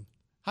 Carlton.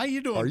 How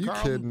you doing, Carlton? Are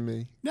you kidding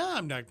me? No,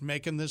 I'm not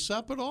making this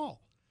up at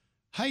all.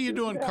 How you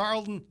doing,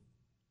 Carlton?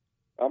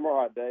 I'm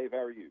all right, Dave. How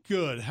are you?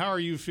 Good. How are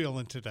you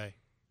feeling today?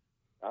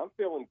 I'm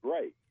feeling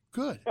great.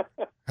 Good.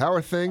 How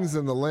are things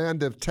in the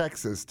land of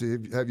Texas?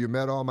 Have you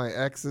met all my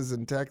exes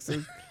in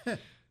Texas?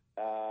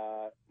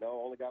 No,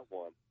 only got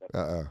one.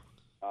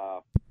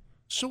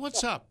 So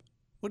what's up?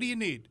 What do you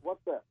need?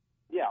 What's that?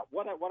 Yeah,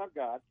 what I've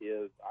got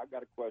is I've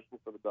got a question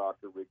for the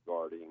doctor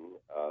regarding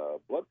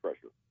blood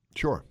pressure.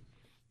 Sure.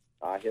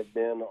 I have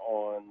been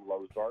on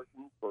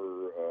losartan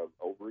for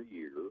over a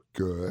year.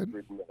 Good.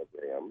 100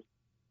 milligrams.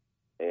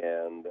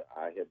 And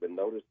I have been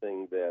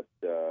noticing that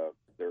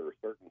there are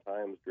certain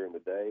times during the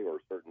day or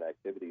certain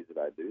activities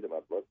that I do that my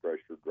blood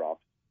pressure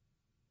drops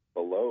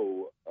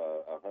below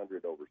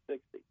 100 over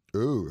 60.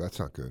 Ooh, that's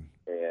not good.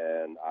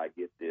 And I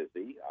get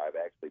dizzy. I've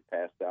actually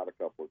passed out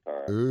a couple of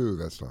times. Ooh,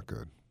 that's not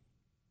good.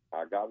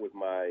 I got with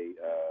my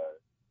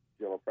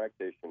general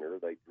practitioner.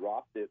 They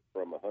dropped it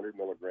from 100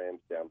 milligrams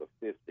down to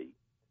 50.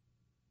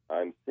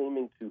 I'm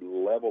seeming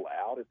to level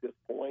out at this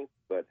point,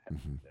 but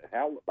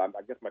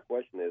I guess my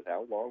question is,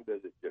 how long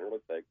does it generally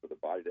take for the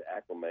body to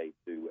acclimate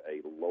to a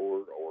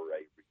lower or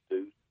a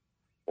reduced,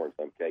 or in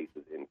some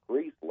cases,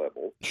 increased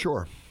level?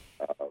 Sure.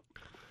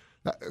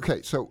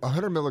 Okay, so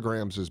 100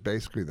 milligrams is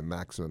basically the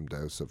maximum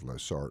dose of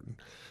losartan.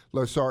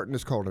 Losartan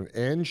is called an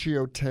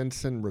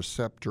angiotensin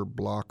receptor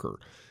blocker.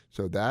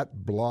 So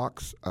that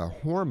blocks a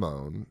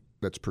hormone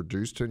that's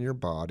produced in your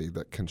body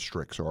that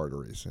constricts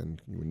arteries.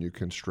 And when you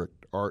constrict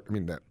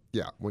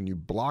when you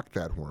block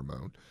that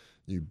hormone,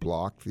 you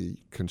block the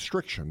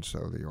constriction,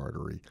 so the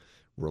artery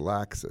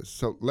relaxes.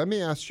 So let me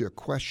ask you a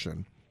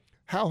question.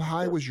 How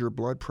high was your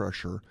blood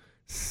pressure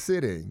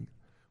sitting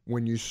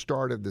when you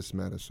started this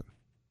medicine?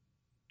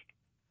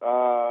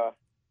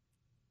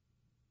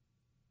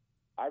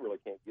 I really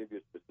can't give you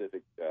a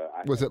specific.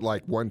 Was it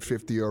like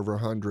 150 over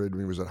 100? I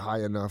mean, was it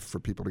high enough for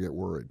people to get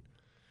worried?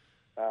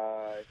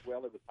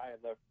 Well, it was high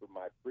enough for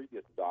my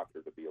previous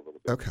doctor to be a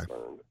little bit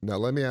concerned. Now,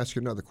 let me ask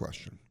you another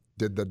question.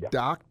 Did the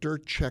doctor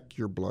check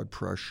your blood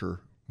pressure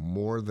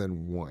more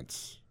than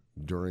once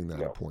during that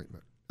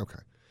appointment? Okay.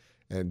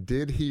 And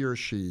did he or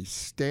she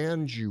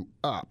stand you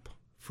up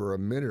for a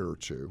minute or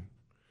two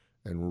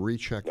and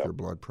recheck your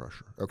blood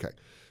pressure. Okay.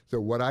 So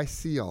what I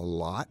see a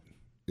lot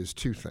is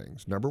two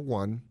things. Number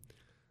one,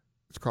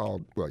 it's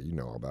called, well, you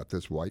know about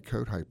this, white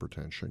coat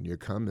hypertension. You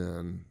come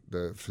in,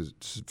 the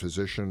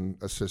physician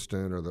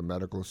assistant or the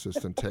medical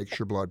assistant takes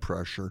your blood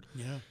pressure.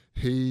 Yeah.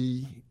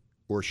 He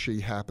or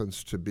she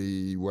happens to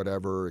be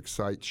whatever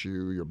excites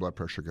you, your blood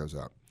pressure goes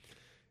up.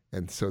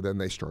 And so then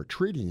they start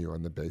treating you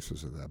on the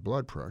basis of that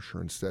blood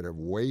pressure instead of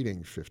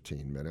waiting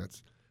 15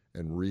 minutes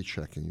and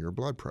rechecking your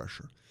blood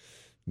pressure.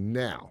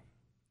 Now,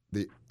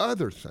 the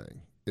other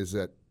thing is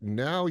that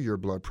now your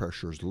blood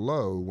pressure is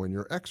low when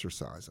you're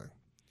exercising.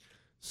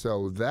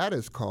 So that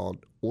is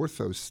called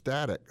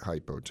orthostatic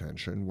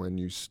hypotension. When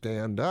you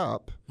stand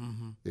up,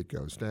 it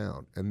goes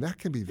down. And that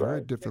can be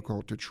very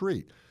difficult to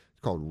treat. It's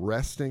called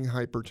resting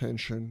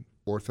hypertension,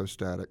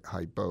 orthostatic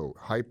hypo.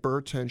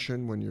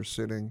 Hypertension when you're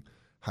sitting,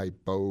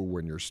 hypo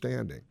when you're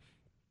standing.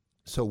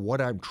 So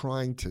what I'm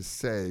trying to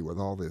say with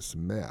all this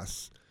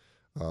mess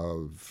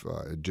of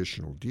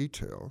additional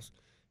details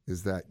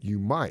is that you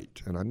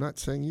might, and I'm not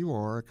saying you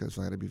are because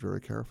I had to be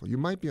very careful, you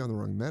might be on the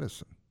wrong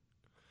medicine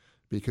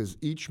because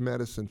each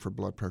medicine for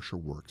blood pressure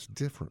works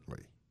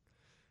differently.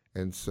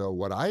 And so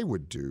what I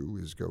would do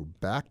is go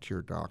back to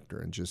your doctor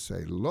and just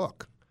say,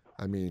 look,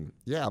 I mean,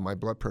 yeah, my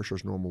blood pressure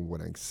is normal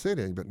when I'm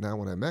sitting, but now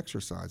when I'm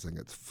exercising,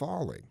 it's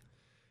falling.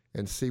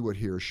 And see what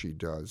he or she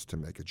does to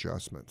make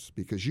adjustments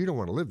because you don't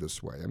want to live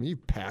this way. I mean,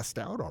 you've passed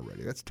out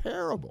already. That's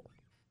terrible.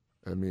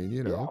 I mean,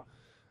 you know.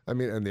 Yeah. I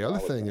mean, and the other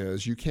thing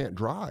is you can't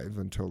drive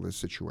until this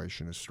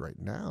situation is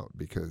straightened out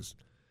because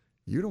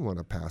you don't want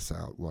to pass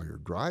out while you're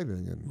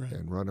driving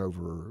and run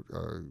over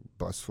a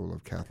bus full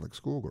of Catholic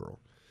schoolgirls.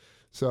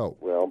 So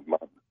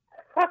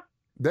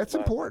that's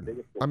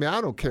important. I mean, I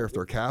don't care if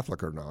they're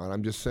Catholic or not.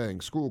 I'm just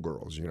saying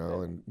schoolgirls, you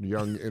know, and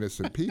young,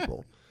 innocent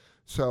people.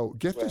 So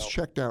get this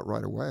checked out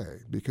right away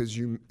because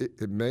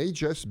it may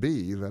just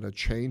be that a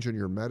change in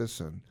your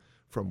medicine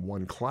from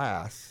one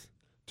class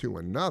to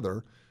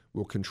another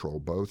will control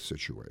both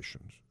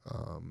situations,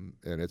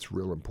 and it's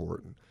real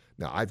important.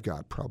 Now, I've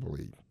got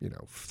probably,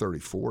 30,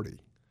 40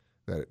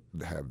 that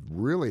have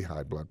really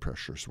high blood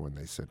pressures when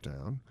they sit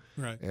down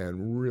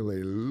and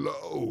really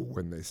low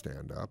when they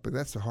stand up, and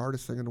that's the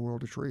hardest thing in the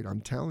world to treat.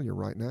 I'm telling you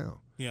right now.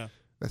 Yeah.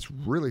 That's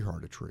really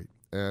hard to treat.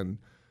 And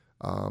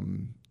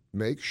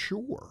make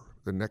sure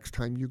the next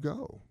time you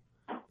go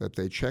that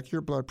they check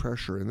your blood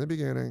pressure in the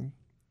beginning,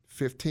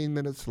 15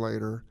 minutes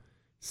later,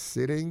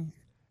 sitting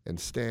and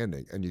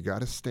standing. And you got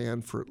to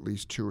stand for at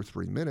least 2 or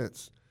 3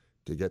 minutes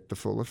to get the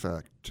full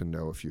effect to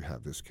know if you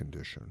have this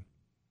condition.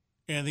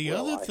 And the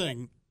other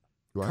thing,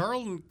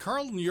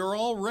 Carlton, you're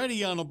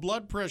already on a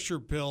blood pressure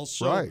pill,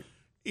 so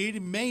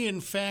it may in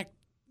fact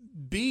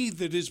be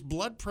that his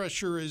blood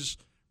pressure is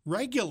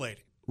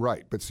regulated.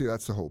 Right, but see,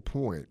 that's the whole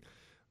point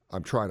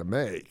I'm trying to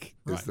make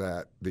is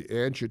that the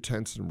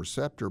angiotensin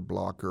receptor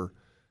blocker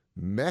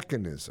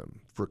mechanism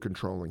for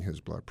controlling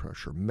his blood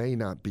pressure may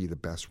not be the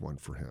best one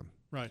for him.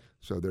 Right.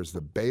 So there's the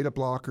beta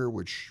blocker,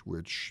 which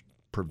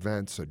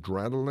prevents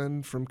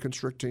adrenaline from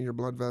constricting your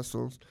blood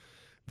vessels.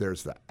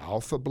 There's the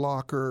alpha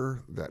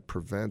blocker that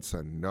prevents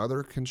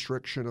another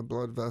constriction of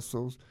blood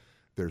vessels.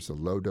 There's a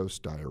low-dose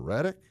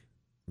diuretic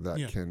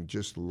that can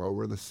just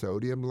lower the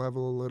sodium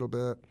level a little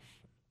bit.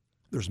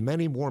 There's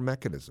many more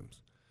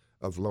mechanisms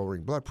of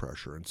lowering blood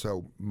pressure. And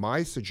so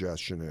my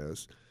suggestion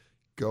is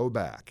go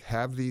back,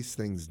 have these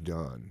things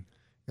done,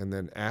 and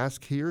then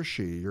ask he or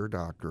she, your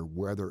doctor,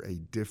 whether a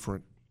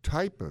different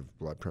type of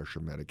blood pressure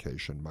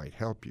medication might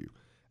help you.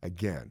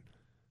 Again,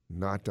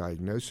 not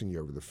diagnosing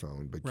you over the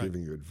phone, but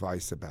giving you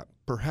advice about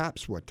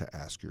perhaps what to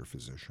ask your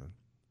physician.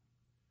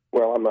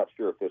 Well, I'm not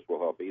sure if this will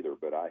help either,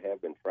 but I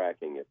have been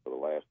tracking it for the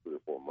last 3 or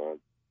 4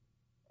 months,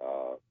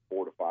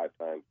 4 to 5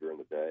 times during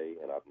the day,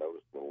 and I've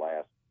noticed in the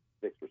last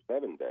 6 or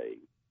 7 days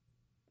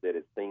that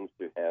it seems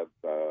to have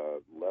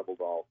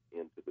leveled off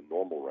into the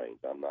normal range.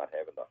 I'm not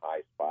having the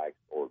high spikes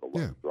or the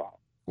low drop.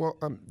 Well,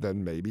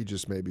 then maybe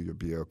you'll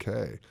be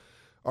okay.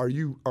 Are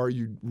you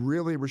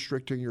really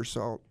restricting your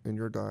salt in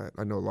your diet?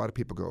 I know a lot of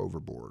people go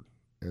overboard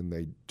and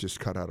they just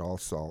cut out all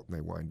salt and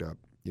they wind up,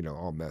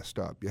 all messed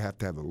up. You have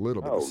to have a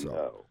little bit of salt.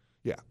 No.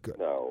 Yeah, good.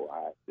 No,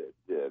 I did.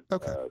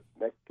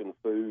 Mexican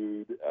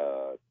food,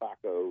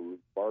 tacos,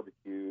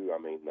 barbecue. I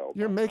mean, no.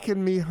 You're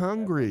making me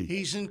hungry.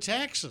 He's in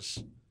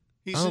Texas.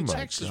 He's in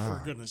Texas,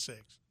 for goodness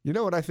sakes. You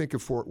know what I think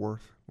of Fort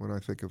Worth when I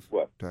think of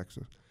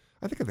Texas?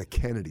 I think of the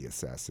Kennedy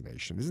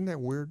assassination. Isn't that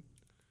weird?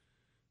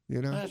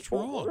 That's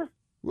wrong.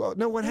 Well,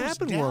 no, what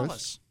happened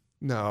was...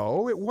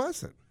 No, it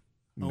wasn't.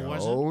 No.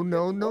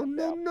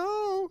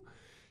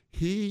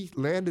 He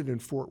landed in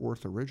Fort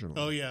Worth originally.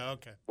 Oh, yeah,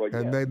 okay. Well,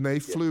 and then they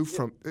flew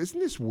from... Isn't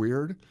this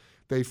weird?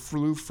 They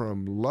flew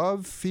from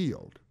Love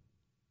Field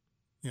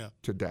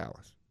to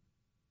Dallas.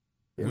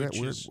 Isn't that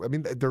weird? I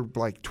mean, they're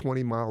like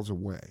 20 miles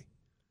away.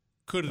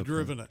 Could have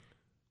driven it.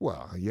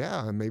 Well,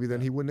 yeah, and maybe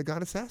then he wouldn't have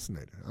got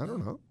assassinated. I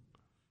don't know.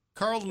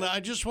 Carlton, I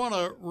just want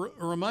to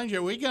remind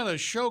you, we got a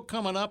show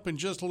coming up in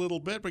just a little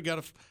bit. We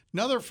got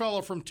another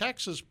fellow from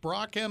Texas,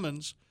 Brock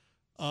Emmons,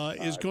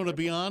 is going to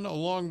be on,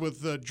 along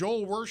with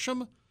Joel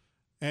Worsham,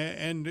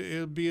 and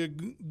it'll be a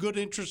good,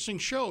 interesting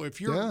show.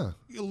 If you're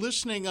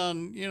listening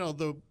on,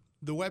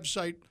 the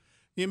website,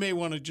 you may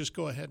want to just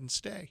go ahead and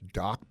stay.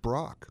 Doc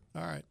Brock.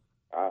 All right.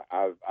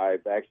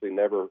 I've actually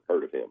never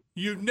heard of him.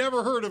 You've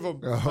never heard of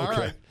him.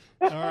 Okay.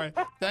 All right.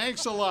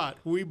 Thanks a lot.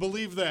 We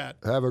believe that.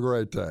 Have a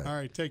great day. All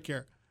right. Take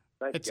care.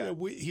 Thanks, guys.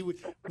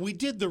 We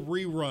did the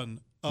rerun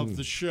of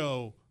the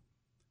show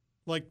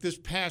like this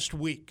past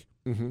week.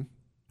 Mm-hmm.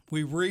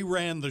 We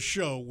reran the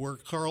show where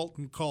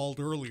Carlton called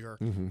earlier,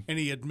 and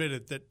he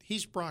admitted that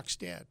he's Brock's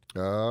dad.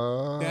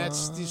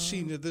 This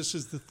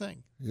is the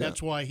thing. Yeah.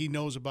 That's why he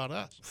knows about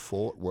us.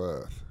 Fort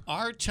Worth.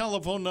 Our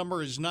telephone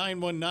number is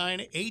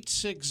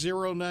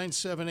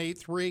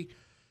 919-860-9783.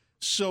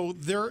 So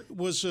there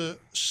was a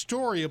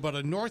story about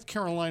a North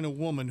Carolina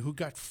woman who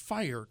got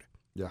fired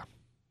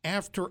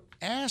after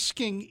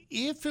asking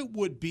if it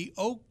would be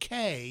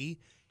okay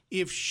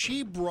if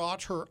she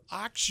brought her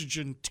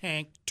oxygen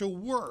tank to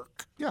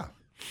work. Yeah.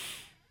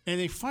 And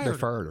they fired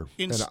her.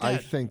 Instead. And I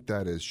think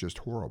that is just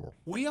horrible.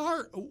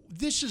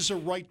 This is a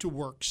right to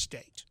work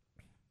state,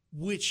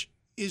 which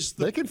is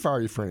they can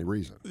fire you for any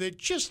reason. They're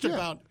just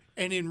about,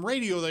 and in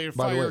radio they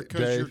fire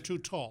because you're too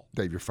tall.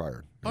 Dave, you're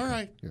fired. All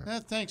right.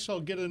 Thanks. I'll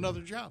get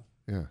another job.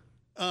 Yeah.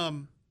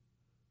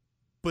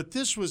 But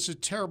this was a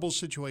terrible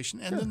situation.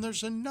 And then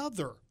there's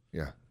another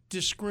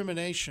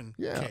discrimination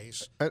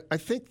case. I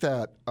think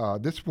that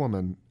this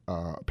woman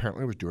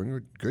apparently was doing a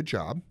good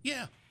job.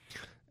 Yeah.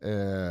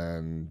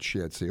 And she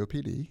had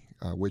COPD,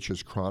 which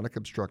is chronic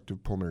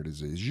obstructive pulmonary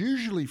disease,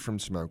 usually from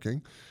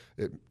smoking.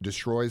 It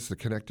destroys the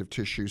connective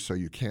tissue, so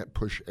you can't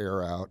push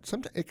air out.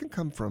 Sometimes it can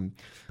come from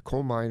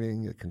coal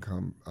mining. It can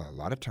come a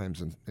lot of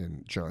times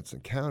in Johnson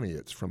County.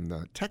 It's from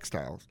the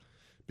textiles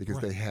because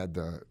they had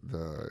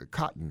the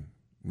cotton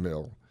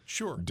mill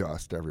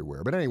dust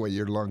everywhere. But anyway,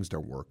 your lungs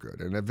don't work good.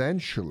 And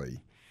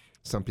eventually,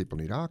 some people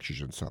need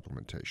oxygen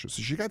supplementation.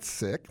 So she got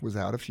sick, was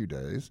out a few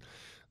days.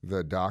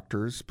 The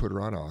doctors put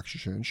her on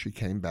oxygen. She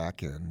came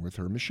back in with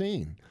her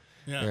machine.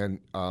 Yeah.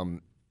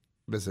 And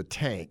there's a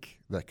tank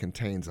that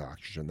contains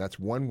oxygen. That's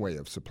one way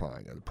of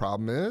supplying it. The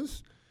problem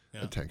is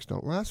the tanks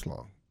don't last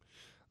long.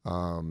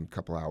 A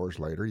couple hours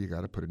later, you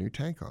got to put a new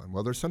tank on.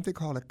 Well, there's something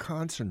called a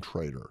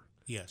concentrator.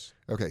 Yes.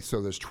 Okay, so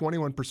there's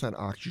 21%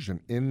 oxygen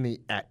in the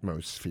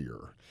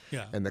atmosphere.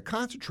 Yeah. And the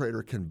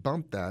concentrator can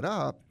bump that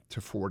up to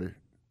 40%,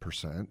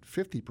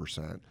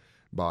 50%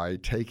 by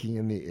taking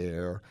in the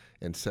air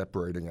and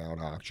separating out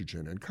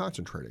oxygen and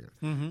concentrating it.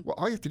 Mm-hmm. Well,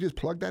 all you have to do is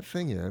plug that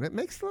thing in. It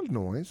makes a little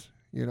noise,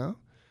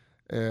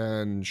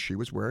 And she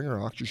was wearing her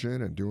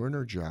oxygen and doing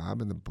her job,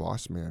 and the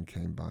boss man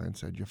came by and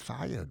said, "You're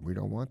fired. We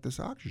don't want this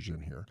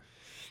oxygen here."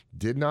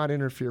 Did not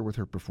interfere with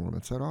her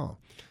performance at all.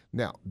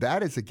 Now,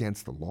 that is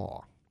against the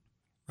law.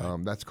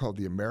 That's called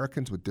the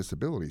Americans with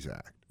Disabilities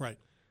Act. Right.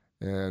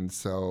 And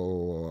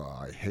so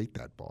I hate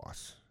that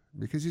boss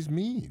because he's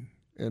mean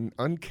and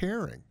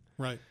uncaring.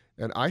 Right.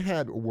 And I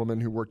had a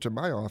woman who worked in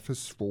my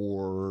office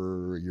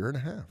for a year and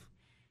a half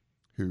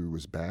who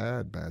was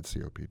bad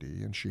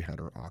COPD, and she had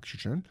her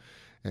oxygen,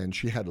 and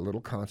she had a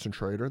little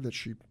concentrator that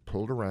she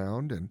pulled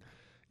around, and,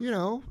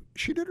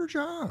 she did her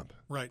job.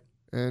 Right.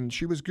 And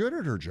she was good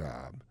at her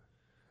job.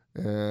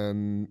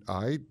 And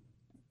I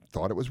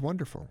thought it was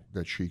wonderful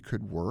that she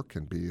could work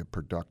and be a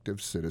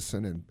productive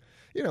citizen, and,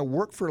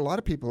 work for a lot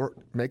of people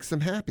makes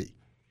them happy.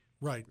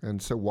 Right.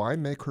 And so why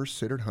make her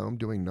sit at home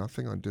doing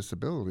nothing on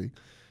disability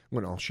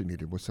when all she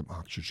needed was some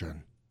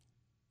oxygen?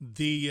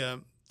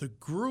 The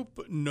group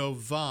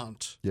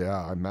Novant.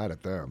 Yeah, I'm mad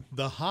at them.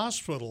 The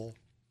hospital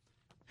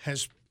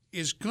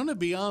is going to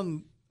be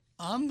on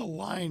the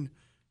line.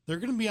 They're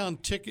going to be on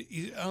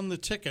the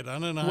ticket. I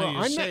don't know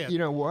how you say it. You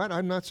know what?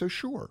 I'm not so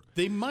sure.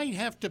 They might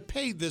have to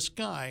pay this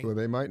guy. Well,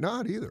 they might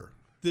not either.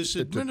 This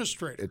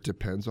administrator. It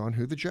depends on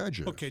who the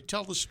judge is. Okay,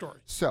 tell the story.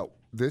 So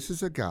this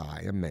is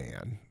a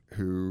man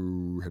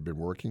who had been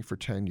working for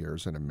 10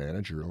 years in a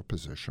managerial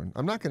position.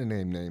 I'm not going to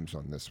name names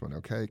on this one,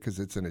 okay, because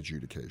it's an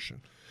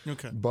adjudication.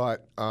 Okay.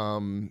 But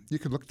you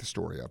could look the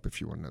story up if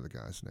you want to know the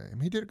guy's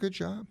name. He did a good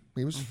job.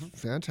 He was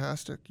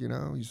fantastic.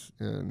 He's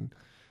in.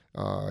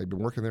 He'd been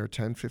working there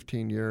 10,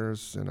 15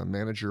 years in a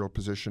managerial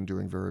position,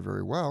 doing very,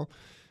 very well.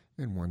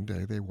 And one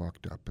day they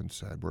walked up and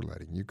said, "We're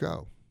letting you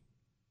go."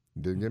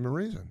 Didn't give him a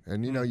reason.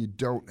 And, you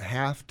don't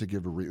have to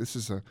give a reason. This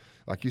is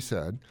like you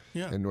said,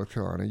 in North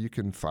Carolina, you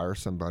can fire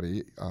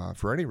somebody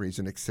for any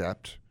reason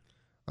except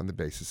on the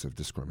basis of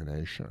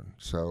discrimination.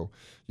 So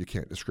you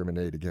can't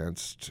discriminate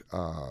against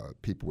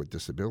people with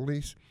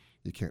disabilities.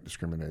 You can't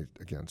discriminate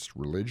against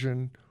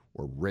religion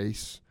or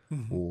race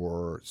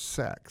or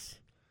sex.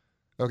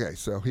 Okay,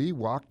 so he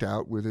walked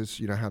out with his,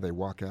 how they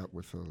walk out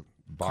with a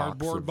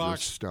cardboard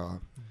box stuff.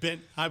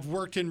 I've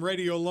worked in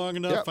radio long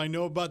enough. Yep. I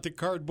know about the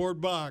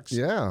cardboard box.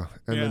 Yeah,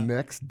 and the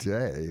next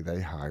day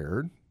they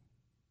hired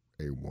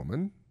a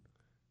woman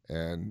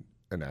and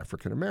an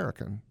African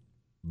American,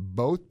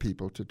 both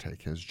people to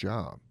take his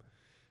job.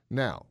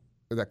 Now,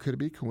 that could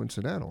be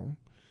coincidental,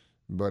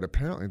 but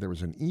apparently there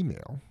was an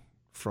email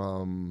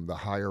from the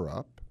higher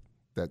up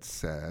that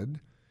said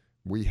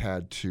we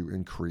had to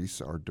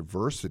increase our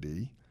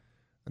diversity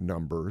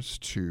numbers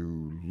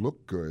to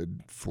look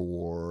good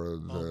for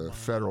the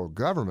federal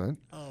government.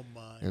 Oh,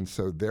 my. And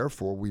so,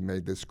 therefore, we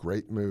made this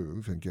great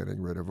move in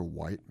getting rid of a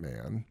white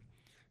man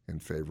in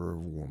favor of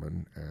a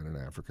woman and an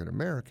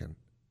African-American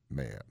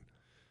man.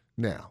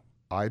 Now,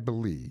 I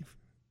believe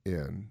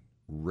in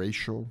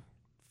racial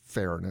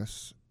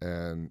fairness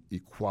and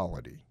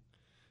equality,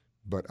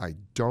 but I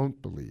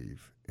don't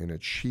believe in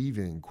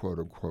achieving,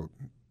 quote-unquote,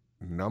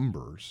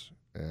 numbers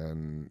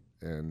and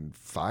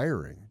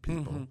firing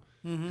people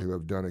who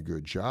have done a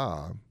good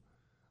job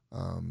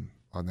on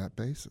that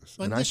basis.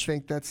 And I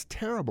think that's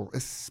terrible,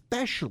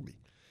 especially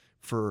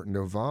for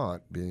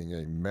Novant being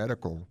a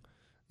medical,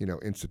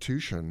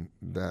 institution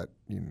that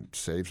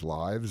saves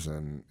lives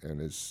and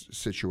is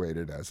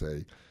situated as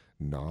a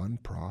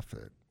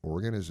nonprofit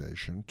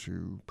organization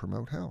to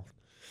promote health.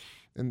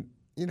 And,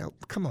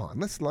 come on,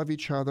 let's love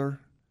each other.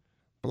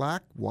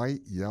 Black,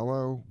 white,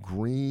 yellow,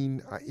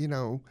 green,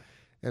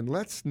 and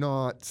let's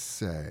not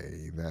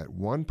say that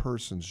one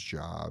person's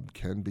job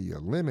can be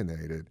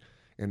eliminated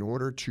in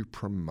order to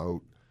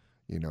promote,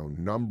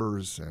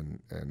 numbers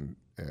and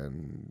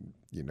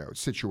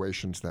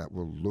situations that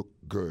will look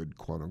good,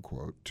 quote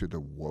unquote, to the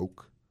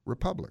woke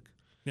republic.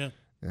 Yeah.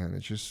 And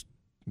it's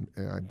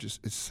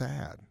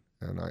sad.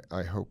 And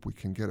I hope we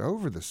can get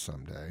over this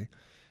someday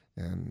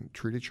and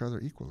treat each other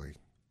equally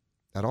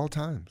at all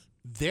times.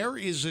 There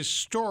is a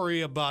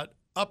story about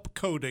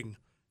upcoding,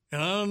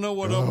 and I don't know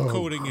what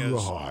upcoding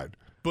is,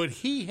 but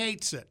he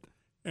hates it.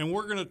 And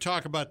we're going to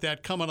talk about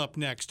that coming up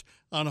next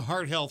on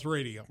Heart Health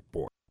Radio.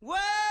 Boy. Well,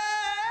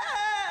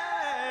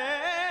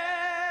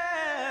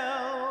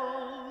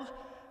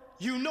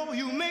 you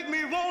make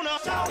me wanna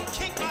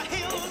kick my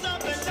heels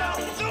up and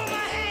throw my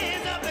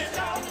hands up and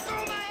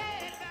throw my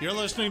hands back. You're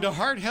listening to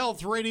Heart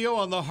Health Radio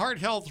on the Heart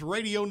Health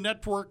Radio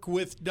Network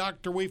with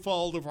Dr.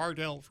 Weefald of Heart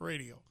Health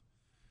Radio.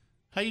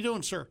 How you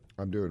doing, sir?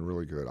 I'm doing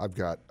really good. I've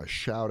got a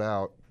shout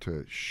out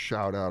to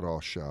shout out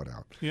all shout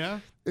out.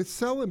 Yeah? It's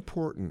so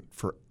important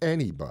for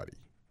anybody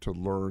to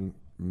learn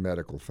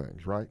medical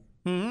things, right?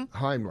 Mm-hmm.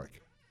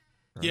 Heimlich.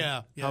 Right?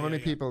 Yeah. How many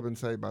people have been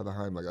saved by the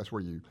Heimlich? That's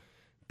where you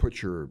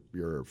put your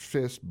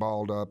fist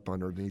balled up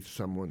underneath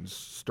someone's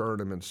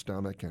sternum and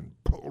stomach and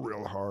pull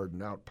real hard,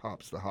 and out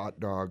pops the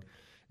hot dog,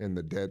 and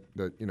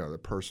the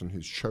person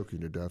who's choking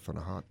to death on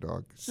a hot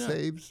dog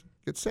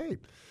gets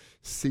saved.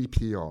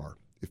 CPR.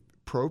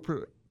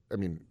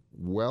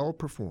 Well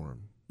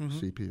performed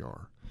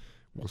CPR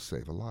will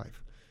save a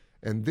life.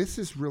 And this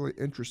is really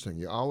interesting.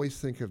 You always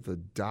think of the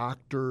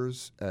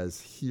doctors as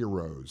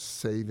heroes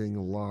saving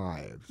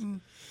lives.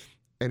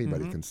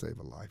 Anybody can save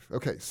a life.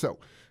 Okay, so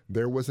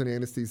there was an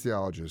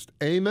anesthesiologist,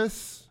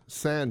 Amos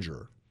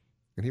Sanger,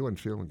 and he wasn't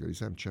feeling good. He's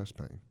having chest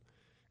pain.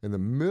 In the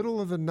middle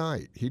of the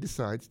night, he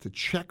decides to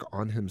check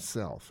on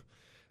himself.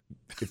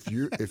 If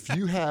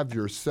you have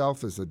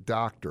yourself as a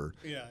doctor,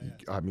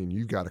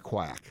 you got to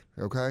quack,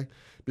 okay?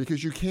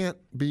 Because you can't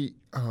be,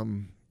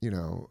 you're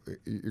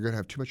going to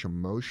have too much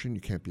emotion. You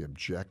can't be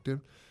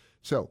objective.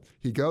 So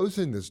he goes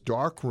in this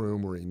dark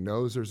room where he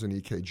knows there's an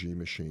EKG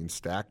machine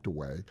stacked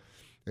away,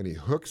 and he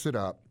hooks it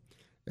up,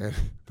 and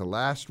the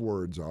last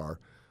words are,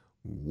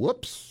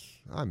 "Whoops,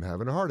 I'm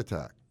having a heart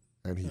attack."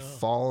 And he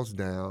falls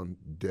down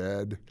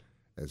dead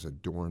as a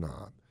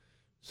doorknob.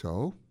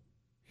 So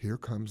here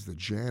comes the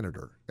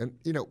janitor. And,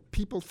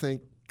 people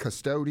think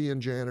custodian,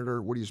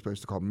 janitor, what are you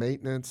supposed to call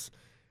maintenance?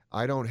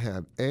 I don't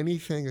have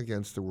anything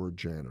against the word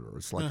janitor.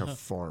 It's like a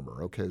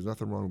farmer, okay? There's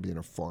nothing wrong with being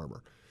a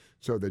farmer.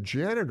 So the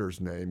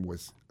janitor's name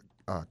was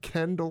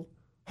Kendall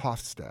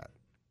Hofstadt.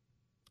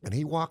 And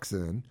he walks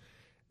in,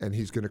 and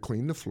he's going to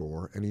clean the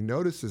floor, and he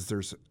notices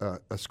there's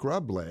a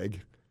scrub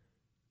leg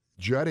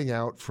jutting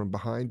out from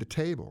behind a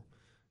table.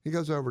 He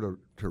goes over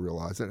to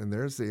realize it, and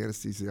there's the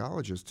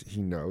anesthesiologist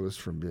he knows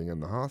from being in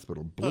the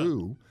hospital,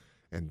 blue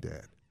and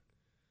dead.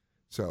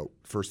 So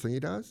first thing he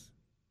does,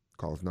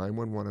 calls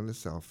 911 on his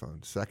cell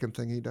phone. Second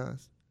thing he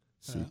does,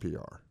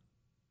 CPR.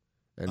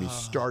 And he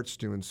starts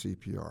doing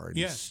CPR, and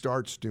he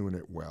starts doing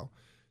it well.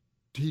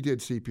 He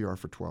did CPR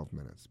for 12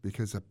 minutes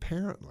because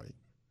apparently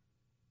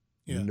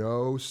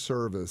no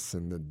service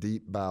in the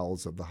deep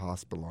bowels of the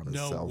hospital on his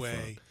cell phone. No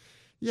way.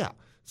 Yeah.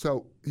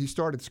 So he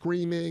started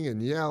screaming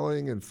and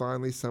yelling, and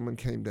finally someone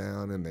came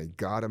down, and they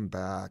got him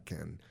back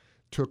and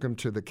took him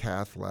to the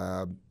cath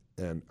lab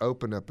and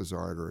opened up his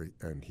artery,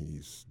 and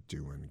he's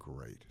doing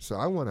great. So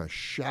I want to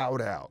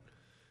shout out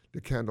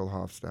to Kendall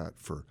Hofstadt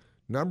for,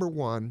 number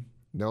one,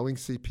 knowing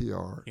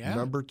CPR,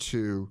 number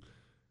two,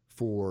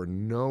 for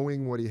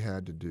knowing what he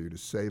had to do to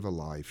save a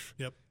life,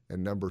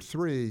 and number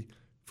three,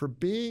 for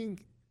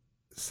being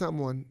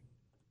someone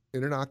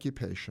in an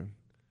occupation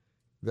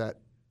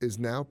that is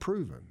now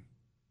proven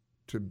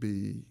to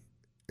be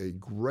a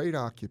great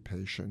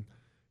occupation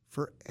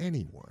for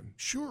anyone.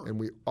 Sure. And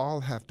we all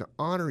have to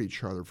honor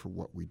each other for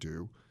what we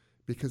do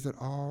because it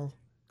all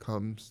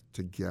comes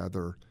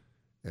together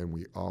and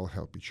we all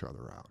help each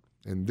other out.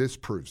 And this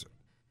proves it.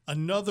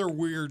 Another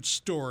weird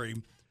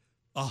story.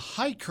 A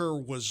hiker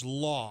was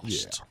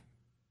lost.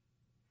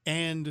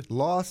 And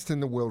lost in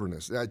the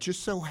wilderness. It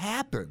just so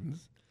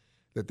happens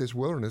that this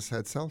wilderness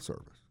had cell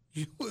service.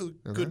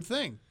 Good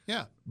thing,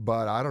 yeah.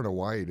 But I don't know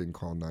why he didn't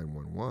call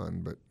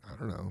 911, but I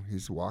don't know.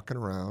 He's walking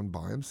around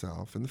by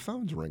himself, and the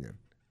phone's ringing.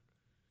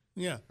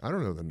 Yeah. I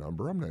don't know the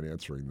number. I'm not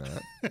answering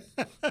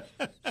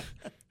that.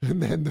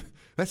 And then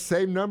that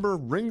same number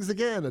rings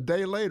again a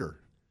day later.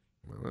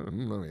 Well,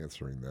 I'm not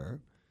answering that.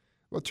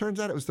 Well, it turns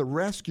out it was the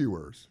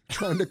rescuers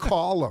trying to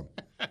call him,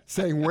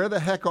 saying, where the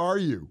heck are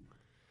you?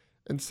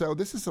 And so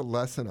this is a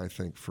lesson, I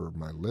think, for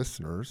my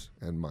listeners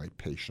and my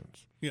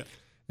patients. Yeah.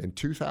 In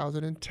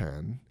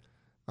 2010,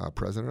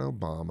 President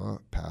Obama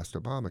passed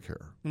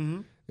Obamacare.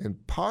 Mm-hmm.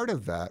 And part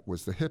of that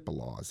was the HIPAA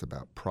laws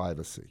about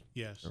privacy.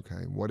 Yes. Okay.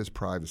 And what does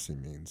privacy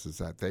means is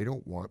that they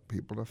don't want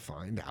people to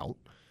find out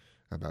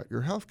about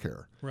your health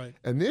care. Right.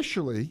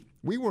 Initially,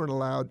 we weren't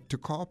allowed to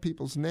call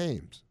people's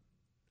names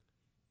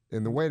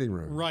in the waiting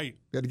room. Right.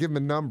 You had to give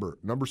them a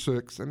number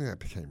 6. I mean, that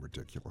became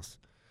ridiculous.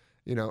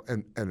 You know,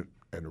 and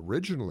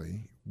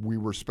originally we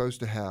were supposed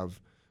to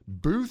have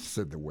booths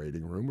in the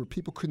waiting room where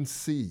people couldn't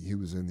see who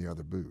was in the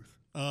other booth.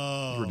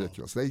 Oh. It was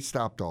ridiculous. They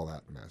stopped all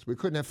that mess. We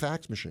couldn't have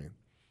fax machine.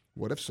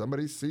 What if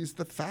somebody sees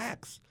the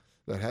fax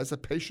that has a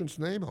patient's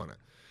name on it?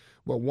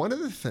 Well, one of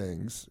the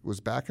things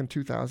was back in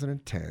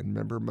 2010,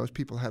 remember, most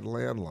people had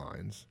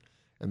landlines,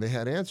 and they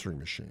had answering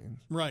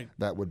machines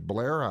that would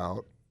blare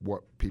out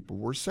what people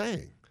were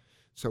saying.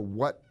 So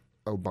what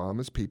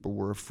Obama's people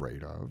were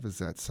afraid of is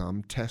that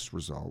some test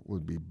result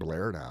would be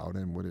blared out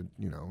and would,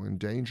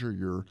 endanger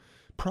your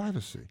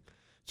privacy.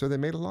 So they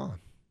made a law.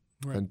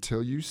 Right.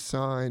 Until you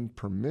sign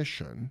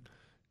permission,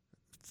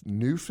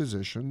 new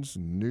physicians,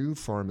 new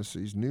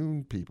pharmacies,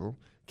 new people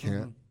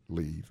can't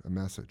leave a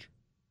message.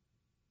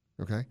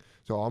 Okay?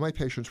 So all my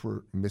patients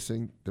were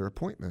missing their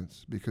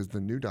appointments because the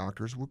new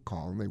doctors would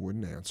call and they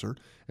wouldn't answer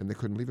and they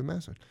couldn't leave a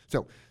message.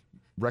 So,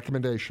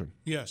 recommendation.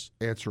 Yes.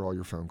 Answer all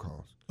your phone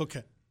calls.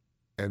 Okay.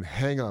 And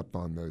hang up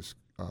on those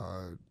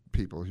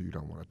people who you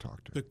don't want to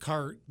talk to.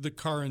 The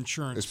car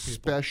insurance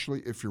Especially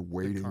people. If you're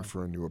waiting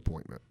for a new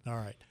appointment. All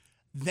right.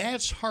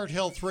 That's Heart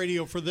Health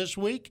Radio for this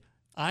week.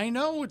 I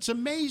know, it's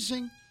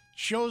amazing.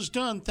 Show's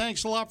done.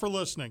 Thanks a lot for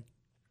listening.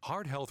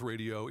 Heart Health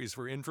Radio is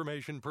for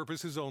information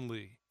purposes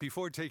only.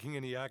 Before taking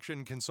any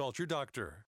action, consult your doctor.